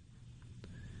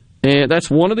 And that's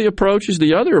one of the approaches.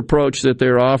 The other approach that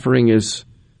they're offering is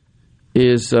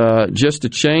just to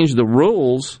change the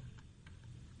rules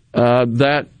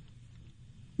that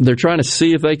they're trying to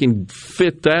see if they can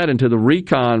fit that into the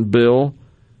recon bill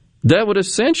that would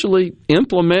essentially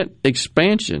implement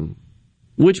expansion,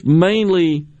 which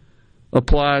mainly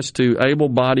applies to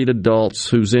able-bodied adults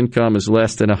whose income is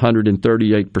less than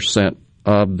 138%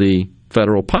 of the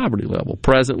federal poverty level.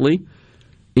 Presently,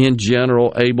 in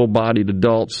general, able-bodied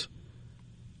adults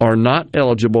are not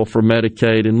eligible for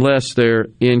Medicaid unless their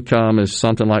income is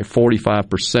something like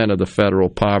 45% of the federal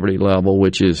poverty level,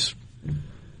 which is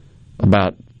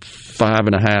about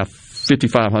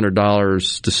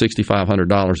 $5,500 to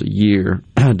 $6,500 a year,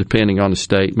 depending on the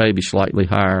state, maybe slightly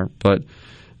higher. But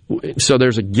so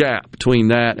there's a gap between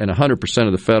that and 100%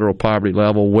 of the federal poverty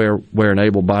level where an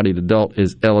able-bodied adult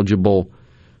is eligible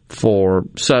for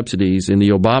subsidies in the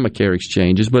Obamacare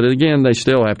exchanges. But again, they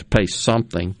still have to pay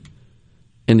something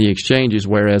in the exchanges,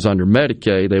 whereas under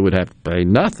Medicaid, they would have to pay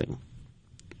nothing.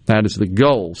 That is the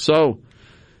goal. So,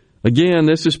 again,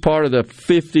 this is part of the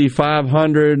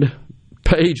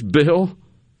 5,500-page bill,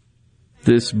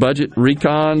 this budget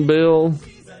recon bill.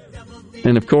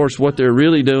 And, of course, what they're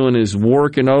really doing is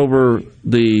working over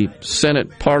the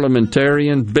Senate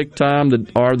parliamentarian big time that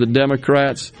are the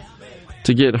Democrats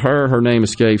to get her name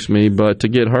escapes me, but to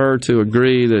get her to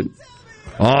agree that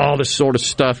all this sort of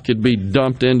stuff could be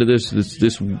dumped into this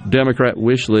Democrat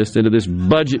wish list, into this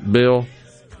budget bill,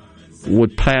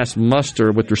 would pass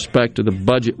muster with respect to the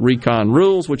budget recon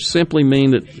rules, which simply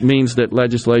means that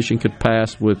legislation could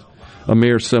pass with a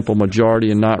mere simple majority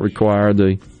and not require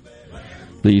the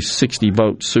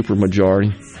 60-vote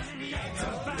supermajority.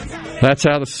 That's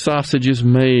how the sausage is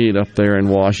made up there in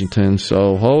Washington.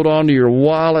 So hold on to your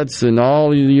wallets and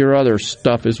all your other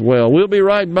stuff as well. We'll be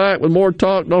right back with more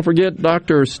talk. Don't forget,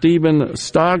 Dr. Stephen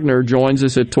Stogner joins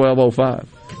us at 12:05.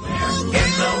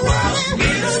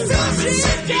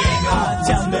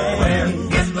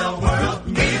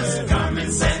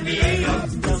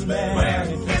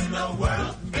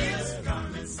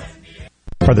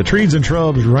 Are the trees and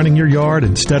shrubs running your yard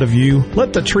instead of you?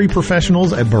 Let the tree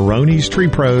professionals at Baroni's Tree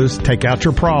Pros take out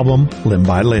your problem limb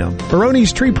by limb.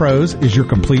 Baroni's Tree Pros is your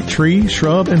complete tree,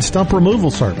 shrub, and stump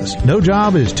removal service. No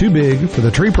job is too big for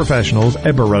the tree professionals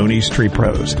at Baroni's Tree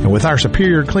Pros. And with our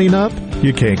superior cleanup,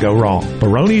 you can't go wrong.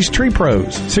 Baroni's Tree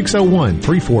Pros,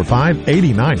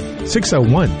 601-345-8090.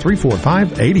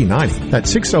 601-345-8090.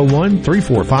 That's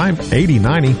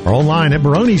 601-345-8090 or online at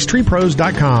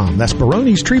baronestreepros.com. That's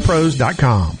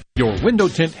baronestreepros.com. Your window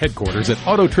tint headquarters at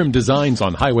Auto Trim Designs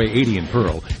on Highway 80 in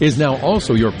Pearl is now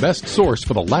also your best source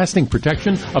for the lasting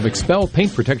protection of Expel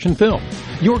paint protection film.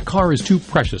 Your car is too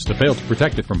precious to fail to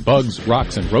protect it from bugs,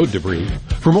 rocks, and road debris.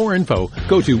 For more info,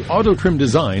 go to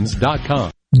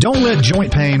autotrimdesigns.com. Don't let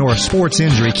joint pain or a sports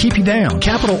injury keep you down.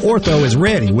 Capital Ortho is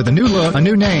ready with a new look, a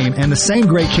new name, and the same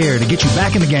great care to get you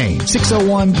back in the game.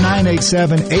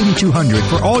 601-987-8200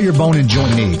 for all your bone and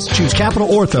joint needs. Choose Capital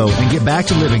Ortho and get back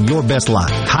to living your best life.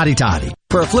 Hotty toddy.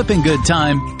 For a flipping good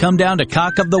time, come down to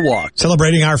Cock of the Walk.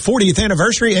 Celebrating our 40th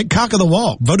anniversary at Cock of the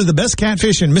Walk. Voted the best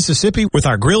catfish in Mississippi with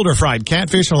our grilled or fried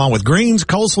catfish along with greens,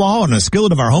 coleslaw, and a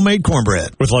skillet of our homemade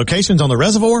cornbread. With locations on the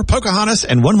Reservoir, Pocahontas,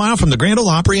 and 1 mile from the Grand Ole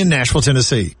Opry in Nashville,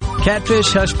 Tennessee.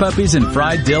 Catfish, hush puppies, and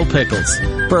fried dill pickles.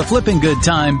 For a flipping good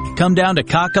time, come down to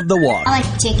Cock of the Walk. I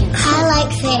like chicken. I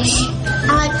like fish.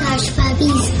 I like hush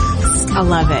puppies. I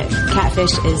love it.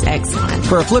 Catfish is excellent.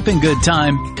 For a flipping good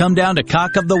time, come down to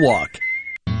Cock of the Walk.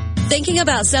 Thinking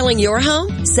about selling your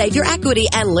home? Save your equity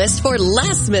and list for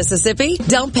less, Mississippi.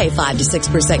 Don't pay 5 to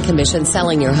 6% commission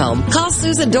selling your home. Call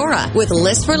Susan Dora with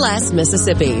List for Less,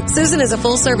 Mississippi. Susan is a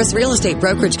full-service real estate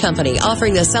brokerage company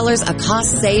offering the sellers a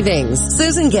cost savings.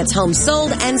 Susan gets homes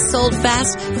sold and sold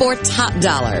fast for top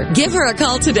dollar. Give her a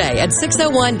call today at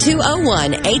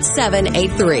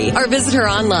 601-201-8783 or visit her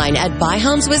online at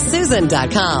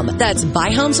buyhomeswithsusan.com. That's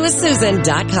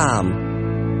buyhomeswithsusan.com.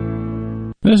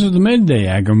 This is the Midday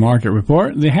Agri-Market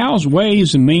Report. The House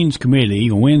Ways and Means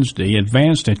Committee Wednesday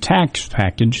advanced a tax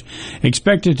package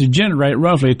expected to generate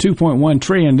roughly $2.1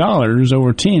 trillion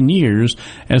over 10 years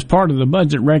as part of the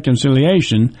budget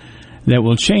reconciliation that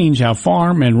will change how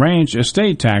farm and ranch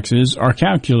estate taxes are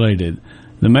calculated.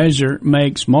 The measure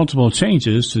makes multiple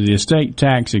changes to the estate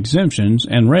tax exemptions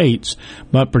and rates,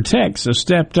 but protects a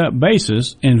stepped-up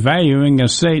basis in valuing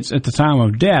estates at the time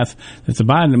of death that the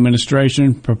Biden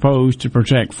administration proposed to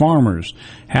protect farmers.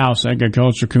 House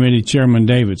Agriculture Committee Chairman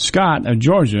David Scott of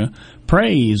Georgia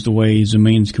praised the Ways and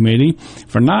Means Committee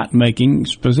for not making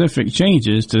specific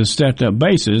changes to the stepped-up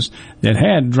basis that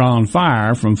had drawn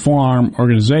fire from farm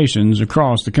organizations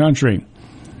across the country.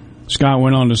 Scott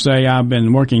went on to say, I've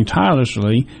been working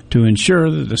tirelessly to ensure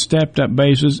that the stepped-up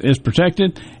basis is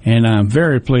protected, and I'm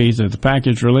very pleased that the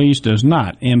package release does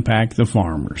not impact the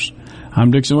farmers.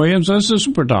 I'm Dixon Williams. This is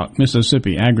Super Talk,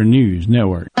 Mississippi Agri-News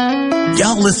Network.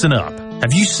 Y'all listen up.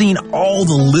 Have you seen all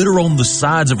the litter on the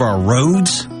sides of our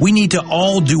roads? We need to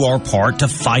all do our part to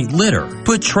fight litter.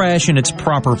 Put trash in its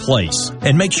proper place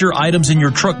and make sure items in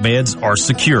your truck beds are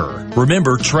secure.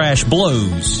 Remember, trash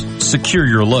blows. Secure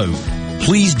your load.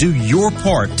 Please do your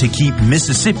part to keep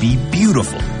Mississippi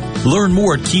beautiful. Learn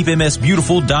more at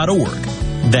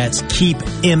keepmsbeautiful.org. That's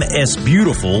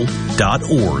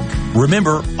keepmsbeautiful.org.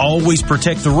 Remember, always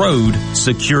protect the road,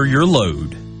 secure your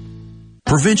load.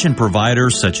 Prevention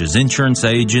providers such as insurance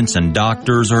agents and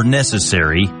doctors are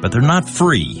necessary, but they're not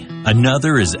free.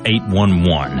 Another is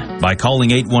 811. By calling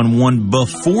 811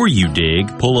 before you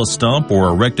dig, pull a stump, or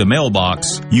erect a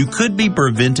mailbox, you could be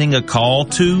preventing a call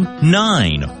to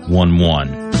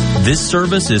 911. This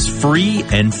service is free,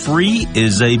 and free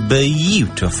is a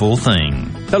beautiful thing.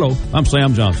 Hello, I'm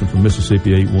Sam Johnson from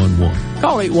Mississippi 811.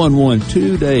 Call 811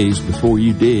 2 days before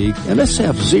you dig, and let's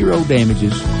have 0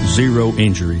 damages, 0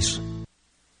 injuries.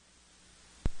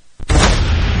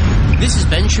 This is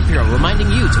Ben Shapiro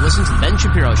reminding you to listen to The Ben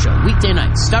Shapiro Show weekday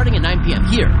nights starting at 9 p.m.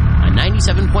 here on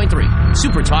 97.3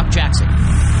 Super Talk Jackson.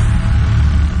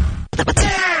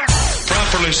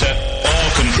 Properly set all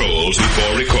controls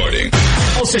before recording.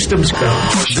 All systems go.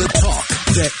 The talk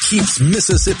that keeps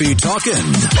Mississippi talking.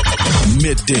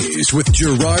 Middays with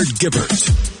Gerard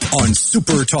Gibert on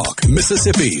Super Talk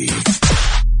Mississippi.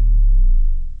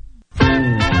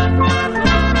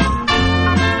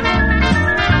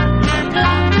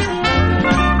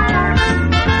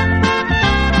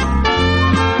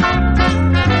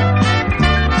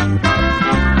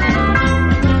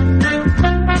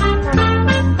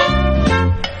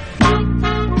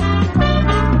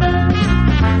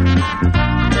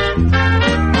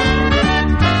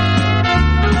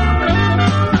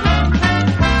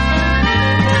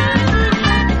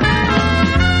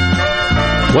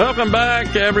 Welcome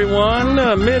back, everyone.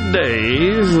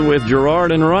 Middays with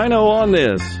Gerard and Rhino on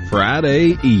this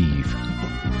Friday Eve.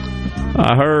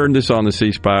 I heard this on the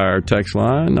C Spire text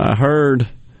line. I heard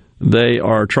they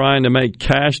are trying to make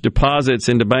cash deposits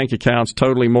into bank accounts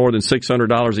totaling more than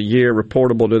 $600 a year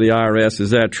reportable to the IRS.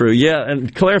 Is that true? Yeah,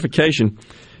 and clarification,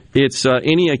 it's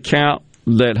any account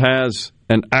that has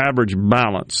an average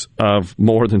balance of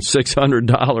more than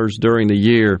 $600 during the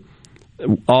year,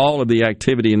 all of the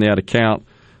activity in that account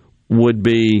would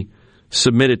be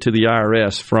submitted to the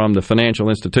IRS from the financial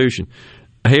institution.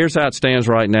 Here's how it stands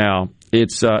right now.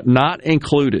 It's not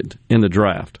included in the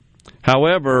draft.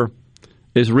 However,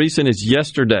 as recent as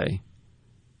yesterday,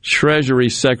 Treasury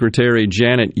Secretary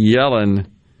Janet Yellen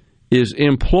is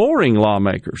imploring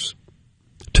lawmakers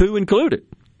to include it.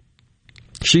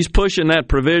 She's pushing that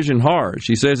provision hard.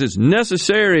 She says it's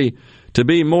necessary to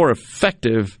be more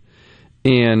effective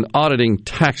in auditing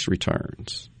tax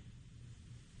returns.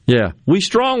 Yeah, we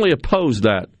strongly oppose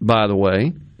that, by the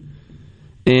way.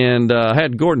 And I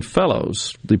had Gordon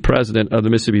Fellows, the president of the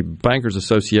Mississippi Bankers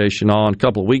Association, on a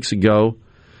couple of weeks ago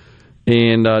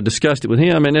and discussed it with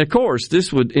him. And, of course,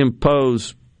 this would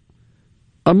impose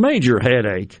a major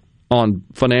headache on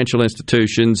financial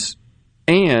institutions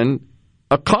and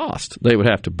a cost they would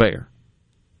have to bear.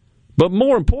 But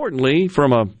more importantly,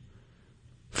 from a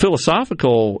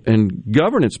philosophical and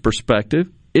governance perspective,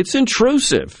 it's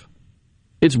intrusive.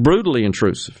 It's brutally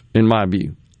intrusive, in my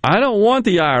view. I don't want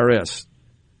the IRS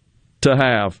to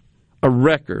have a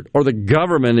record, or the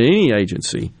government in any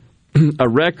agency, a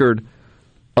record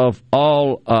of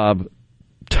all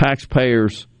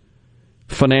taxpayers'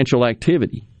 financial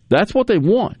activity. That's what they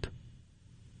want.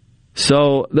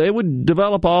 So they would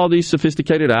develop all these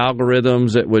sophisticated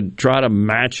algorithms that would try to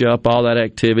match up all that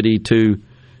activity to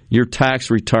your tax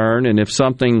return. And if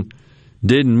something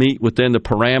didn't meet within the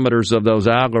parameters of those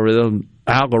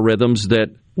algorithms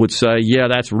that would say, yeah,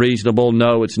 that's reasonable,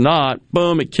 no, it's not,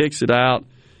 boom, it kicks it out,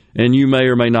 and you may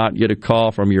or may not get a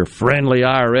call from your friendly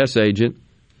IRS agent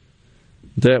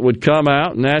that would come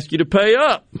out and ask you to pay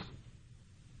up.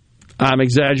 I'm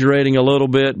exaggerating a little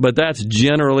bit, but that's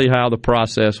generally how the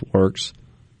process works.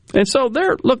 And so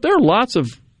there are lots of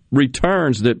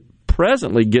returns that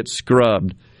presently get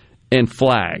scrubbed and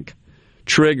flagged.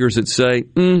 Triggers that say,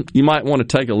 you might want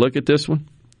to take a look at this one.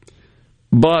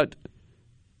 But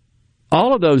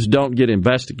all of those don't get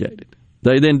investigated.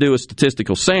 They then do a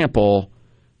statistical sample,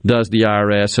 does the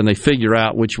IRS, and they figure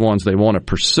out which ones they want to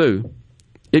pursue.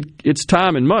 It's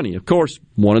time and money. Of course,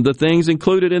 one of the things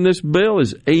included in this bill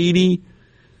is $80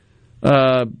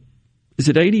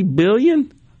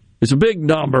 billion? It's a big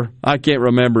number. I can't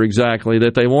remember exactly,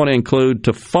 that they want to include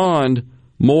to fund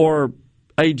more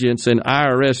agents and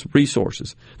IRS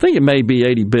resources. I think it may be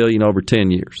 $80 billion over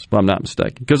 10 years, if I'm not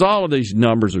mistaken, because all of these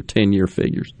numbers are 10-year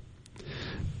figures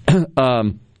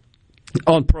on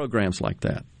programs like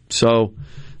that. So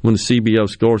when the CBO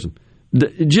scores them, the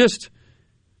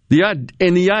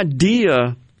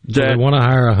idea that they want to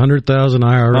hire 100,000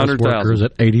 IRS workers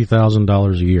at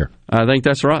 $80,000 a year. I think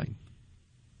that's right.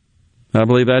 I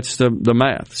believe that's the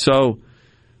math. So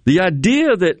the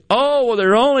idea that,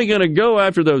 they're only going to go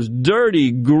after those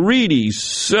dirty, greedy,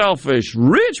 selfish,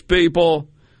 rich people,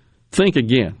 think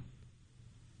again.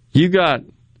 You got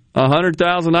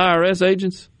 100,000 IRS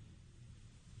agents?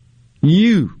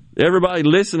 Everybody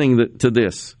listening to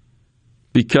this,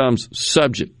 becomes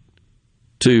subject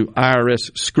to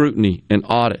IRS scrutiny and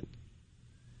audit.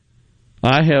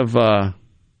 I've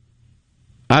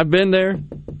been there,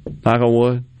 knock on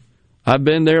wood. I've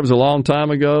been there. It was a long time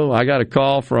ago. I got a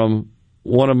call from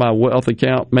one of my wealth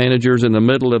account managers in the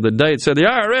middle of the day. It said, the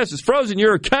IRS has frozen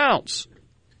your accounts.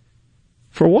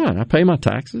 For what? I pay my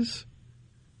taxes.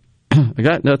 I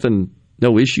got nothing,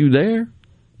 no issue there,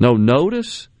 no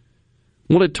notice.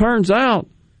 Well, it turns out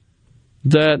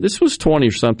that this was 20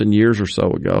 or something years or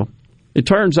so ago. It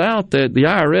turns out that the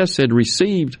IRS had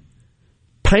received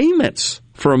payments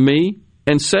from me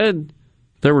and said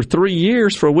there were 3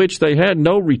 years for which they had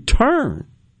no return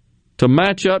to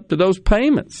match up to those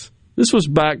payments. This was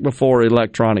back before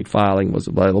electronic filing was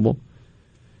available.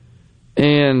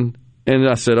 And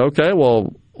I said, okay,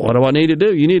 well, what do I need to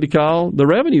do? You need to call the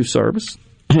Revenue Service.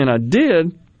 And I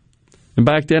did. And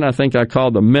back then, I think I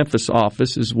called the Memphis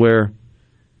office, is where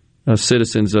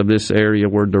citizens of this area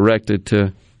were directed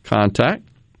to contact.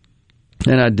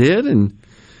 And I did, and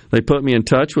they put me in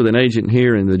touch with an agent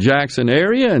here in the Jackson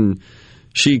area, and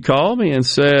she called me and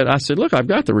said, look, I've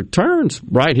got the returns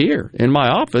right here in my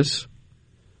office.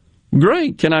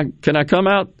 Great. Can I come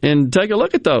out and take a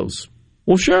look at those?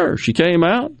 Well, sure. She came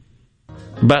out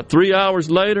about 3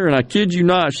 hours later, and I kid you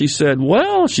not, she said,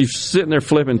 well, she's sitting there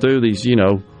flipping through these,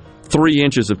 3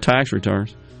 inches of tax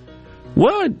returns.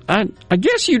 Well, I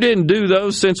guess you didn't do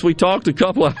those since we talked a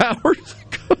couple of hours ago.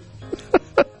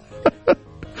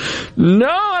 No,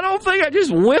 I don't think I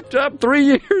just whipped up 3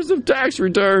 years of tax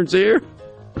returns here.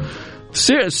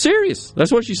 Serious.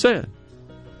 That's what she said.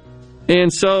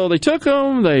 And so they took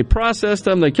them, they processed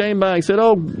them, they came back and said,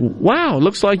 oh, wow,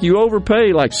 looks like you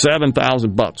overpaid like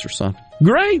 $7,000 or something.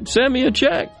 Great, send me a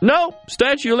check. Nope,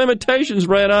 statute of limitations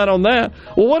ran out on that.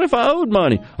 Well, what if I owed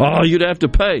money? Oh, you'd have to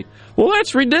pay. Well,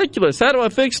 that's ridiculous. How do I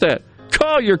fix that?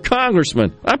 Call your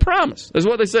congressman. I promise. That's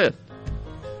what they said.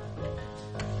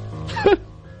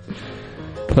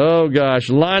 Oh, gosh.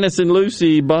 Linus and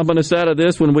Lucy bumping us out of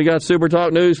this when we got Super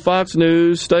Talk News, Fox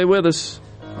News. Stay with us.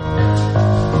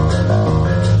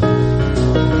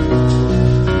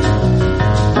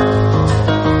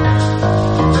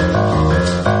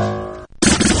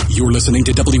 You're listening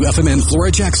to WFMN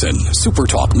Flora Jackson, Super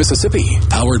Talk, Mississippi.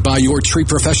 Powered by your tree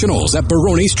professionals at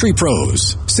Barone's Tree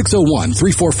Pros.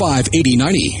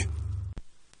 601-345-8090.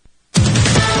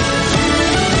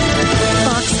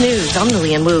 News. I'm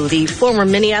Lillian Wu. The former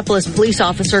Minneapolis police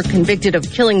officer convicted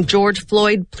of killing George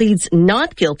Floyd pleads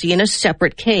not guilty in a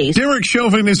separate case. Derek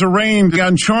Chauvin is arraigned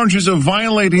on charges of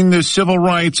violating the civil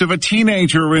rights of a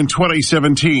teenager in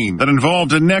 2017 that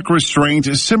involved a neck restraint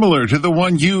similar to the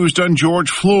one used on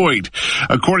George Floyd.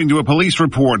 According to a police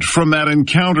report from that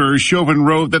encounter, Chauvin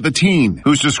wrote that the teen,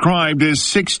 who's described as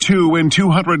 6'2" and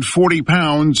 240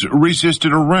 pounds,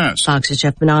 resisted arrest. Fox's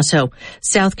Jeff Bonasso.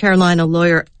 South Carolina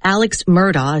lawyer Alex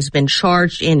Murdaugh has been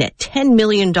charged in a $10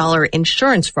 million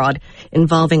insurance fraud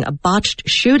involving a botched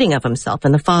shooting of himself,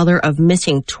 and the father of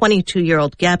missing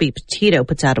 22-year-old Gabby Petito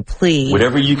puts out a plea.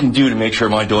 Whatever you can do to make sure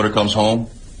my daughter comes home,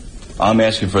 I'm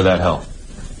asking for that help.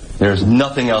 There's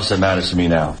nothing else that matters to me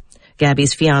now.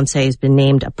 Gabby's fiancé has been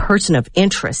named a person of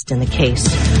interest in the case.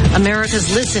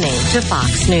 America's listening to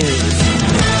Fox News.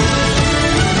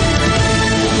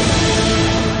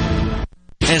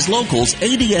 As locals,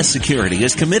 ADS Security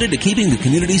is committed to keeping the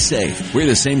community safe. We're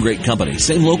the same great company,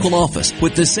 same local office,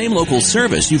 with the same local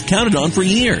service you've counted on for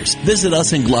years. Visit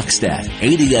us in Gluckstadt.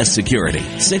 ADS Security,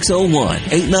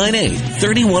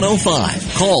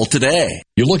 601-898-3105. Call today.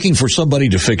 You're looking for somebody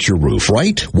to fix your roof,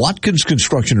 right? Watkins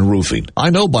Construction and Roofing. I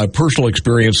know by personal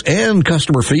experience and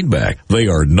customer feedback, they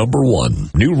are number one.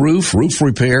 New roof, roof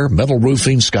repair, metal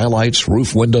roofing, skylights,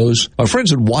 roof windows. Our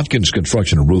friends at Watkins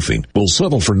Construction and Roofing will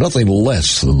settle for nothing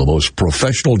less than the most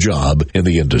professional job in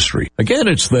the industry. Again,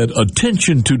 it's that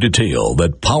attention to detail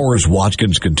that powers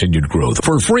Watkins' continued growth.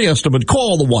 For a free estimate,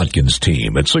 call the Watkins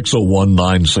team at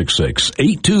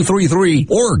 601-966-8233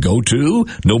 or go to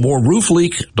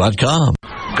nomoreroofleak.com.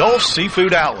 Gulf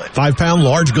Seafood Outlet. 5-pound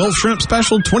large Gulf shrimp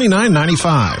special,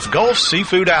 $29.95. Gulf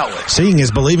Seafood Outlet. Seeing is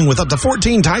believing with up to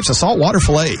 14 types of saltwater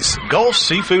fillets. Gulf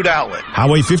Seafood Outlet.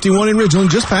 Highway 51 in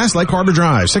Ridgeland, just past Lake Harbor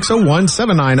Drive,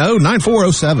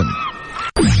 601-790-9407.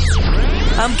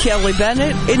 I'm Kelly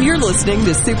Bennett, and you're listening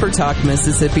to Super Talk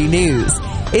Mississippi News.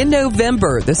 In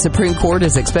November, the Supreme Court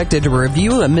is expected to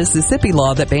review a Mississippi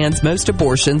law that bans most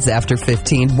abortions after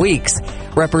 15 weeks.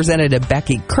 Representative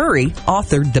Becky Curry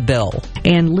authored the bill.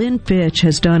 And Lynn Fitch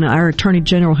our Attorney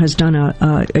General has done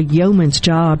a yeoman's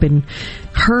job, and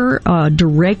her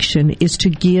direction is to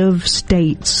give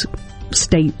states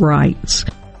state rights.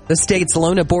 The state's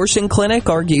lone abortion clinic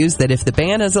argues that if the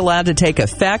ban is allowed to take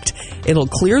effect, it'll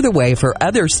clear the way for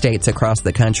other states across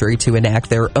the country to enact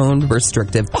their own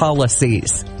restrictive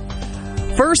policies.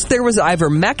 First, there was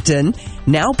ivermectin.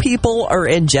 Now people are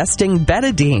ingesting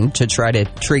betadine to try to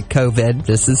treat COVID.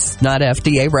 This is not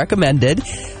FDA recommended.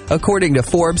 According to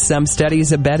Forbes, some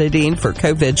studies of betadine for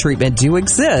COVID treatment do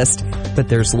exist, but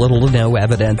there's little to no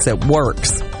evidence it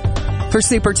works. For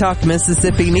Super Talk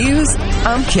Mississippi News,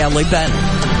 I'm Kelly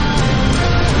Bennett.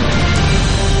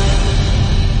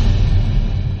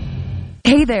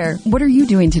 Hey there, what are you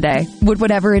doing today? Would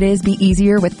whatever it is be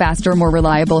easier with faster, more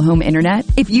reliable home internet?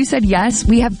 If you said yes,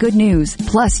 we have good news.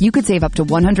 Plus, you could save up to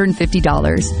 $150.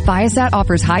 Viasat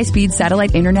offers high-speed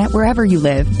satellite internet wherever you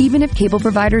live, even if cable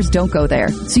providers don't go there.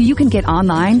 So you can get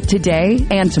online today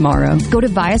and tomorrow. Go to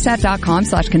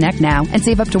Viasat.com/connect now and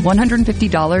save up to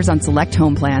 $150 on select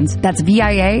home plans. That's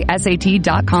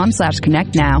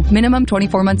Viasat.com/connect now. Minimum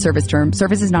 24-month service term.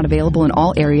 Service is not available in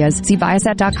all areas. See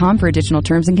Viasat.com for additional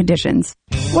terms and conditions.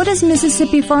 What does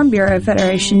Mississippi Farm Bureau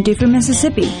Federation do for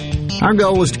Mississippi? Our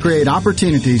goal is to create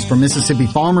opportunities for Mississippi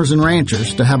farmers and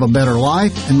ranchers to have a better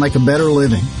life and make a better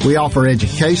living. We offer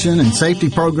education and safety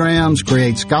programs,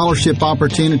 create scholarship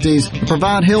opportunities, and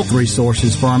provide health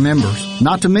resources for our members,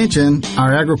 not to mention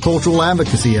our agricultural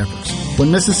advocacy efforts.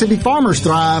 When Mississippi farmers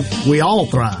thrive, we all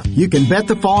thrive. You can bet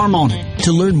the farm on it.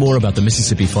 To learn more about the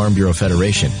Mississippi Farm Bureau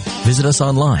Federation, visit us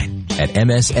online at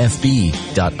msfb.org.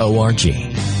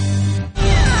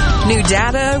 New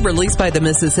data released by the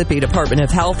Mississippi Department of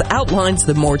Health outlines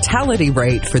the mortality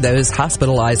rate for those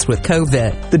hospitalized with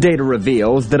COVID. The data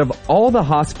reveals that of all the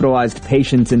hospitalized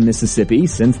patients in Mississippi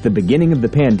since the beginning of the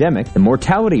pandemic, the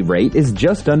mortality rate is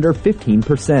just under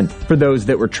 15%. For those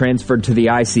that were transferred to the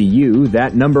ICU,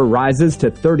 that number rises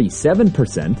to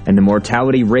 37%, and the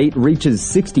mortality rate reaches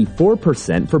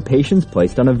 64% for patients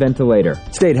placed on a ventilator.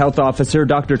 State Health Officer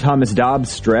Dr. Thomas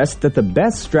Dobbs stressed that the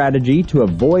best strategy to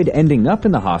avoid ending up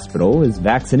in the hospital is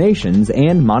vaccinations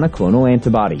and monoclonal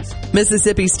antibodies.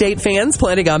 Mississippi State fans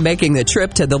planning on making the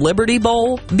trip to the Liberty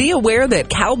Bowl, be aware that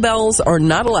cowbells are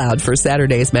not allowed for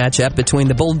Saturday's matchup between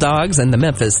the Bulldogs and the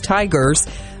Memphis Tigers.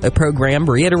 The program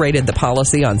reiterated the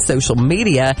policy on social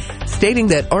media, stating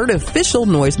that artificial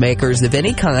noisemakers of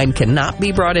any kind cannot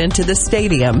be brought into the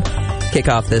stadium.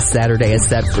 Kickoff this Saturday is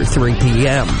set for 3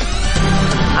 p.m.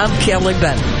 I'm Kelly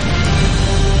Bennett.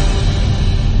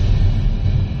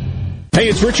 Hey,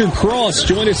 it's Richard Cross.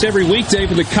 Join us every weekday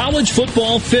for the College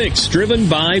Football Fix, driven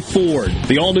by Ford.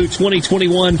 The all-new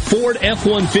 2021 Ford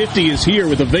F-150 is here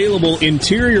with available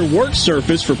interior work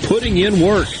surface for putting in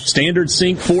work. Standard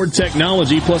sync Ford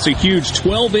technology plus a huge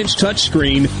 12-inch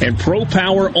touchscreen and Pro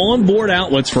Power onboard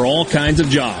outlets for all kinds of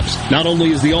jobs. Not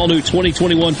only is the all-new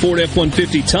 2021 Ford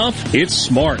F-150 tough, it's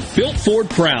smart. Built Ford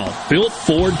proud. Built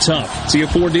Ford tough. See a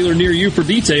Ford dealer near you for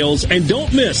details, and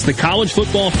don't miss the College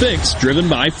Football Fix, driven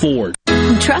by Ford.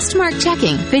 Trustmark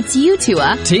checking fits you to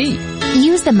a T.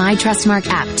 Use the My Trustmark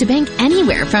app to bank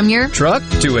anywhere from your truck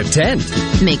to a tent.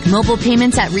 Make mobile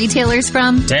payments at retailers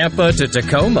from Tampa to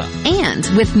Tacoma. And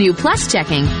with new Plus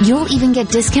checking, you'll even get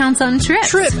discounts on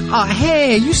trips.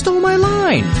 Hey, you stole my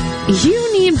line.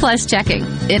 You need Plus checking.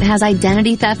 It has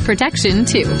identity theft protection,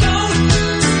 too.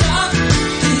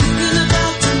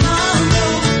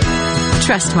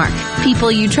 Trustmark.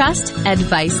 People you trust.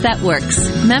 Advice that works.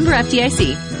 Member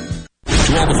FDIC.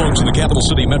 To all the folks in the capital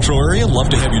city metro area, love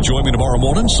to have you join me tomorrow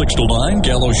morning, 6 till 9,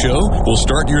 Gallo Show. We'll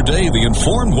start your day the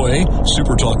informed way.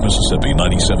 Super Talk Mississippi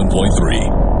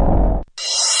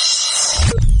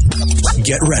 97.3.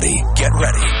 Get ready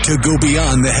to go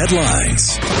beyond the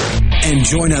headlines and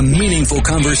join a meaningful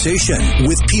conversation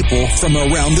with people from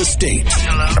around the state.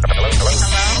 Hello.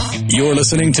 You're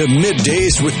listening to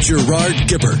MidDays with Gerard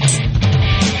Gibert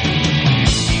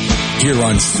here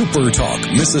on Super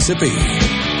Talk Mississippi.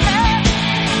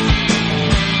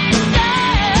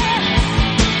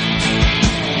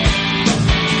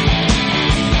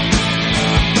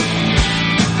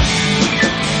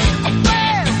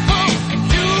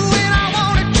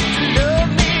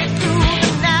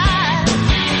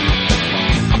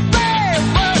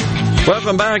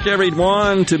 Welcome back,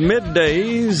 everyone, to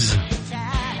Middays.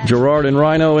 Gerard and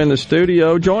Rhino in the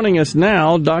studio. Joining us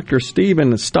now, Dr.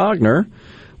 Stephen Stogner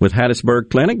with Hattiesburg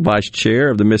Clinic, Vice Chair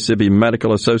of the Mississippi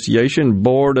Medical Association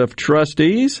Board of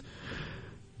Trustees.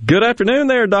 Good afternoon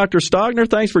there, Dr. Stogner.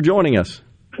 Thanks for joining us.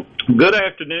 Good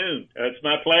afternoon. It's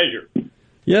my pleasure.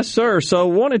 Yes, sir. So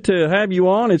wanted to have you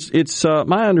on. It's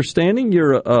my understanding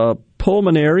you're a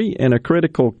pulmonary and a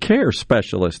critical care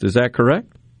specialist. Is that correct?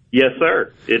 Yes,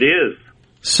 sir. It is.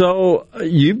 So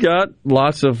you've got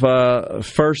lots of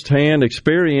firsthand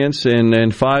experience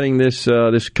in fighting this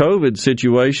COVID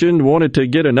situation. Wanted to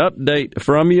get an update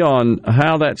from you on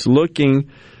how that's looking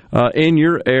in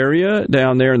your area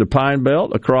down there in the Pine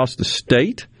Belt across the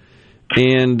state,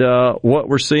 and what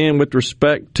we're seeing with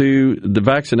respect to the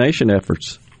vaccination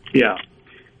efforts. Yeah.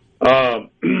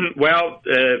 Well,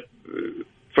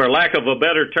 for lack of a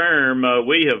better term,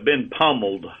 we have been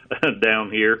pummeled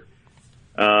down here.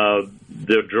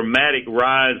 The dramatic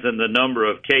rise in the number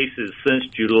of cases since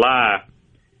July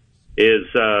has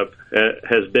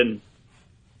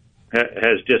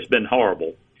just been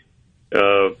horrible.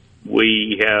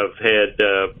 We have had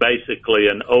basically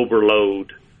an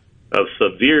overload of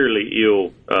severely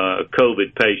ill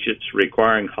COVID patients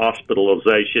requiring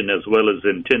hospitalization as well as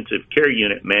intensive care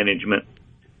unit management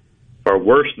for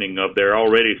worsening of their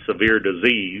already severe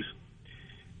disease.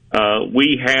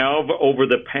 We have, over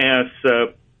the past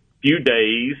few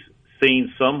days,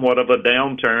 seen somewhat of a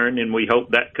downturn, and we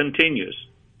hope that continues.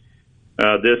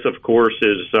 This, of course,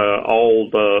 is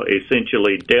all the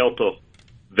essentially Delta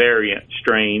variant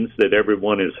strains that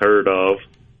everyone has heard of.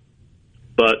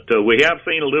 But we have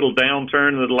seen a little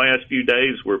downturn in the last few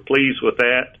days. We're pleased with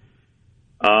that.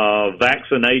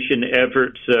 Vaccination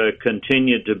efforts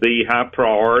continue to be high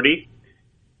priority.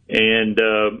 And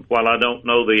while I don't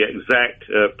know the exact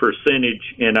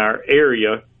percentage in our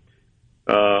area,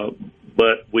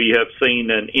 but we have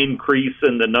seen an increase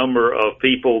in the number of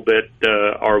people that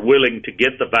are willing to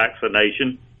get the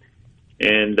vaccination.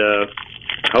 And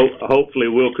hopefully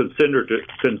we'll continue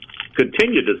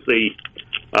to see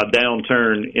a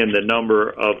downturn in the number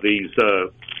of these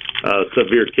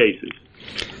severe cases.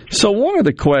 So one of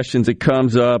the questions that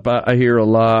comes up, I hear a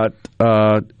lot,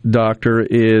 Doctor,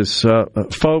 is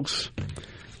folks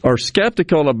are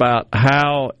skeptical about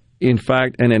how, in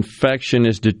fact, an infection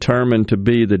is determined to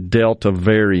be the Delta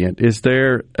variant. Is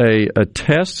there a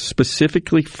test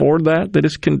specifically for that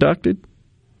is conducted?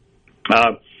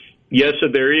 Yes,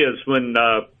 there is. When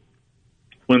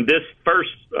this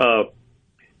first,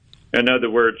 in other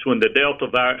words, when the Delta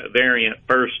variant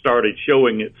first started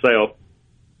showing itself,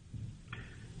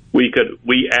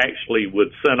 we actually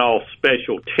would send off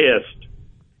special tests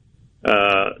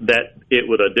that it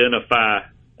would identify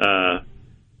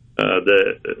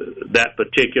that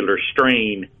particular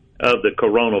strain of the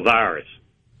coronavirus.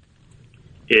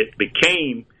 It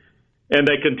became, and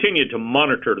they continue to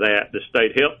monitor that, the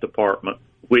state health department,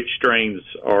 which strains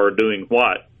are doing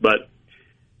what. But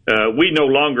we no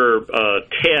longer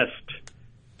test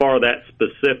for that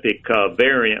specific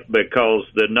variant because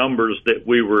the numbers that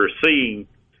we were seeing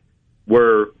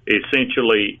were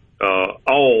essentially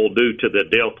all due to the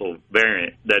Delta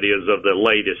variant, that is, of the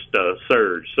latest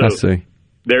surge. So I see.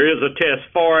 There is a test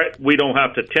for it. We don't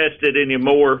have to test it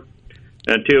anymore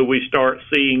until we start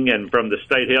seeing, and from the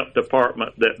state health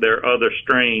department, that there are other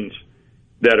strains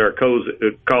that are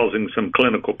causing some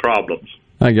clinical problems.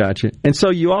 I got you. And so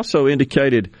you also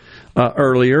indicated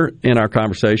earlier in our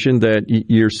conversation that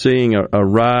you're seeing a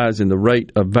rise in the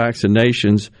rate of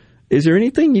vaccinations. Is there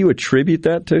anything you attribute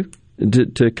that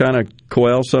to kind of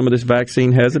quell some of this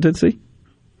vaccine hesitancy?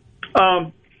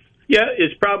 Yeah,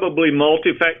 it's probably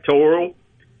multifactorial.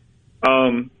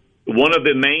 One of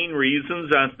the main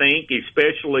reasons, I think,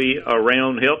 especially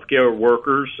around healthcare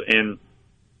workers and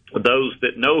those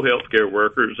that know healthcare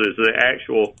workers, is the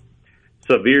actual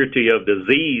severity of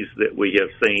disease that we have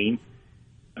seen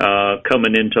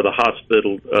coming into the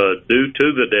hospital due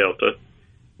to the Delta.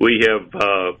 We have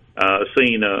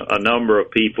seen a number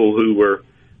of people who were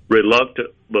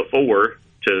reluctant before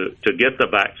to get the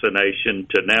vaccination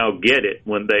to now get it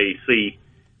when they see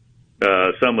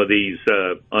some of these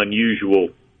unusual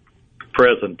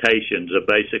presentations of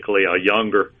basically a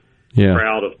younger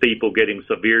crowd of people getting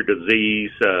severe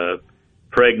disease,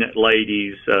 pregnant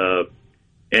ladies,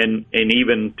 and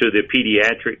even to the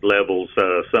pediatric levels,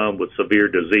 some with severe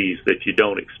disease that you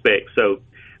don't expect. So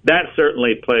that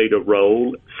certainly played a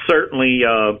role. Certainly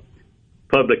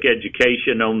public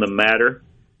education on the matter.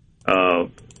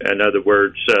 In other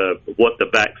words, what the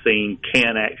vaccine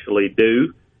can actually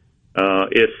do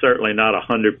is certainly not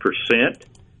 100%.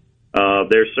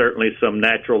 There's certainly some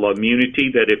natural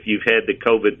immunity that if you've had the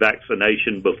COVID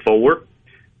vaccination before,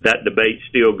 that debate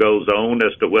still goes on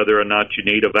as to whether or not you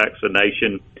need a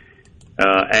vaccination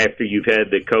after you've had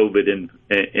the COVID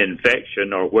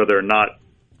infection, or whether or not,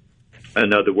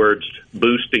 in other words,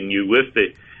 boosting you with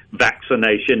the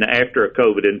vaccination after a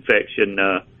COVID infection,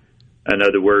 in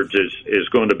other words, is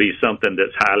going to be something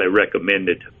that's highly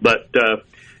recommended. But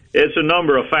it's a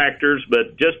number of factors,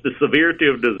 but just the severity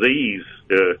of disease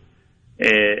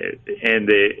and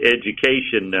the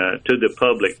education to the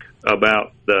public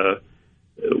about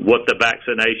what the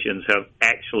vaccinations have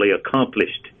actually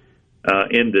accomplished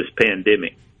in this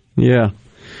pandemic. Yeah.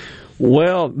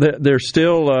 Well, there's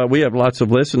still, we have lots of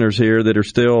listeners here that are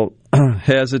still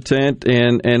hesitant,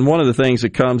 and one of the things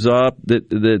that comes up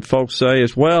that folks say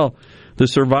is, well, the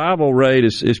survival rate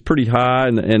is pretty high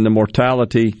and the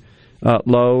mortality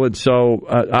low, and so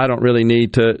I don't really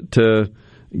need to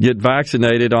get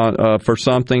vaccinated for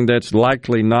something that's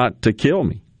likely not to kill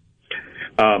me.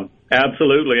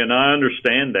 Absolutely, and I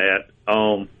understand that.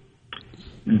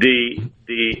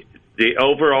 The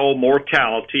overall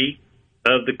mortality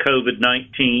of the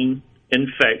COVID-19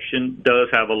 infection does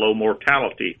have a low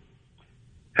mortality.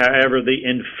 However, the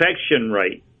infection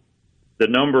rate, the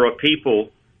number of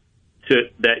people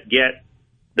that get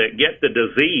the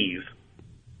disease,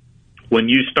 when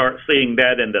you start seeing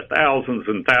that in the thousands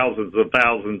and thousands and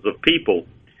thousands of people,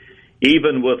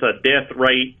 even with a death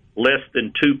rate less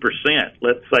than 2%,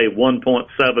 let's say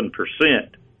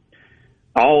 1.7%,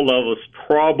 all of us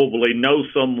probably know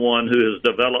someone who has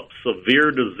developed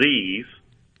severe disease,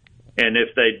 and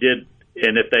if they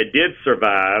did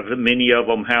survive, many of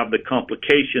them have the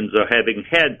complications of having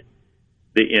had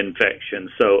the infection.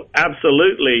 So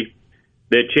absolutely,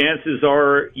 the chances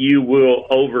are you will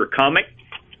overcome it.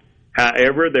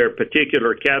 However, there are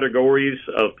particular categories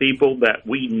of people that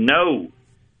we know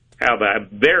have a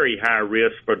very high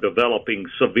risk for developing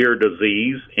severe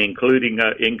disease, including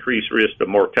increased risk of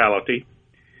mortality.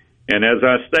 And as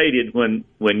I stated, when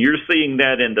you're seeing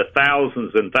that in the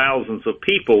thousands and thousands of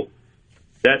people,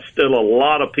 that's still a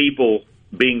lot of people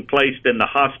being placed in the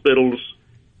hospitals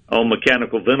on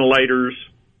mechanical ventilators,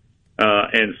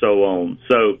 and so on.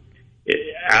 So,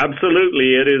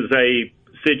 absolutely, it is a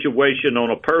situation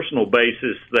on a personal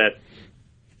basis that,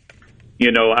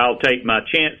 I'll take my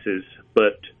chances,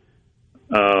 but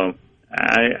I'm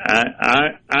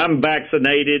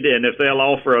vaccinated, and if they'll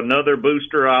offer another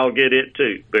booster, I'll get it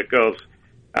too, because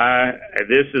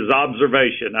this is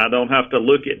observation. I don't have to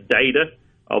look at data,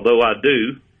 although I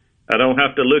do. I don't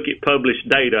have to look at published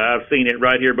data. I've seen it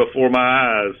right here before my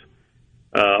eyes,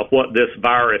 what this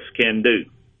virus can do.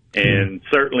 And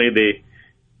certainly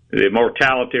the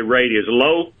mortality rate is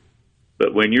low,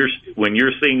 but when you're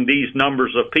seeing these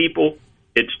numbers of people,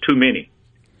 it's too many.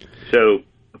 So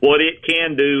what it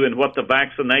can do and what the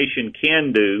vaccination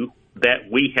can do that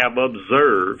we have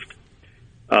observed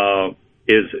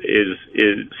is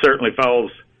certainly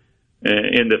falls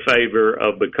in the favor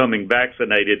of becoming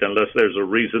vaccinated, unless there's a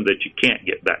reason that you can't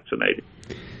get vaccinated.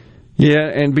 Yeah,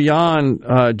 and beyond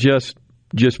just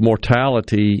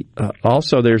mortality,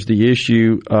 also there's the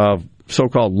issue of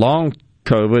so-called long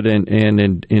COVID and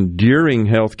enduring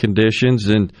health conditions.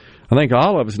 And I think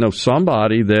all of us know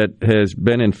somebody that has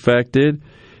been infected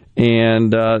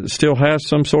and still has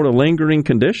some sort of lingering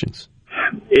conditions.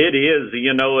 It is,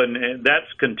 and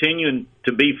that's continuing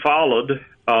to be followed.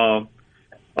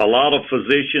 A lot of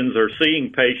physicians are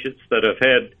seeing patients that have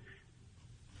had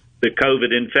the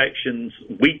COVID infections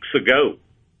weeks ago.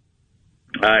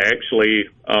 I actually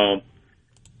know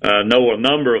a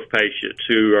number of patients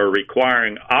who are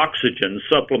requiring oxygen,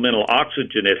 supplemental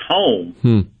oxygen at home,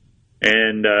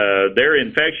 and their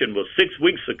infection was 6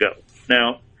 weeks ago.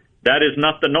 Now, that is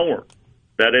not the norm.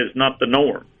 That is not the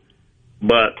norm.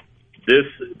 But this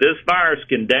virus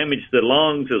can damage the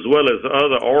lungs as well as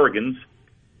other organs.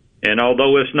 And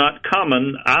although it's not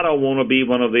common, I don't want to be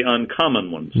one of the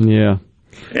uncommon ones. Yeah.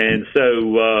 And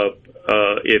so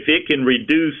if it can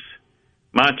reduce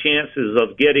my chances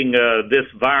of getting this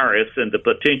virus and the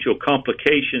potential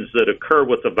complications that occur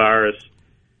with the virus,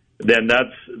 then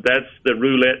that's the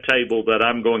roulette table that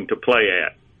I'm going to play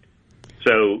at.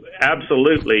 So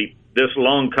absolutely, this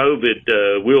long COVID,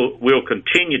 we'll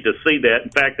continue to see that. In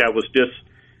fact, I was just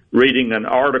reading an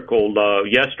article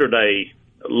yesterday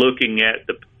looking at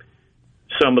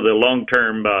some of the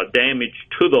long-term damage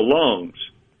to the lungs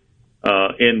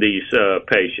in these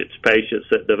patients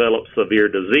that develop severe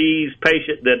disease,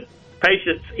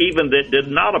 patients even that did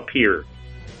not appear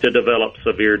to develop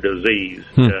severe disease,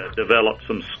 develop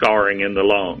some scarring in the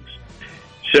lungs.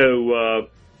 So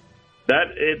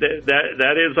that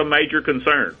is a major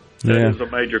concern. That is a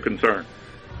major concern.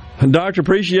 Doctor,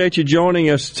 appreciate you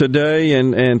joining us today,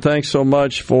 and thanks so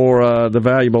much for the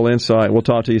valuable insight. We'll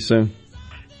talk to you soon.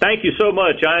 Thank you so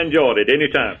much. I enjoyed it.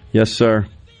 Anytime. Yes, sir.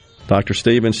 Dr.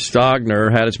 Stephen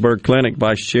Stogner, Hattiesburg Clinic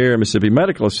Vice Chair, Mississippi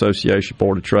Medical Association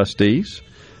Board of Trustees,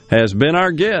 has been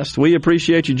our guest. We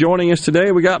appreciate you joining us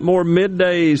today. We got more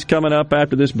middays coming up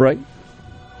after this break.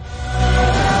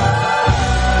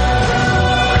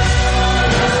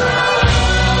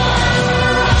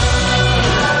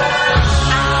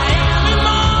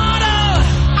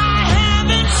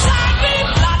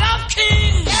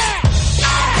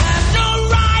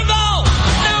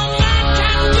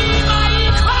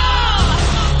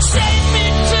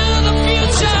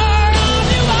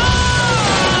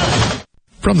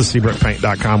 From the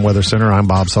SeabrookPaint.com Weather Center, I'm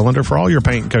Bob Sullender. For all your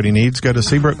paint and coating needs, go to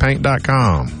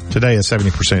SeabrookPaint.com. Today, a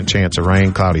 70% chance of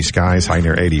rain, cloudy skies, high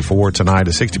near 84. Tonight,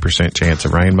 a 60% chance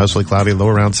of rain, mostly cloudy, low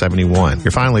around 71.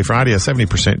 Your finally Friday, a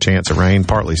 70% chance of rain,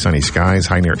 partly sunny skies,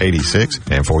 high near 86.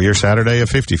 And for your Saturday, a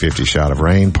 50-50 shot of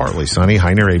rain, partly sunny,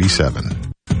 high near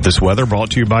 87. This weather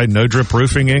brought to you by No Drip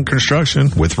Roofing and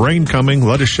Construction. With rain coming,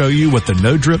 let us show you what the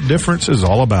No Drip difference is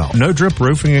all about. No Drip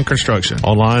Roofing and Construction.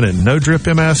 Online at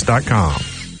NoDripMS.com.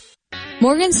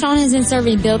 Morganstone has been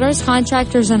serving builders,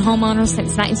 contractors, and homeowners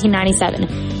since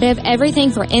 1997. They have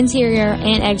everything for interior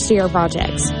and exterior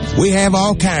projects. We have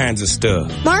all kinds of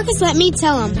stuff. Marcus, let me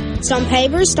tell them. Stone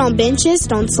pavers, stone benches,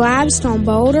 stone slabs, stone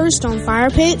boulders, stone fire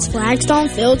pits, flagstone,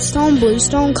 fieldstone,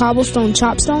 bluestone, cobblestone,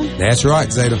 chopstone. That's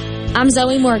right, Zeta. I'm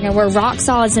Zoe Morgan. We're rock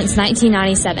solid since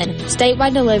 1997.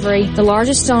 Statewide delivery, the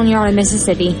largest stone yard in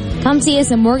Mississippi. Come see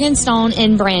us in Morganstone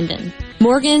in Brandon.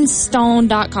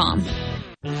 Morganstone.com.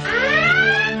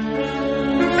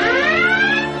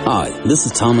 Hi, this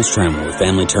is Thomas Trammell with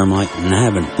Family Termite, and I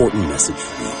have an important message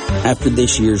for you. After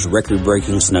this year's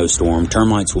record-breaking snowstorm,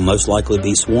 termites will most likely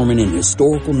be swarming in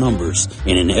historical numbers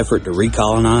in an effort to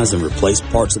recolonize and replace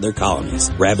parts of their colonies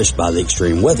ravished by the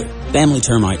extreme weather. Family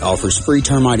Termite offers free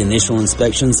termite initial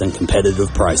inspections and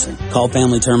competitive pricing. Call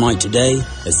Family Termite today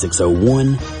at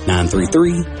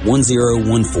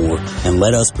 601-933-1014 and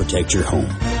let us protect your home,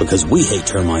 because we hate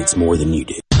termites more than you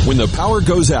do. When the power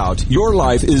goes out, your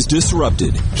life is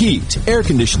disrupted. Heat, air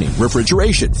conditioning,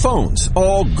 refrigeration, phones,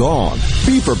 all gone.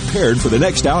 Be prepared for the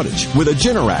next outage with a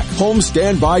Generac home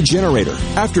standby generator.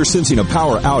 After sensing a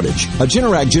power outage, a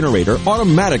Generac generator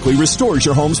automatically restores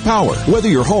your home's power, whether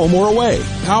you're home or away.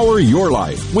 Power your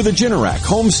life with a Generac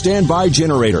home standby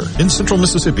generator. In Central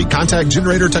Mississippi, contact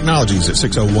Generator Technologies at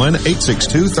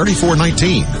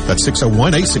 601-862-3419. That's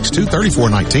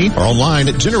 601-862-3419 or online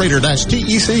at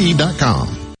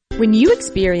generator-tec.com. When you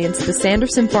experience the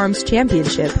Sanderson Farms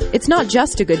Championship, it's not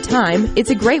just a good time, it's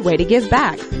a great way to give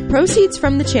back. Proceeds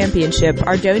from the championship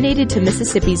are donated to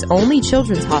Mississippi's only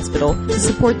children's hospital to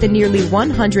support the nearly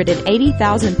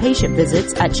 180,000 patient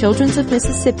visits at Children's of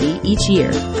Mississippi each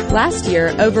year. Last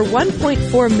year, over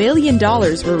 $1.4 million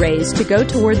were raised to go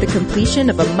toward the completion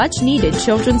of a much-needed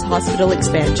children's hospital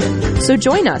expansion. So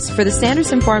join us for the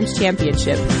Sanderson Farms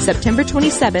Championship, September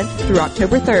 27th through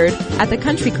October 3rd at the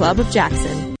Country Club of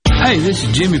Jackson. Hey, this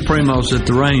is Jimmy Primos at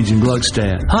the range in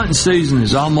Gluckstadt. Hunting season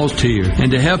is almost here, and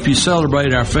to help you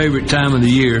celebrate our favorite time of the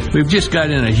year, we've just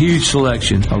got in a huge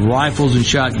selection of rifles and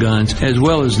shotguns, as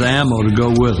well as the ammo to go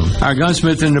with them. Our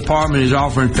gunsmithing department is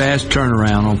offering fast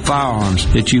turnaround on firearms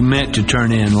that you meant to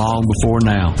turn in long before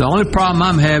now. The only problem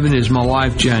I'm having is my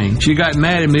wife, Jane. She got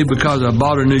mad at me because I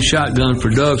bought a new shotgun for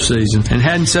dove season and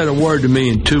hadn't said a word to me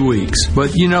in 2 weeks.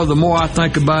 But, you know, the more I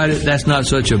think about it, that's not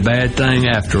such a bad thing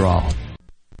after all.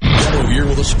 Here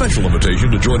with a special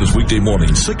invitation to join us weekday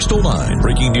morning, 6 to 9.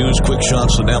 Breaking news, quick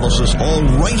shots, analysis, all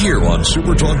right here on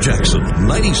Super Talk Jackson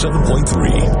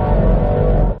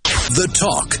 97.3. The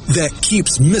talk that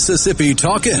keeps Mississippi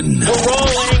talking. We're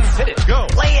rolling. Hit it. Go.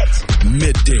 Play it.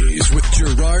 Middays with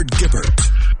Gerard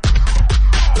Gibert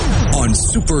on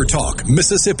Super Talk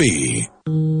Mississippi.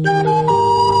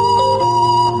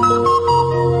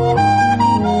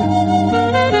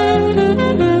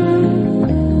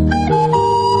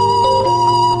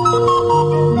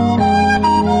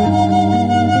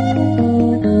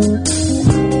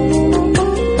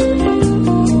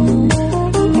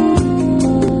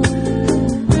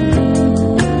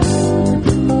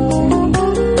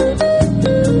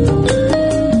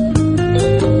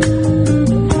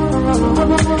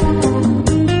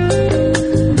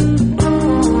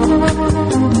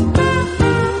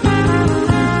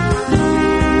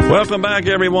 Welcome back,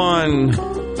 everyone.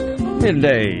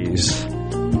 Middays.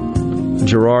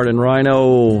 Gerard and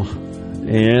Rhino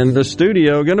in the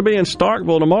studio. Going to be in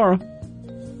Starkville tomorrow.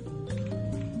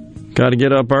 Got to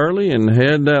get up early and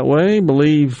head that way.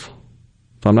 Believe,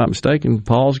 if I'm not mistaken,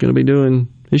 Paul's going to be doing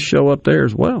his show up there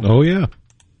as well. Oh, yeah.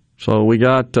 So we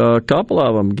got a couple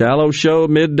of them. Gallo Show,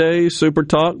 Midday, Super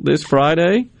Talk this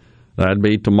Friday. That'd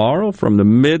be tomorrow from the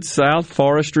Mid-South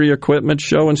Forestry Equipment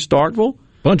Show in Starkville.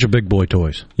 Bunch of big boy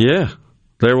toys. Yeah.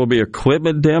 There will be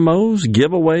equipment demos,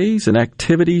 giveaways, and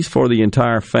activities for the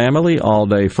entire family all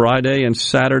day Friday and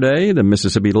Saturday. The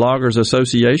Mississippi Loggers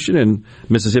Association and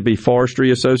Mississippi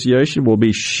Forestry Association will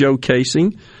be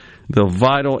showcasing the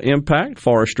vital impact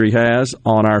forestry has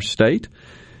on our state.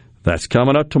 That's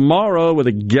coming up tomorrow with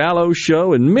a Gallo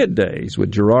Show and Middays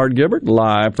with Gerard Gibert,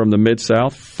 live from the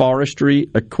Mid-South Forestry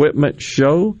Equipment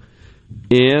Show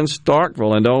in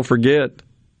Starkville. And don't forget,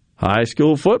 high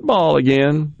school football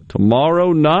again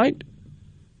tomorrow night.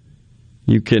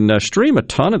 You can stream a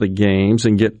ton of the games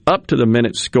and get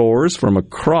up-to-the-minute scores from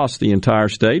across the entire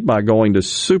state by going to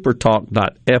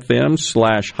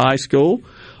supertalk.fm/high school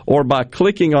or by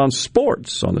clicking on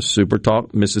sports on the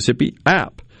Supertalk Mississippi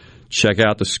app. Check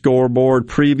out the scoreboard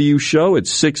preview show at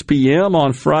 6 p.m.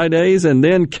 on Fridays, and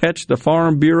then catch the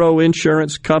Farm Bureau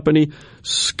Insurance Company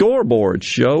scoreboard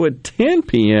show at 10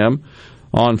 p.m.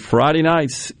 on Friday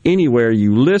nights, anywhere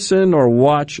you listen or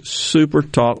watch Super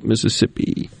Talk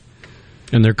Mississippi.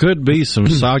 And there could be some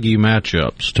soggy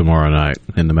matchups tomorrow night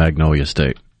in the Magnolia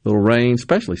State. Little rain,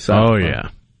 especially south. Oh, yeah.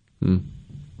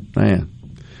 Man.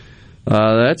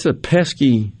 That's a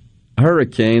pesky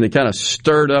hurricane that kind of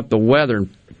stirred up the weather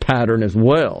pattern as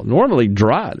well. Normally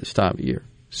dry this time of year,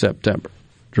 September.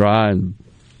 Dry and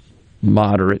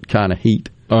moderate kind of heat.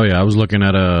 Oh, yeah. I was looking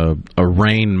at a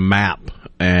rain map,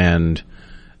 and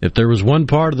if there was one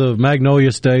part of the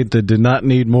Magnolia State that did not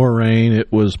need more rain,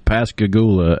 it was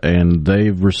Pascagoula, and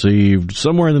they've received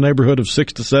somewhere in the neighborhood of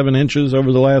 6 to 7 inches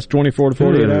over the last 24 to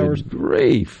 48 hours.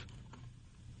 Grief.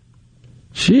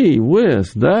 Gee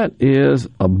whiz, that is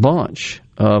a bunch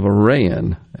of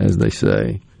rain, as they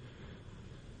say.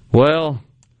 Well,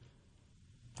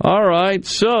 all right,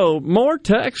 so more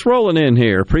text rolling in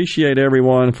here. Appreciate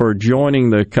everyone for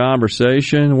joining the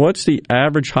conversation. What's the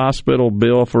average hospital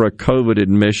bill for a COVID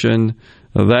admission?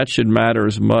 That should matter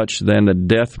as much than the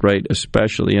death rate,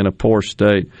 especially in a poor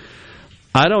state.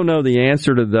 I don't know the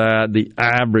answer to that, the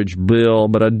average bill,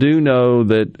 but I do know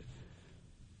that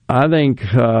I think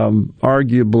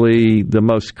arguably the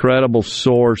most credible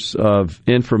source of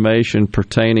information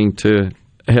pertaining to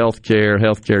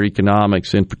healthcare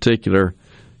economics in particular,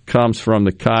 comes from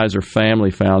the Kaiser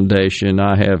Family Foundation.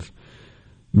 I have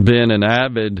been an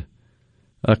avid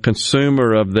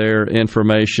consumer of their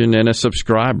information and a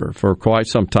subscriber for quite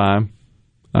some time.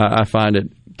 I find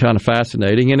it kind of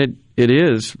fascinating, and it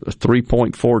is a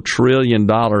 $3.4 trillion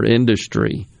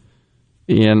industry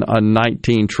in a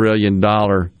 $19 trillion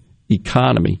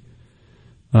economy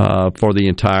for the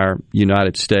entire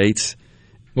United States.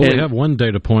 Well, we have one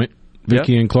data point.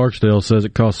 Vicki in Clarksdale says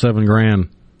it cost $7,000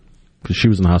 because she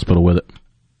was in the hospital with it.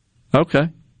 Okay.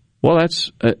 Well,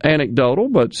 that's anecdotal,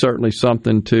 but certainly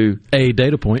something to... A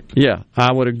data point. Yeah,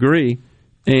 I would agree.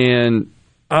 And,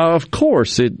 of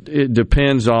course, it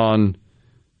depends on...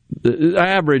 The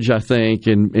average, I think,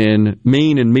 and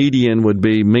mean and median would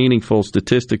be meaningful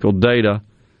statistical data.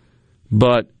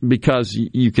 But because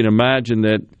you can imagine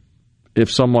that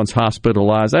if someone's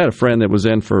hospitalized... I had a friend that was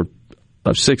in for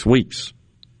 6 weeks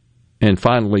and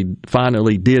finally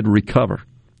did recover.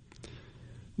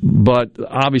 But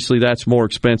obviously that's more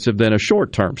expensive than a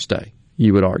short-term stay,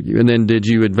 you would argue. And then did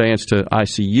you advance to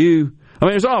ICU? I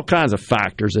mean, there's all kinds of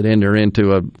factors that enter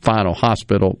into a final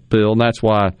hospital bill, and that's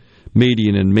why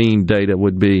median and mean data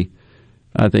would be,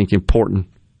 I think,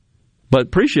 important. But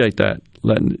appreciate that,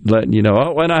 letting you know.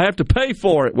 Oh, and I have to pay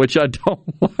for it, which I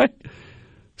don't like.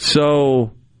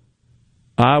 So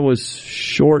I was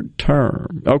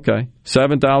short-term. Okay,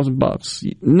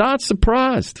 $7,000. Not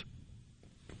surprised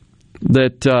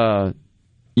that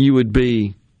you would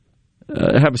be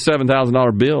have a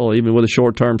 $7,000 bill even with a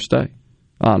short-term stay,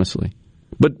 honestly.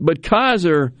 But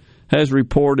Kaiser has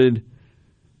reported,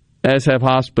 as have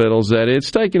hospitals, that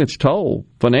it's taken its toll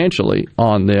financially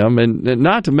on them, and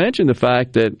not to mention the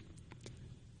fact that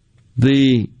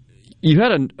you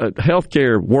had a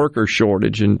healthcare worker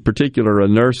shortage, in particular a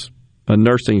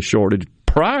nursing shortage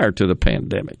prior to the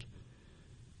pandemic,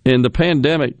 and the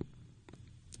pandemic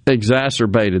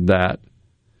exacerbated that.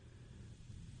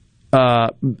 I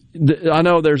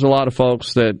know there's a lot of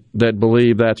folks that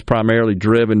believe that's primarily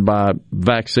driven by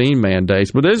vaccine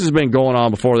mandates, but this has been going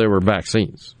on before there were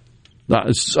vaccines.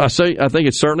 I think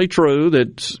it's certainly true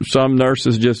that some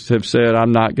nurses just have said,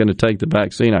 I'm not going to take the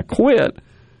vaccine, I quit.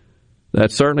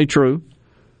 That's certainly true.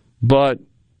 But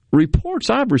reports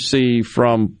I've received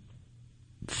from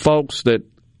folks that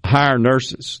hire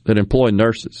nurses, that employ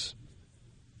nurses,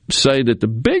 say that the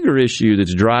bigger issue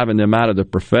that's driving them out of the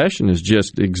profession is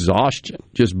just exhaustion,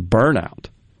 just burnout.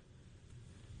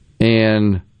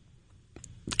 And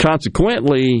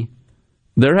consequently,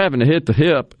 they're having to hit the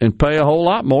hip and pay a whole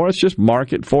lot more. It's just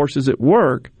market forces at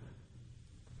work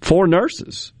for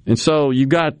nurses. And so you've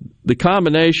got the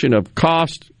combination of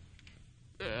cost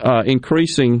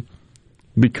increasing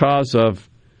because of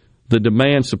the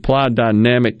demand-supply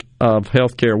dynamic of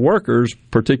healthcare workers,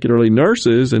 particularly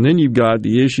nurses, and then you've got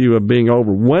the issue of being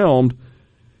overwhelmed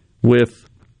with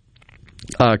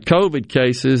COVID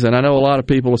cases. And I know a lot of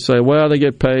people will say, well, they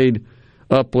get paid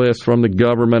uplifts from the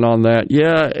government on that.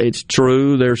 Yeah, it's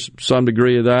true. There's some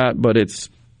degree of that, but it's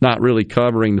not really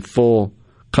covering the full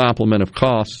complement of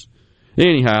costs.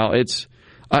 Anyhow,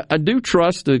 I do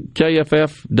trust the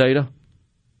KFF data,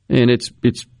 and it's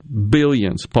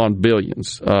billions upon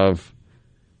billions of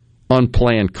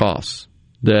unplanned costs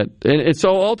and so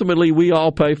ultimately we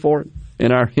all pay for it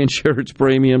in our insurance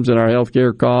premiums and our health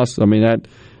care costs. I mean, that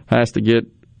has to get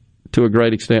to a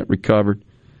great extent recovered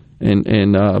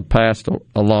and passed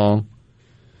along.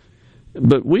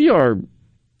 But we are,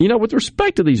 with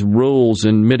respect to these rules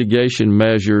and mitigation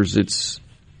measures, it's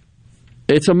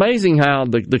amazing how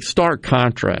the stark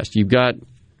contrast. You've got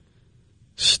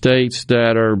states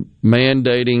that are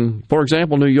mandating, for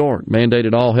example, New York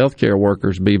mandated all healthcare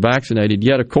workers be vaccinated,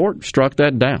 yet a court struck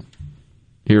that down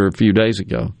here a few days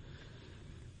ago.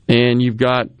 And you've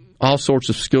got all sorts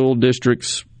of school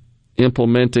districts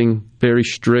implementing very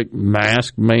strict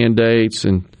mask mandates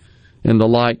and the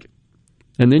like.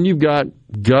 And then you've got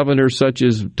governors such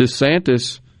as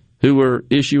DeSantis who are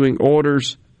issuing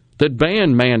orders that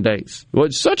ban mandates. Well,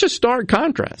 it's such a stark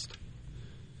contrast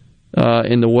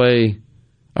in the way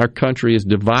our country is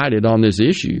divided on this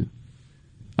issue.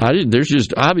 There's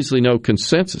just obviously no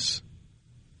consensus.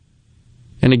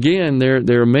 And again,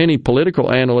 there are many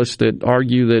political analysts that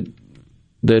argue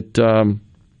that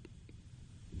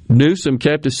Newsom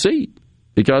kept his seat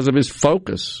because of his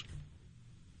focus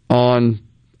on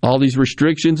all these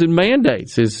restrictions and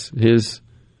mandates, his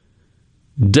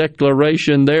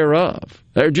declaration thereof.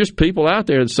 There are just people out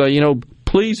there that say,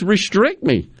 please restrict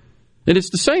me. And it's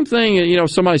the same thing,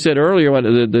 somebody said earlier,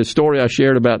 the story I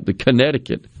shared about the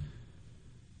Connecticut.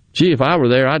 Gee, if I were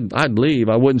there, I'd leave.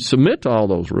 I wouldn't submit to all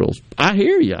those rules. I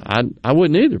hear you. I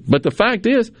wouldn't either. But the fact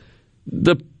is,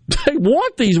 they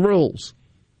want these rules.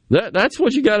 That's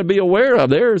what you got to be aware of.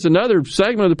 There's another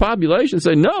segment of the population that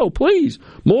say, no, please,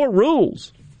 more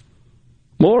rules,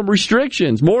 more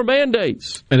restrictions, more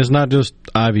mandates. And it's not just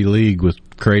Ivy League with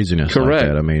craziness. Correct.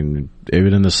 Like that. I mean,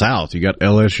 even in the South, you got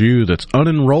LSU that's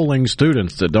unenrolling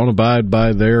students that don't abide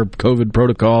by their COVID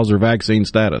protocols or vaccine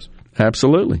status.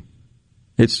 Absolutely.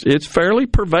 It's fairly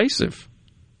pervasive,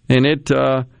 and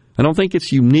I don't think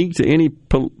it's unique to any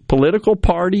political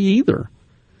party either.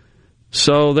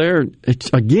 So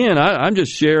I'm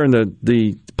just sharing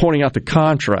the pointing out the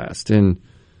contrast and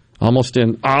almost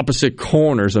in opposite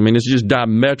corners. I mean, it's just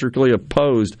diametrically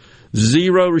opposed.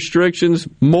 0 restrictions,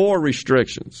 more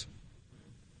restrictions.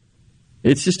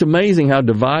 It's just amazing how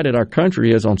divided our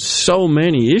country is on so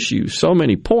many issues, so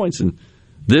many points, and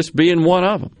this being one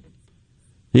of them.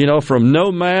 From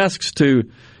no masks to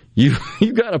you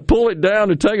got to pull it down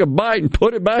to take a bite and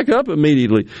put it back up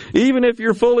immediately, even if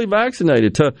you're fully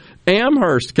vaccinated. To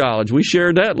Amherst College, we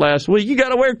shared that last week. You got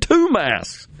to wear 2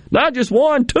 masks, not just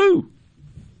 1, 2.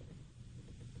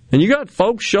 And you got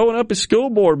folks showing up at school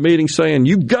board meetings saying,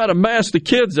 you've got to mask the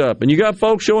kids up. And you got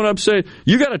folks showing up saying,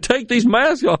 you got to take these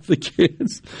masks off the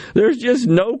kids. There's just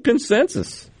no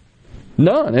consensus.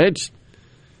 None. It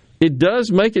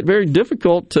does make it very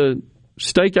difficult to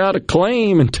stake out a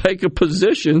claim and take a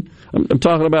position. I'm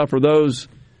talking about for those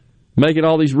making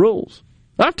all these rules.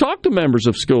 I've talked to members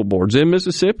of school boards in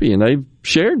Mississippi, and they've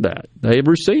shared that. They've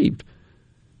received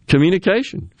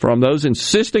communication from those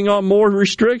insisting on more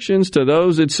restrictions to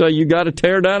those that say you got to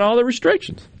tear down all the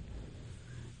restrictions.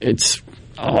 It's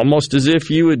almost as if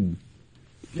you would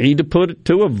need to put it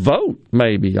to a vote,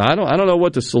 maybe. I don't know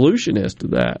what the solution is to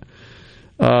that.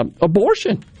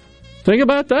 Abortion. Think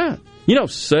about that.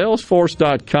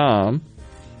 Salesforce.com,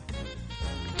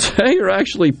 they are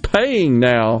actually paying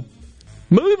now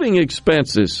moving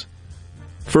expenses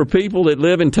for people that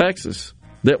live in Texas,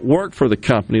 that work for the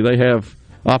company. They have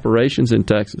operations in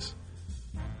Texas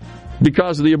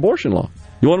because of the abortion law.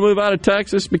 You want to move out of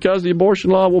Texas because of the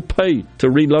abortion law? We'll pay to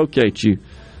relocate you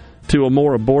to a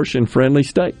more abortion-friendly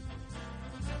state.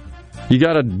 You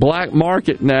got a black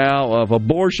market now of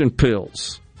abortion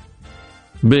pills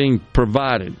being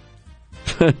provided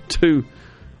to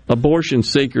abortion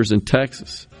seekers in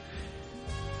Texas.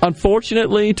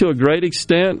 Unfortunately, to a great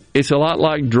extent, it's a lot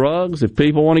like drugs. If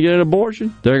people want to get an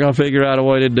abortion, they're going to figure out a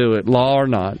way to do it, law or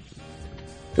not.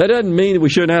 That doesn't mean that we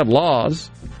shouldn't have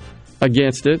laws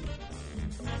against it.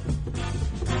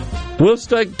 We'll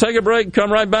take a break and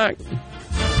come right back.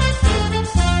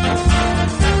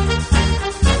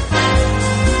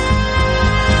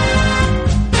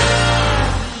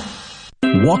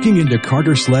 Walking into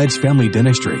Carter Sledge Family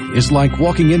Dentistry is like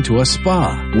walking into a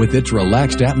spa. With its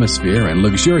relaxed atmosphere and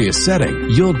luxurious setting,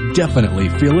 you'll definitely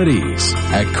feel at ease.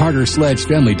 At Carter Sledge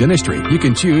Family Dentistry, you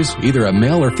can choose either a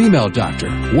male or female doctor,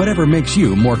 whatever makes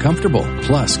you more comfortable.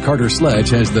 Plus, Carter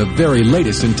Sledge has the very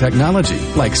latest in technology,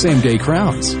 like same-day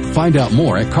crowns. Find out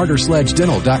more at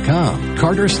CarterSledgeDental.com.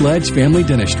 Carter Sledge Family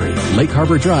Dentistry, Lake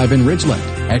Harbor Drive in Ridgeland.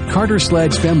 At Carter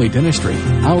Sledge Family Dentistry,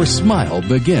 our smile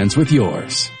begins with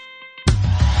yours.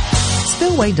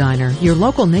 Spillway Diner, your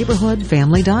local neighborhood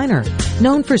family diner.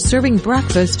 Known for serving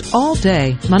breakfast all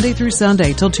day, Monday through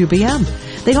Sunday till 2 p.m.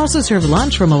 They also serve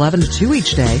lunch from 11 to 2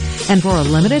 each day. And for a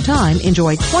limited time,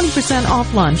 enjoy 20%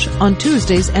 off lunch on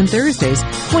Tuesdays and Thursdays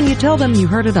when you tell them you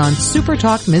heard it on Super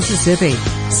Talk Mississippi.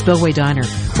 Spillway Diner,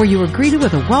 where you are greeted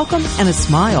with a welcome and a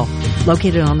smile.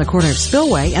 Located on the corner of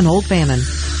Spillway and Old Fannin.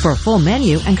 For a full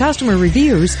menu and customer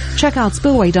reviews, check out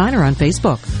Spillway Diner on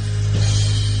Facebook.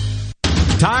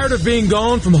 Tired of being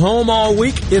gone from home all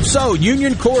week? If so,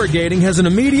 Union Corrugating has an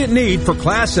immediate need for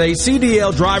Class A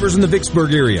CDL drivers in the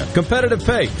Vicksburg area. Competitive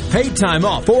pay, paid time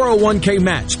off, 401k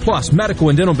match, plus medical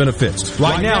and dental benefits.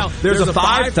 Right now, there's a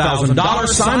 $5,000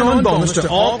 sign-on bonus to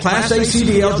all Class A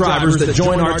CDL drivers that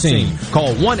join our team.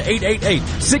 Call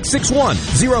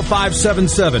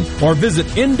 1-888-661-0577 or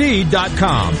visit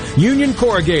Indeed.com. Union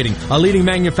Corrugating, a leading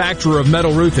manufacturer of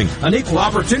metal roofing, an equal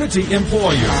opportunity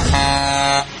employer.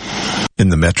 In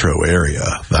the metro area,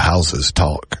 the houses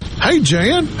talk. Hey,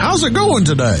 Jan, how's it going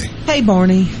today? Hey,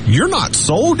 Barney. You're not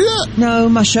sold yet? No,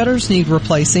 my shutters need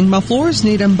replacing, my floors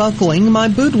need unbuckling, my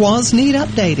boudoirs need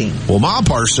updating. Well, my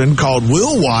person called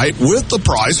Will White with the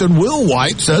price, and Will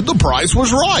White said the price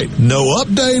was right. No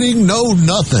updating, no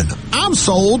nothing. I'm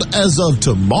sold as of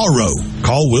tomorrow.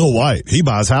 Call Will White. He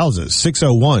buys houses.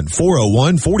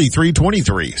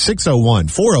 601-401-4323.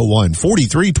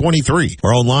 601-401-4323.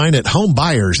 Or online at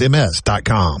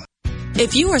homebuyersms.com.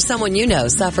 If you or someone you know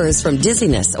suffers from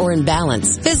dizziness or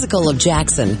imbalance, Physical of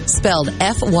Jackson, spelled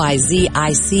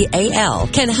F-Y-Z-I-C-A-L,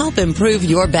 can help improve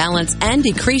your balance and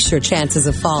decrease your chances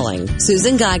of falling.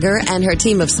 Susan Geiger and her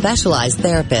team of specialized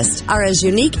therapists are as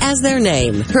unique as their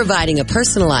name, providing a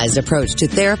personalized approach to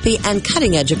therapy and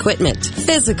cutting-edge equipment.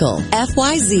 Physical,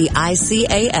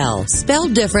 F-Y-Z-I-C-A-L,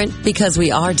 spelled different because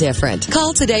we are different.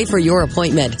 Call today for your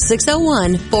appointment,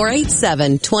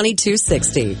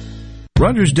 601-487-2260.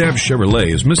 Rogers Dabbs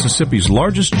Chevrolet is Mississippi's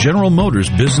largest General Motors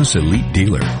business elite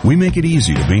dealer. We make it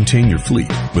easy to maintain your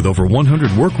fleet with over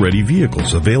 100 work-ready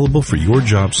vehicles available for your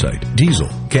job site. Diesel,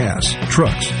 gas,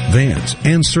 trucks, vans,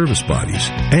 and service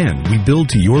bodies. And we build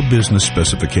to your business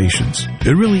specifications.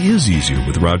 It really is easier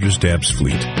with Rogers Dabbs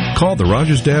Fleet. Call the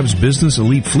Rogers Dabbs Business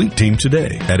Elite Fleet Team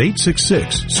today at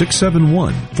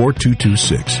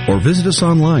 866-671-4226 or visit us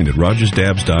online at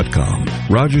rogersdabbs.com.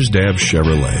 Rogers Dabbs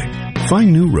Chevrolet.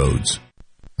 Find new roads.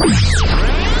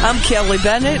 I'm Kelly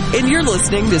Bennett, and you're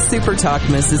listening to Super Talk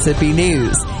Mississippi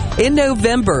News. In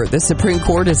November, the Supreme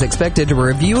Court is expected to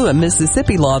review a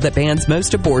Mississippi law that bans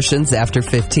most abortions after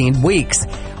 15 weeks.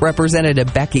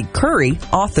 Representative Becky Curry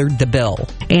authored the bill.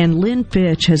 And Lynn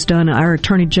Fitch our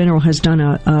Attorney General has done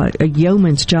a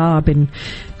yeoman's job, and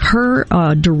her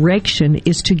direction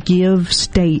is to give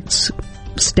states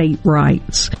state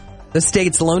rights. The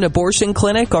state's lone abortion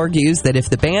clinic argues that if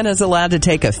the ban is allowed to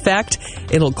take effect,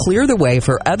 it'll clear the way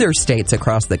for other states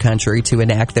across the country to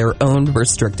enact their own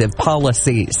restrictive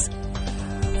policies.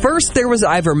 First, there was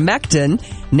ivermectin.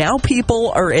 Now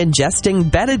people are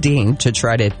ingesting betadine to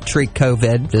try to treat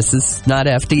COVID. This is not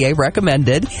FDA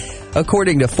recommended.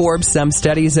 According to Forbes, some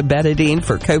studies of betadine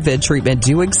for COVID treatment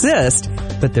do exist,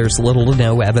 but there's little to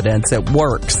no evidence it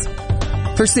works.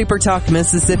 For Super Talk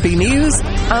Mississippi News,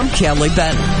 I'm Kelly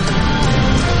Bennett.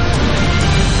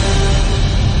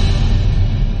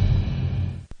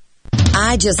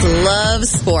 I just love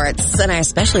sports, and I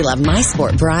especially love my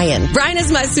sport, Brian. Brian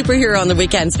is my superhero on the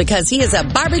weekends because he is a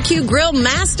barbecue grill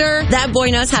master. That boy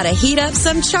knows how to heat up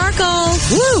some charcoal.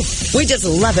 Woo! We just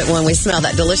love it when we smell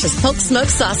that delicious Polk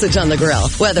smoked sausage on the grill.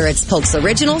 Whether it's Polk's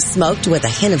Original, smoked with a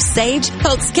hint of sage,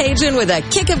 Polk's Cajun with a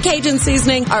kick of Cajun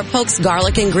seasoning, or Polk's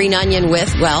Garlic and Green Onion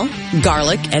with, well,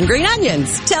 garlic and green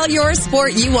onions. Tell your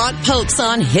sport you want Polk's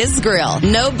on his grill.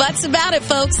 No buts about it,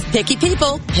 folks. Picky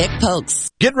people, pick Polk's.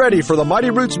 Get ready for the Mighty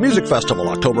Roots Music Festival,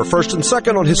 October 1st and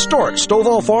 2nd on historic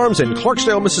Stovall Farms in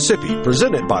Clarksdale, Mississippi,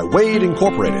 presented by Wade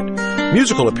Incorporated.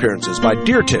 Musical appearances by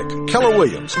Deer Tick, Keller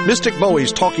Williams, Mystic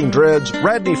Bowie's Talking Dreads,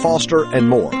 Radney Foster, and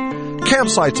more.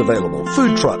 Campsites available,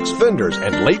 food trucks, vendors,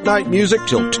 and late-night music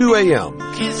till 2 a.m.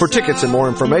 For tickets and more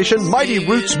information,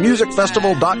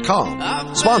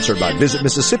 MightyRootsMusicFestival.com. Sponsored by Visit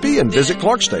Mississippi and Visit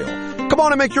Clarksdale. Come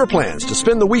on and make your plans to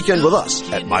spend the weekend with us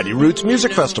at Mighty Roots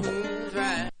Music Festival.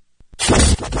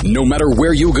 No matter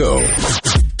where you go,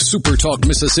 Super Talk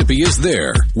Mississippi is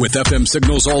there. With FM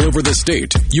signals all over the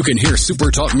state, you can hear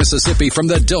Super Talk Mississippi from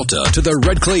the Delta to the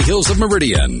Red Clay Hills of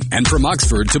Meridian and from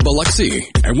Oxford to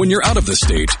Biloxi. And when you're out of the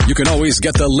state, you can always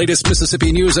get the latest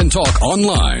Mississippi news and talk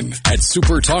online at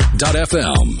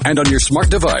supertalk.fm and on your smart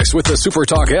device with the Super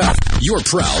Talk app. You're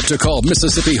proud to call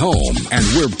Mississippi home, and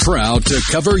we're proud to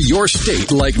cover your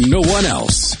state like no one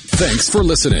else. Thanks for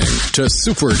listening to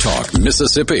Super Talk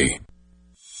Mississippi.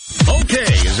 Okay,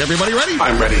 is everybody ready?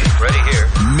 I'm ready. Ready here.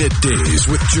 MidDays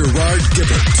with Gerard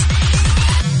Gibert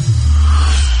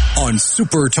on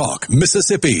Super Talk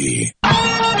Mississippi.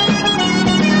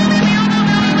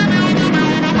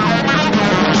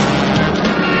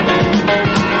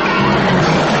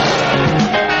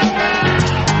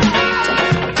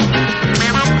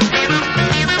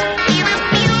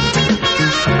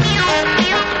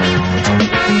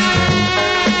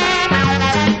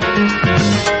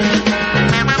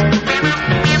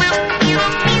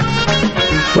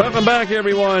 Welcome back,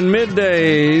 everyone.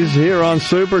 Middays here on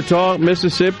Super Talk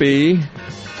Mississippi.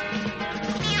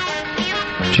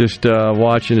 Just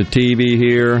watching the TV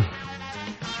here.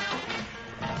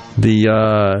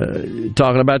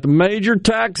 Talking about the major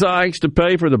tax hikes to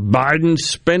pay for the Biden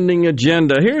spending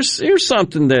agenda. Here's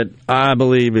something that I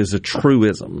believe is a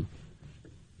truism.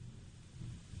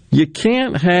 You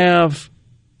can't have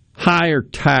higher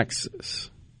taxes,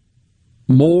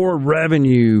 more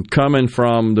revenue coming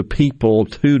from the people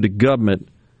to the government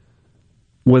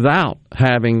without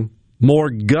having more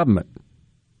government.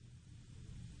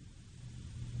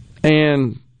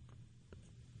 And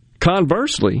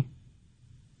conversely,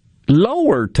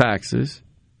 lower taxes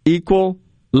equal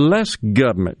less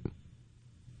government.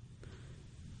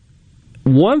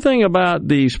 One thing about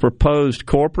these proposed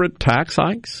corporate tax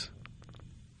hikes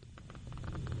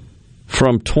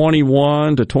from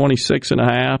 21 to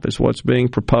 26.5 is what's being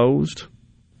proposed.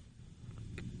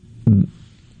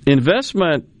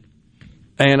 Investment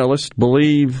analysts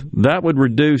believe that would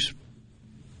reduce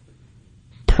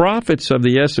profits of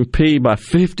the S&P by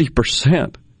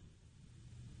 50%.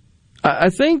 I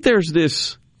think there's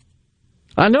this,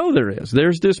 I know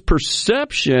there's this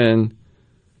perception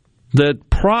that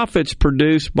profits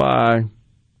produced by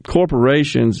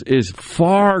corporations is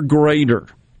far greater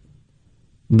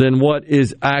than what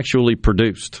is actually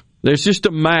produced. There's just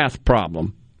a math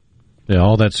problem. Yeah,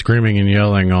 all that screaming and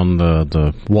yelling on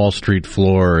the Wall Street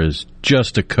floor is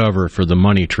just a cover for the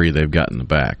money tree they've got in the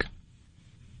back.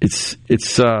 It's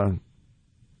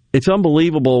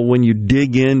unbelievable when you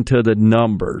dig into the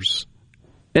numbers.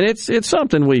 And it's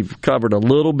something we've covered a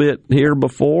little bit here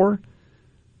before.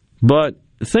 But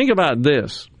think about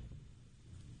this.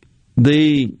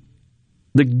 The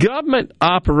government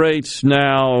operates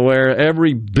now where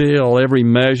every bill, every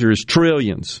measure is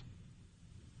trillions.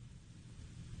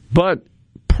 But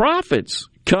profits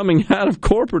coming out of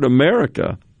corporate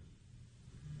America,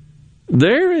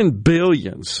 they're in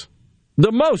billions.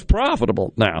 The most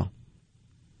profitable now.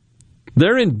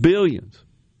 They're in billions.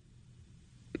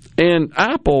 And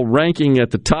Apple, ranking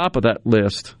at the top of that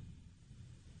list,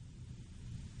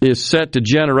 is set to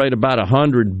generate about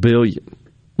 $100 billion,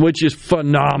 which is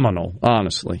phenomenal,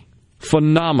 honestly.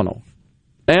 Phenomenal.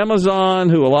 Amazon,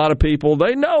 who a lot of people,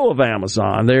 they know of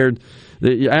Amazon.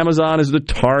 Amazon is the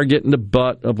target and the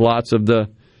butt of lots of the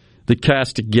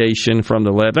castigation from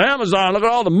the left. Amazon, look at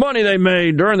all the money they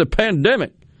made during the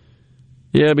pandemic.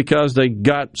 Yeah, because they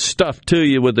got stuff to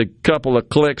you with a couple of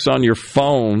clicks on your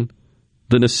phone,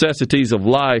 the necessities of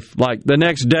life, like the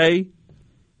next day,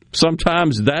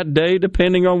 sometimes that day,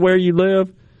 depending on where you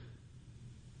live.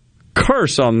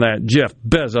 Curse on that Jeff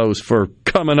Bezos for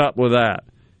coming up with that.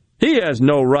 He has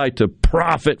no right to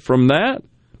profit from that.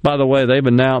 By the way, they've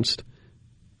announced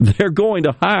they're going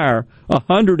to hire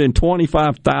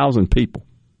 125,000 people.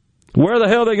 Where the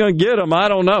hell are they going to get them? I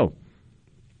don't know.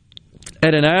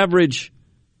 At an average,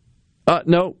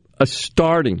 a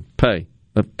starting pay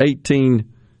of $18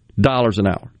 an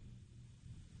hour.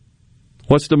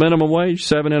 What's the minimum wage?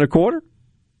 $7.25.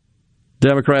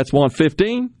 Democrats want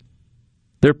 15.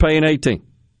 They're paying 18.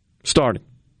 Starting.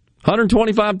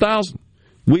 125,000.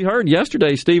 We heard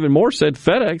yesterday Stephen Moore said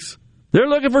FedEx, they're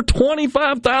looking for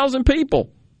 25,000 people.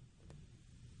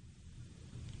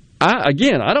 I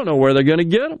don't know where they're going to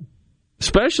get them.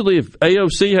 Especially if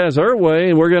AOC has her way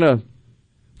and we're going to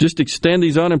just extend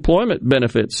these unemployment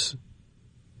benefits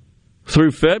through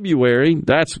February.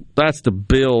 That's the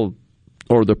bill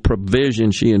or the provision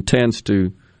she intends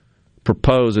to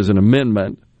propose as an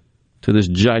amendment to this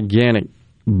gigantic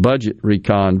budget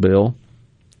recon bill.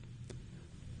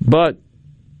 But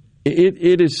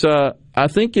it is, I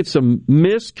think it's a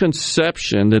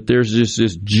misconception that there's just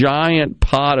this giant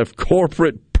pot of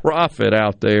corporate profit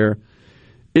out there.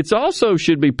 It also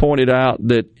should be pointed out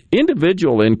that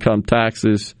individual income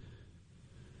taxes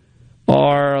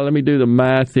are, let me do the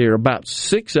math here, about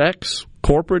 6x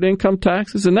corporate income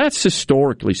taxes, and that's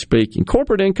historically speaking.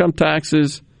 Corporate income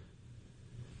taxes,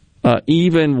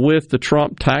 even with the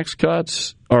Trump tax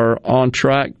cuts, are on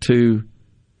track to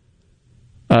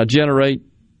generate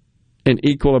and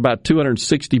equal about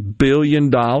 $260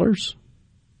 billion. $260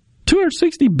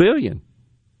 billion.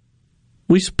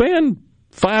 We spend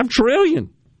 $5 trillion.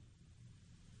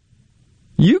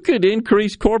 You could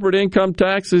increase corporate income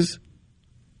taxes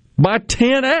by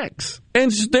 10x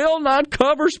and still not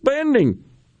cover spending.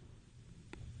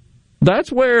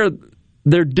 That's where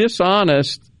they're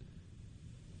dishonest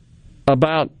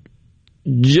about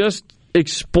just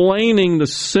explaining the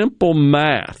simple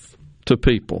math to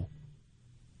people.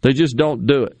 They just don't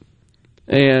do it.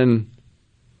 And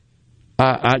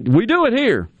we do it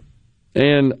here.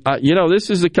 And, this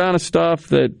is the kind of stuff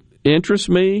that interests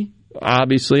me,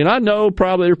 obviously. And I know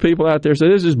probably there are people out there who say,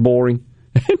 this is boring.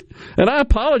 And I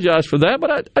apologize for that,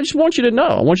 but I just want you to know.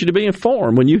 I want you to be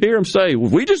informed. When you hear them say,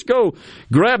 if we just go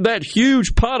grab that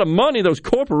huge pot of money those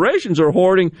corporations are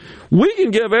hoarding, we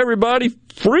can give everybody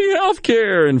free health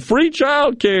care and free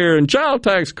child care and child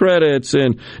tax credits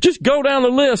and just go down the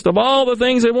list of all the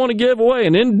things they want to give away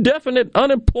and indefinite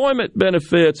unemployment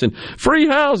benefits and free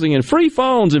housing and free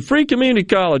phones and free community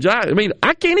college.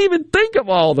 I can't even think of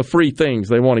all the free things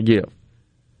they want to give.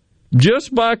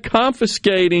 Just by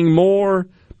confiscating more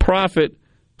profit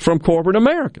from corporate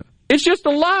America. It's just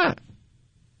a lie.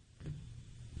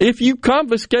 If you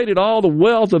confiscated all the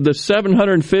wealth of the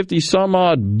 750 some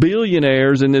odd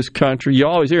billionaires in this country, you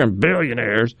always hear them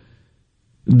billionaires,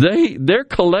 Their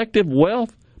collective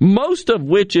wealth, most of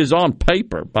which is on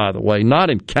paper, by the way, not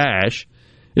in cash,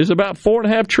 is about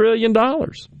 $4.5 trillion.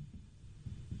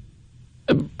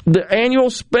 The annual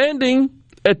spending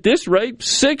at this rate,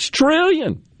 $6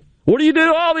 trillion. What do you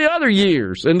do all the other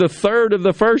years in the third of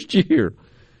the first year?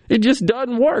 It just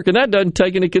doesn't work, and that doesn't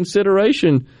take into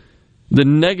consideration the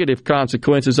negative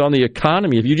consequences on the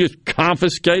economy if you just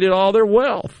confiscated all their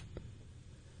wealth.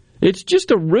 It's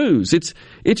just a ruse.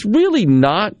 It's really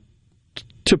not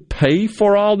to pay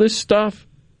for all this stuff.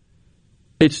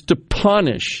 It's to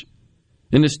punish,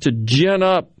 and it's to gin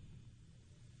up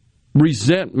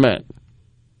resentment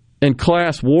and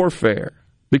class warfare.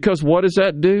 Because what does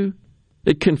that do?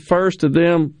 It confers to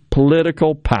them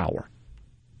political power.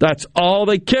 That's all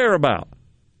they care about.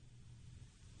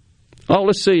 Oh,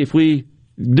 let's see, if we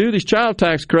do these child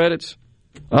tax credits,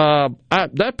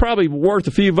 that probably worth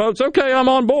a few votes. Okay, I'm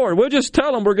on board. We'll just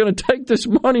tell them we're going to take this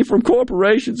money from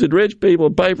corporations and rich people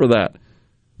and pay for that.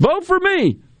 Vote for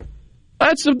me.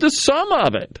 That's the sum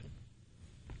of it.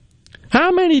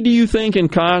 How many do you think in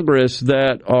Congress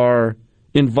that are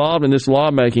involved in this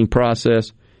lawmaking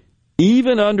process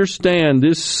even understand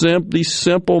these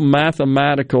simple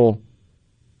mathematical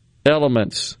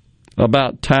elements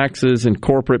about taxes and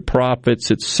corporate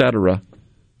profits, etc.?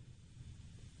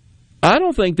 I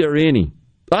don't think there are any.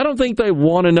 I don't think they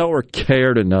want to know or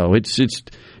care to know. It's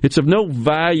of no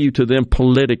value to them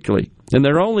politically, and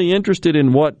they're only interested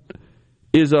in what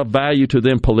is of value to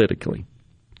them politically.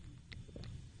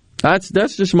 That's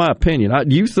just my opinion.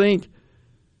 You think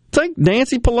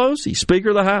Nancy Pelosi, Speaker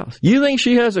of the House, you think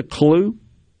she has a clue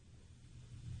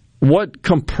what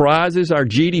comprises our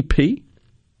GDP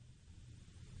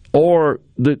or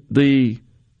the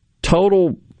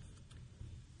total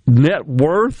net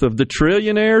worth of the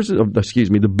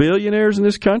the billionaires in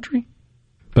this country?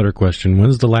 Better question.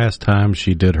 When's the last time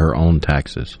she did her own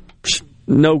taxes?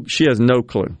 No, she has no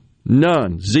clue.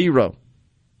 None. Zero.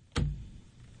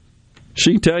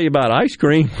 She can tell you about ice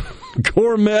cream.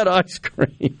 Gourmet ice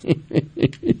cream.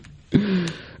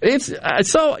 It's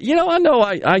so, I know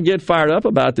I get fired up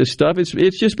about this stuff.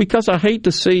 It's just because I hate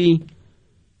to see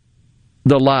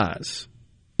the lies.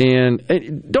 And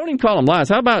don't even call them lies.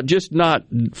 How about just not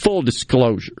full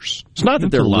disclosures? It's not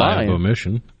that they're lying. Lie of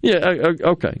omission. Yeah,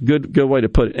 okay. Good way to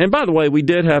put it. And by the way, we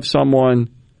did have someone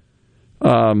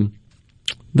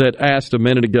that asked a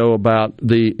minute ago about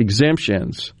the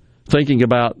exemptions, thinking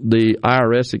about the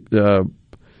IRS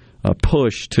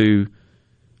push to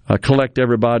collect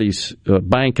everybody's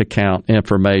bank account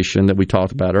information that we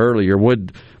talked about earlier.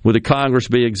 Would the Congress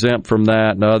be exempt from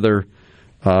that and other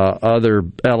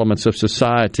elements of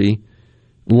society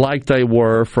like they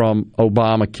were from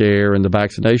Obamacare and the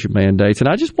vaccination mandates? And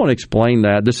I just want to explain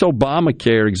that. This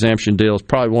Obamacare exemption deal is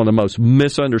probably one of the most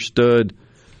misunderstood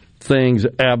things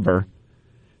ever.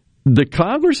 The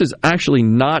Congress is actually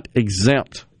not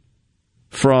exempt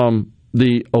from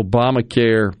the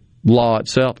Obamacare law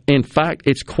itself. In fact,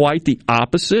 it's quite the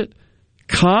opposite.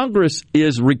 Congress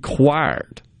is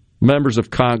required, members of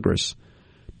Congress,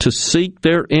 to seek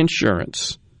their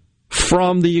insurance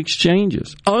from the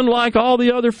exchanges, unlike all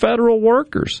the other federal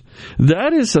workers.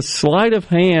 That is a sleight of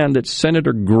hand that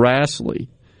Senator Grassley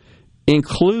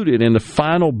included in the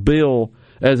final bill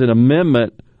as an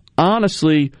amendment,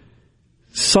 honestly,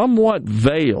 somewhat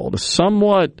veiled,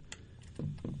 somewhat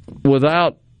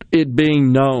without it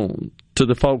being known to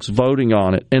the folks voting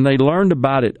on it, and they learned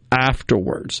about it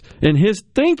afterwards. And his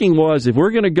thinking was, if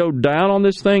we're going to go down on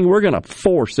this thing, we're going to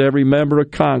force every member of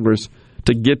Congress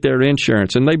to get their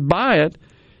insurance, and they buy it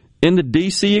in the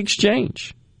D.C.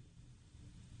 exchange.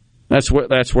 That's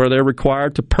where they're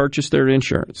required to purchase their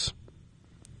insurance.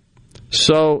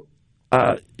 So,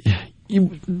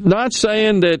 not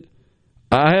saying that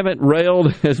I haven't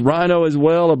railed as Rhino as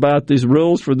well about these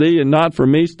rules for thee and not for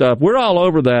me stuff. We're all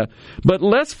over that. But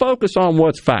let's focus on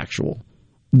what's factual.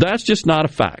 That's just not a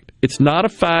fact. It's not a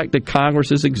fact that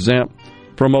Congress is exempt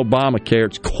from Obamacare.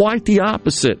 It's quite the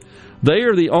opposite. They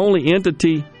are the only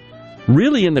entity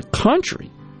really in the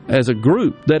country as a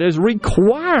group that is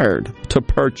required to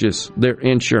purchase their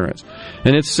insurance.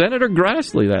 And it's Senator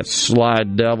Grassley, that sly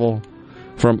devil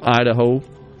from Idaho.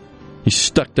 He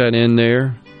stuck that in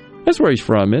there. That's where he's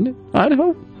from, isn't it?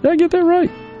 Idaho? Did I get that right?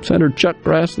 Senator Chuck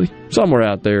Grassley? Somewhere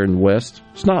out there in the West.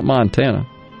 It's not Montana.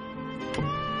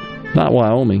 Not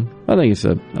Wyoming. I think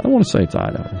I want to say it's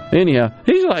Idaho. Anyhow,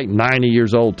 he's like 90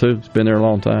 years old, too. He's been there a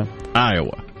long time.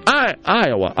 Iowa,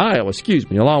 excuse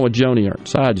me, along with Joni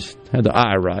Ernst. I just had the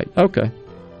I right. Okay.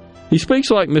 He speaks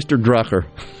like Mr. Drucker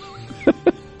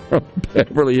from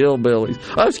Beverly Hillbillies.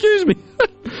 Excuse me.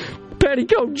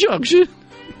 Petticoat Junction.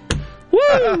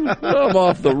 Woo! I'm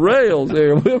off the rails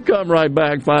here. We'll come right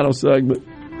back. Final segment.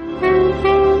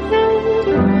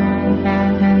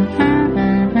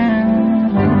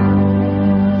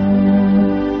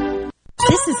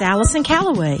 This is Allison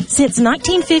Callaway. Since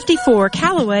 1954,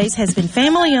 Callaway's has been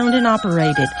family-owned and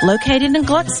operated, located in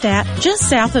Gluckstadt, just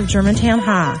south of Germantown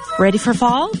High. Ready for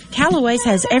fall? Callaway's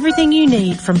has everything you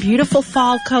need, from beautiful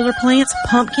fall color plants,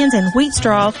 pumpkins, and wheat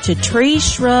straw to trees,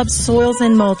 shrubs, soils,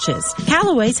 and mulches.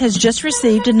 Callaway's has just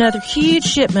received another huge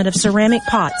shipment of ceramic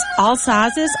pots, all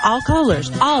sizes, all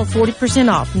colors, all 40%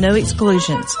 off, no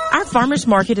exclusions. Our farmers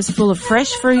market is full of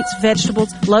fresh fruits,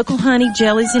 vegetables, local honey,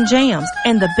 jellies, and jams,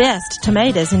 and the best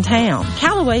tomatoes in town.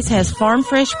 Callaway's has farm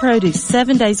fresh produce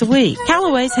 7 days a week.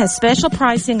 Callaway's has special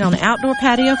pricing on outdoor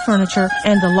patio furniture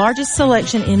and the largest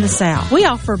selection in the South. We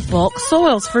offer bulk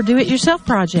soils for do-it-yourself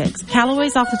projects.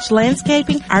 Callaway's offers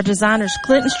landscaping. Our designers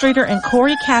Clinton Streeter and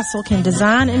Corey Castle can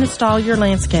design and install your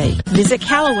landscape. Visit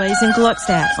Callaway's in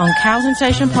Gluckstadt on Calhoun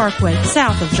Station Parkway,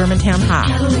 south of Germantown High.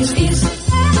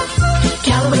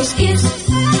 Callaway's is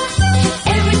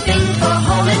everything for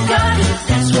home and garden.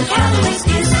 That's what Callaway's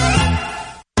is.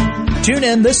 Tune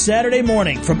in this Saturday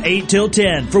morning from 8 till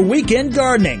 10 for Weekend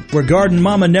Gardening, where Garden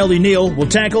Mama Nellie Neal will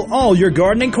tackle all your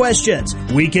gardening questions.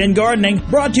 Weekend Gardening,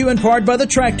 brought to you in part by The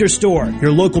Tractor Store,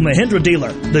 your local Mahindra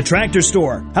dealer. The Tractor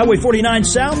Store, Highway 49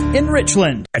 South in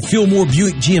Richland. At Fillmore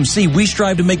Buick GMC, we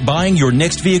strive to make buying your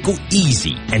next vehicle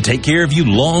easy and take care of you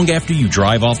long after you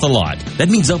drive off the lot. That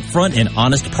means upfront and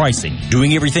honest pricing,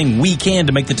 doing everything we can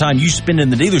to make the time you spend in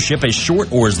the dealership as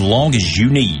short or as long as you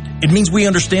need. It means we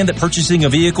understand that purchasing a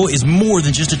vehicle is more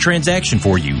than just a transaction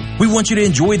for you. We want you to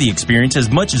enjoy the experience as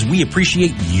much as we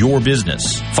appreciate your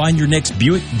business. Find your next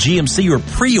Buick, GMC, or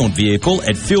pre-owned vehicle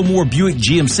at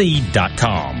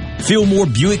FillmoreBuickGMC.com. Fillmore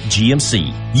Buick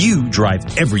GMC. You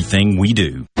drive everything we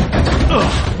do.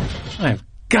 I've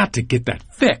got to get that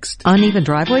fixed. Uneven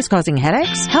driveways causing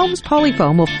headaches? Helms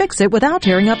Polyfoam will fix it without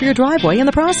tearing up your driveway in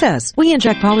the process. We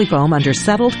inject Polyfoam under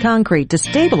settled concrete to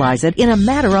stabilize it in a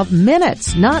matter of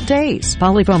minutes, not days.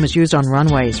 Polyfoam is used on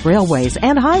runways, railways,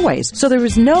 and highways, so there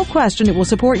is no question it will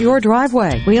support your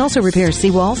driveway. We also repair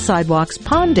seawalls, sidewalks,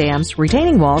 pond dams,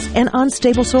 retaining walls, and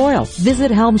unstable soil. Visit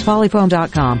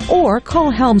HelmsPolyfoam.com or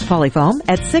call Helms Polyfoam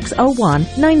at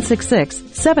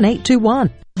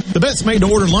 601-966-7821. The best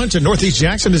made-to-order lunch in Northeast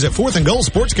Jackson is at 4th and Gold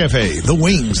Sports Cafe. The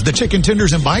wings, the chicken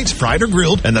tenders and bites, fried or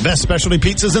grilled, and the best specialty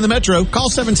pizzas in the metro. Call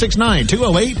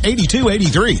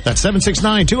 769-208-8283. That's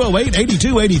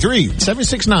 769-208-8283.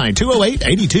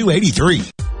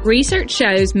 769-208-8283. Research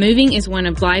shows moving is one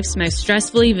of life's most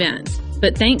stressful events.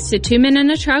 But thanks to 2 Men and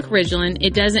a Truck Ridgeland,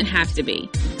 it doesn't have to be.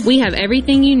 We have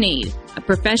everything you need. A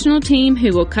professional team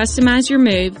who will customize your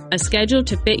move, a schedule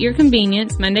to fit your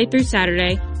convenience Monday through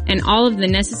Saturday, and all of the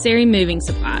necessary moving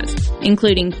supplies,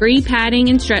 including free padding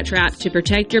and stretch wrap to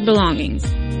protect your belongings.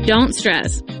 Don't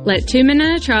stress. Let 2 Men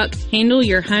and a Truck handle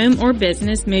your home or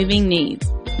business moving needs.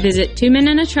 Visit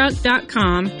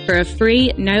 2menandatruck.com for a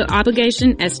free,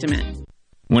 no-obligation estimate.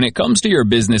 When it comes to your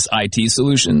business IT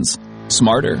solutions,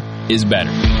 smarter is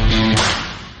better.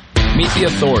 Meet the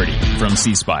authority from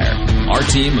C-Spire. Our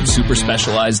team of super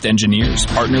specialized engineers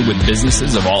partner with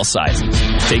businesses of all sizes,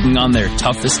 taking on their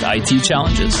toughest IT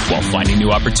challenges while finding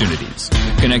new opportunities.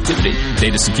 Connectivity,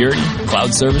 data security,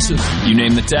 cloud services, you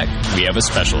name the tech, we have a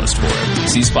specialist for it.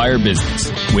 C-Spire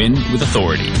Business. Win with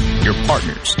authority. Your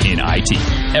partners in IT.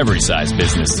 Every size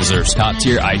business deserves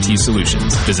top-tier IT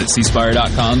solutions. Visit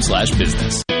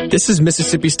cspire.com/business. This is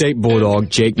Mississippi State Bulldog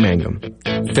Jake Mangum.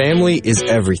 Family is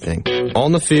everything.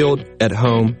 On the field, at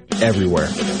home, everywhere.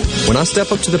 When I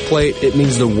step up to the plate, it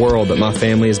means the world that my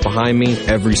family is behind me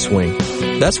every swing.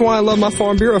 That's why I love my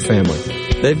Farm Bureau family.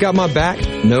 They've got my back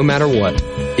no matter what.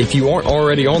 If you aren't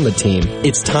already on the team,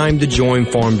 it's time to join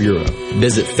Farm Bureau.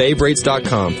 Visit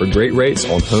favrates.com for great rates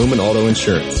on home and auto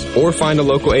insurance, or find a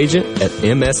local agent at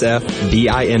msfbins.com.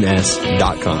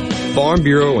 Farm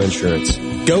Bureau Insurance.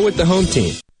 Go with the home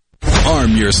team.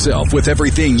 Arm yourself with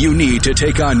everything you need to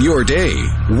take on your day.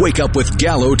 Wake up with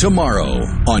Gallo tomorrow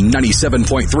on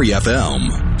 97.3 FM.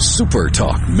 Super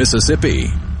Talk,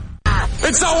 Mississippi.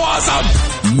 It's so awesome!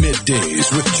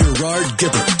 Middays with Gerard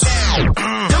Gibert.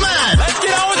 Come on, let's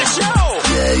get on with the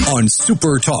show! On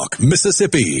Super Talk,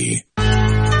 Mississippi.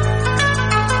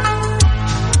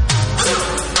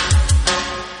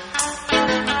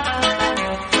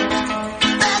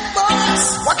 Bad boys,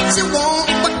 what you want,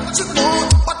 what you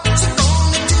want, what you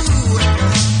gonna do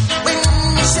when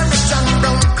Sherry John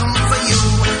Brown come for you?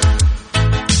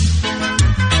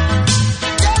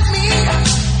 Tell me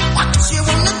what you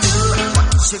wanna do, what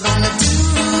you gonna do?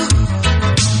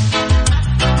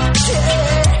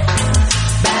 Yeah,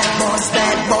 bad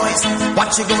boys,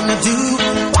 What you gonna do?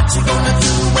 What you gonna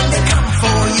do when they come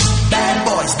for you? Bad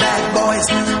boys,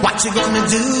 what you gonna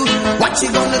do? What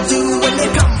you gonna do when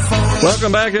they come for you?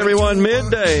 Welcome back, everyone.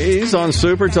 Middays on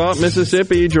Super Talk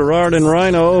Mississippi. Gerard and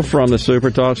Rhino from the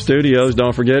Super Talk studios.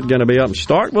 Don't forget, going to be up in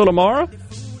Starkville tomorrow.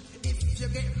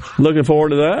 Looking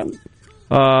forward to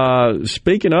that.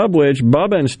 Speaking of which,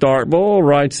 Bubba in Starkville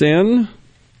writes in,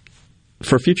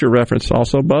 for future reference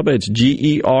also, Bubba, it's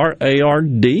Gerard.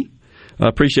 I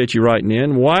appreciate you writing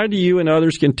in. Why do you and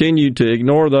others continue to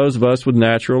ignore those of us with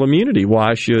natural immunity?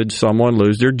 Why should someone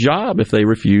lose their job if they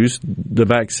refuse the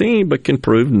vaccine but can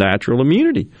prove natural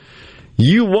immunity?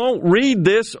 You won't read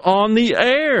this on the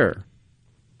air.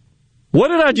 What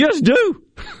did I just do?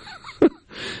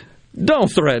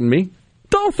 Don't threaten me.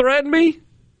 Don't threaten me.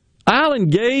 I'll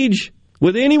engage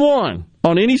with anyone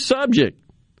on any subject,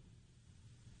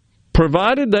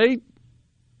 provided they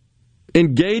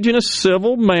engage in a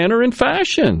civil manner and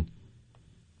fashion.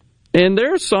 And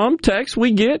there's some texts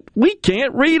we get we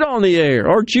can't read on the air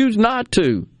or choose not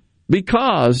to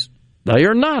because they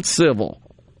are not civil.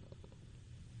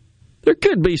 There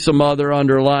could be some other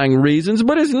underlying reasons,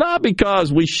 but it's not because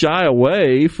we shy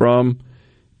away from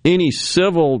any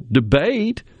civil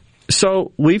debate.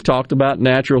 So we've talked about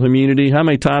natural immunity how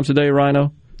many times a day,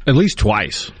 Rhino? At least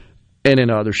twice. And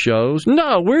in other shows.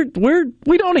 No,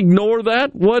 we don't ignore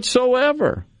that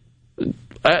whatsoever.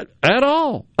 At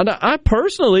all. And I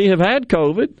personally have had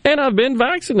COVID and I've been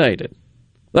vaccinated.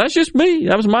 That's just me.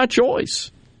 That was my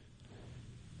choice.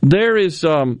 There is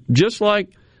just like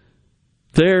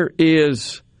there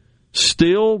is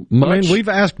still much. I mean, we've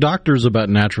asked doctors about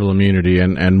natural immunity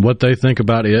and what they think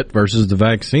about it versus the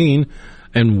vaccine.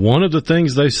 And one of the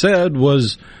things they said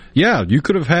was, yeah, you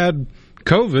could have had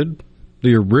COVID,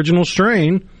 the original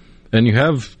strain, and you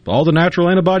have all the natural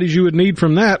antibodies you would need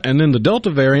from that, and then the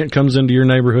Delta variant comes into your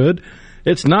neighborhood.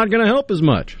 It's not going to help as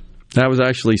much. That was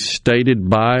actually stated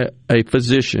by a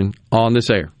physician on this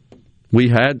air. We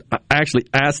had actually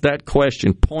asked that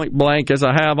question point blank, as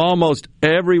I have almost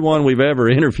everyone we've ever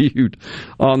interviewed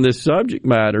on this subject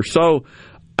matter. So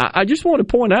I just want to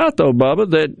point out, though,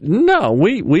 Bubba, that no,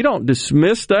 we don't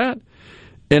dismiss that.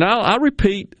 And I'll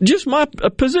repeat just my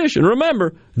position.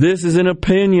 Remember, this is an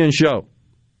opinion show.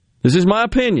 This is my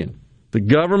opinion. The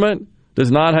government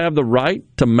does not have the right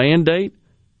to mandate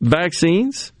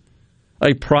vaccines.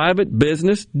 A private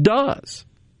business does.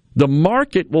 The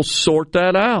market will sort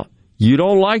that out. You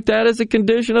don't like that as a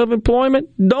condition of employment?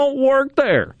 Don't work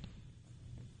there.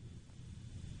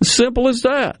 Simple as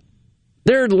that.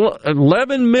 There are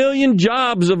 11 million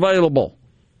jobs available,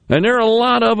 and there are a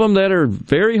lot of them that are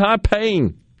very high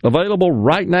paying, available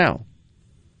right now.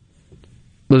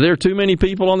 But there are too many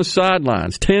people on the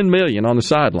sidelines, 10 million on the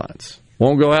sidelines.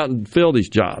 Won't go out and fill these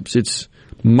jobs. It's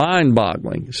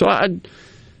mind-boggling. So,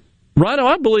 Rhino,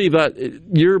 I believe that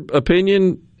your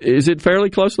opinion, is it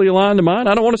fairly closely aligned to mine?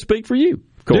 I don't want to speak for you.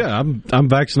 Yeah, I'm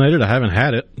vaccinated. I haven't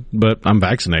had it, but I'm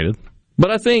vaccinated.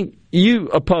 But I think you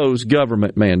oppose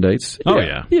government mandates. Oh,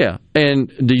 yeah. Yeah.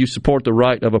 And do you support the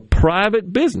right of a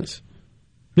private business?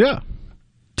 Yeah.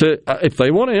 If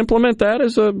they want to implement that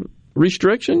as a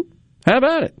restriction, have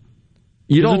at it.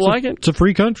 You don't like it? It's a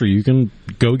free country. You can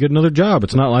go get another job.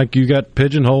 It's not like you got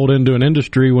pigeonholed into an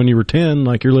industry when you were 10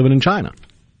 like you're living in China.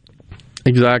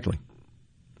 Exactly.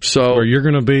 So, or you're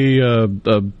going to be a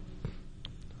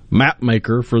map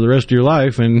maker for the rest of your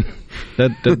life, and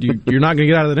you're not going to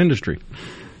get out of that industry.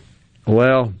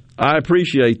 Well, I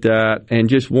appreciate that, and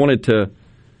just wanted to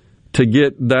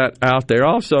get that out there.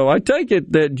 Also, I take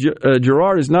it that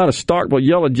Gerard is not a Starkville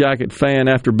Yellow Jacket fan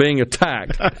after being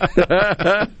attacked.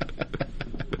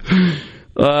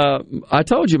 I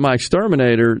told you my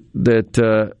exterminator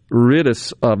that rid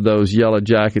us of those Yellow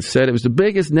Jackets said it was the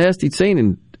biggest nest he'd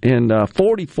seen in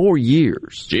 44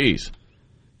 years. Jeez.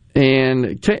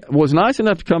 And was nice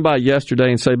enough to come by yesterday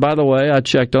and say, by the way, I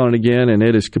checked on it again, and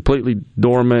it is completely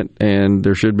dormant, and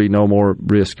there should be no more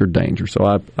risk or danger. So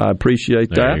I appreciate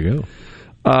that. There you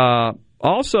go.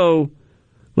 Also,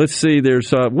 let's see,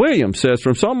 there's William says,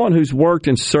 from someone who's worked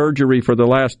in surgery for the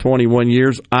last 21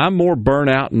 years, I'm more burnt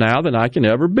out now than I can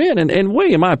ever been. And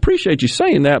William, I appreciate you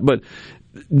saying that, but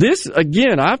this,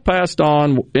 again, I've passed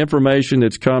on information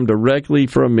that's come directly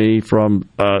from me from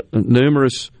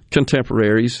numerous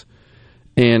contemporaries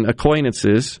and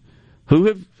acquaintances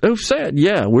who have said,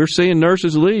 yeah, we're seeing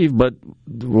nurses leave, but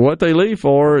what they leave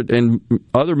for, and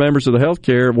other members of the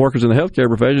healthcare, workers in the healthcare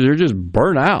profession, they're just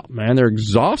burnt out, man. They're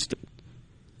exhausted.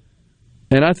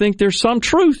 And I think there's some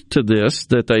truth to this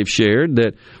that they've shared,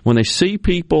 that when they see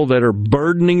people that are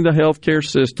burdening the healthcare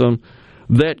system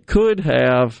that could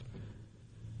have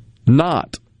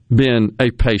not been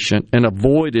a patient and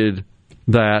avoided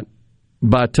that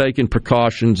by taking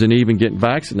precautions and even getting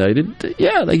vaccinated,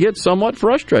 yeah, they get somewhat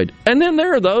frustrated. And then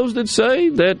there are those that say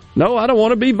that, no, I don't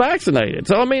want to be vaccinated.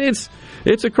 So, I mean,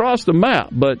 it's across the map.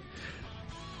 But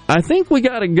I think we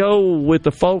got to go with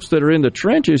the folks that are in the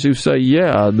trenches who say,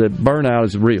 yeah, that burnout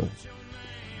is real.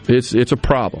 It's a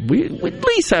problem. We at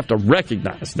least have to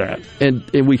recognize that. And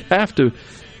we have to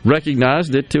recognize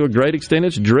that to a great extent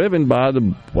it's driven by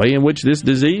the way in which this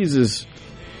disease has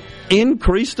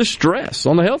increased the stress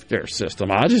on the healthcare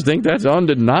system. I just think that's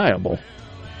undeniable.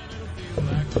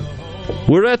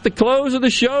 We're at the close of the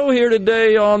show here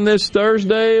today on this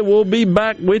Thursday. We'll be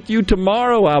back with you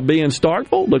tomorrow. I'll be in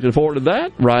Starkville. Looking forward to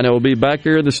that. Rhino will be back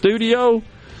here in the studio.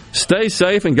 Stay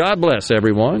safe and God bless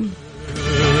everyone.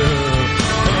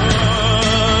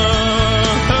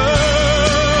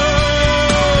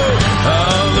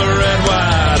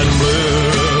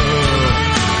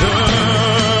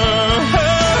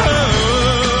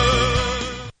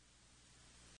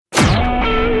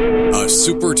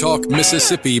 SuperTalk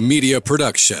Mississippi Media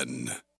Production.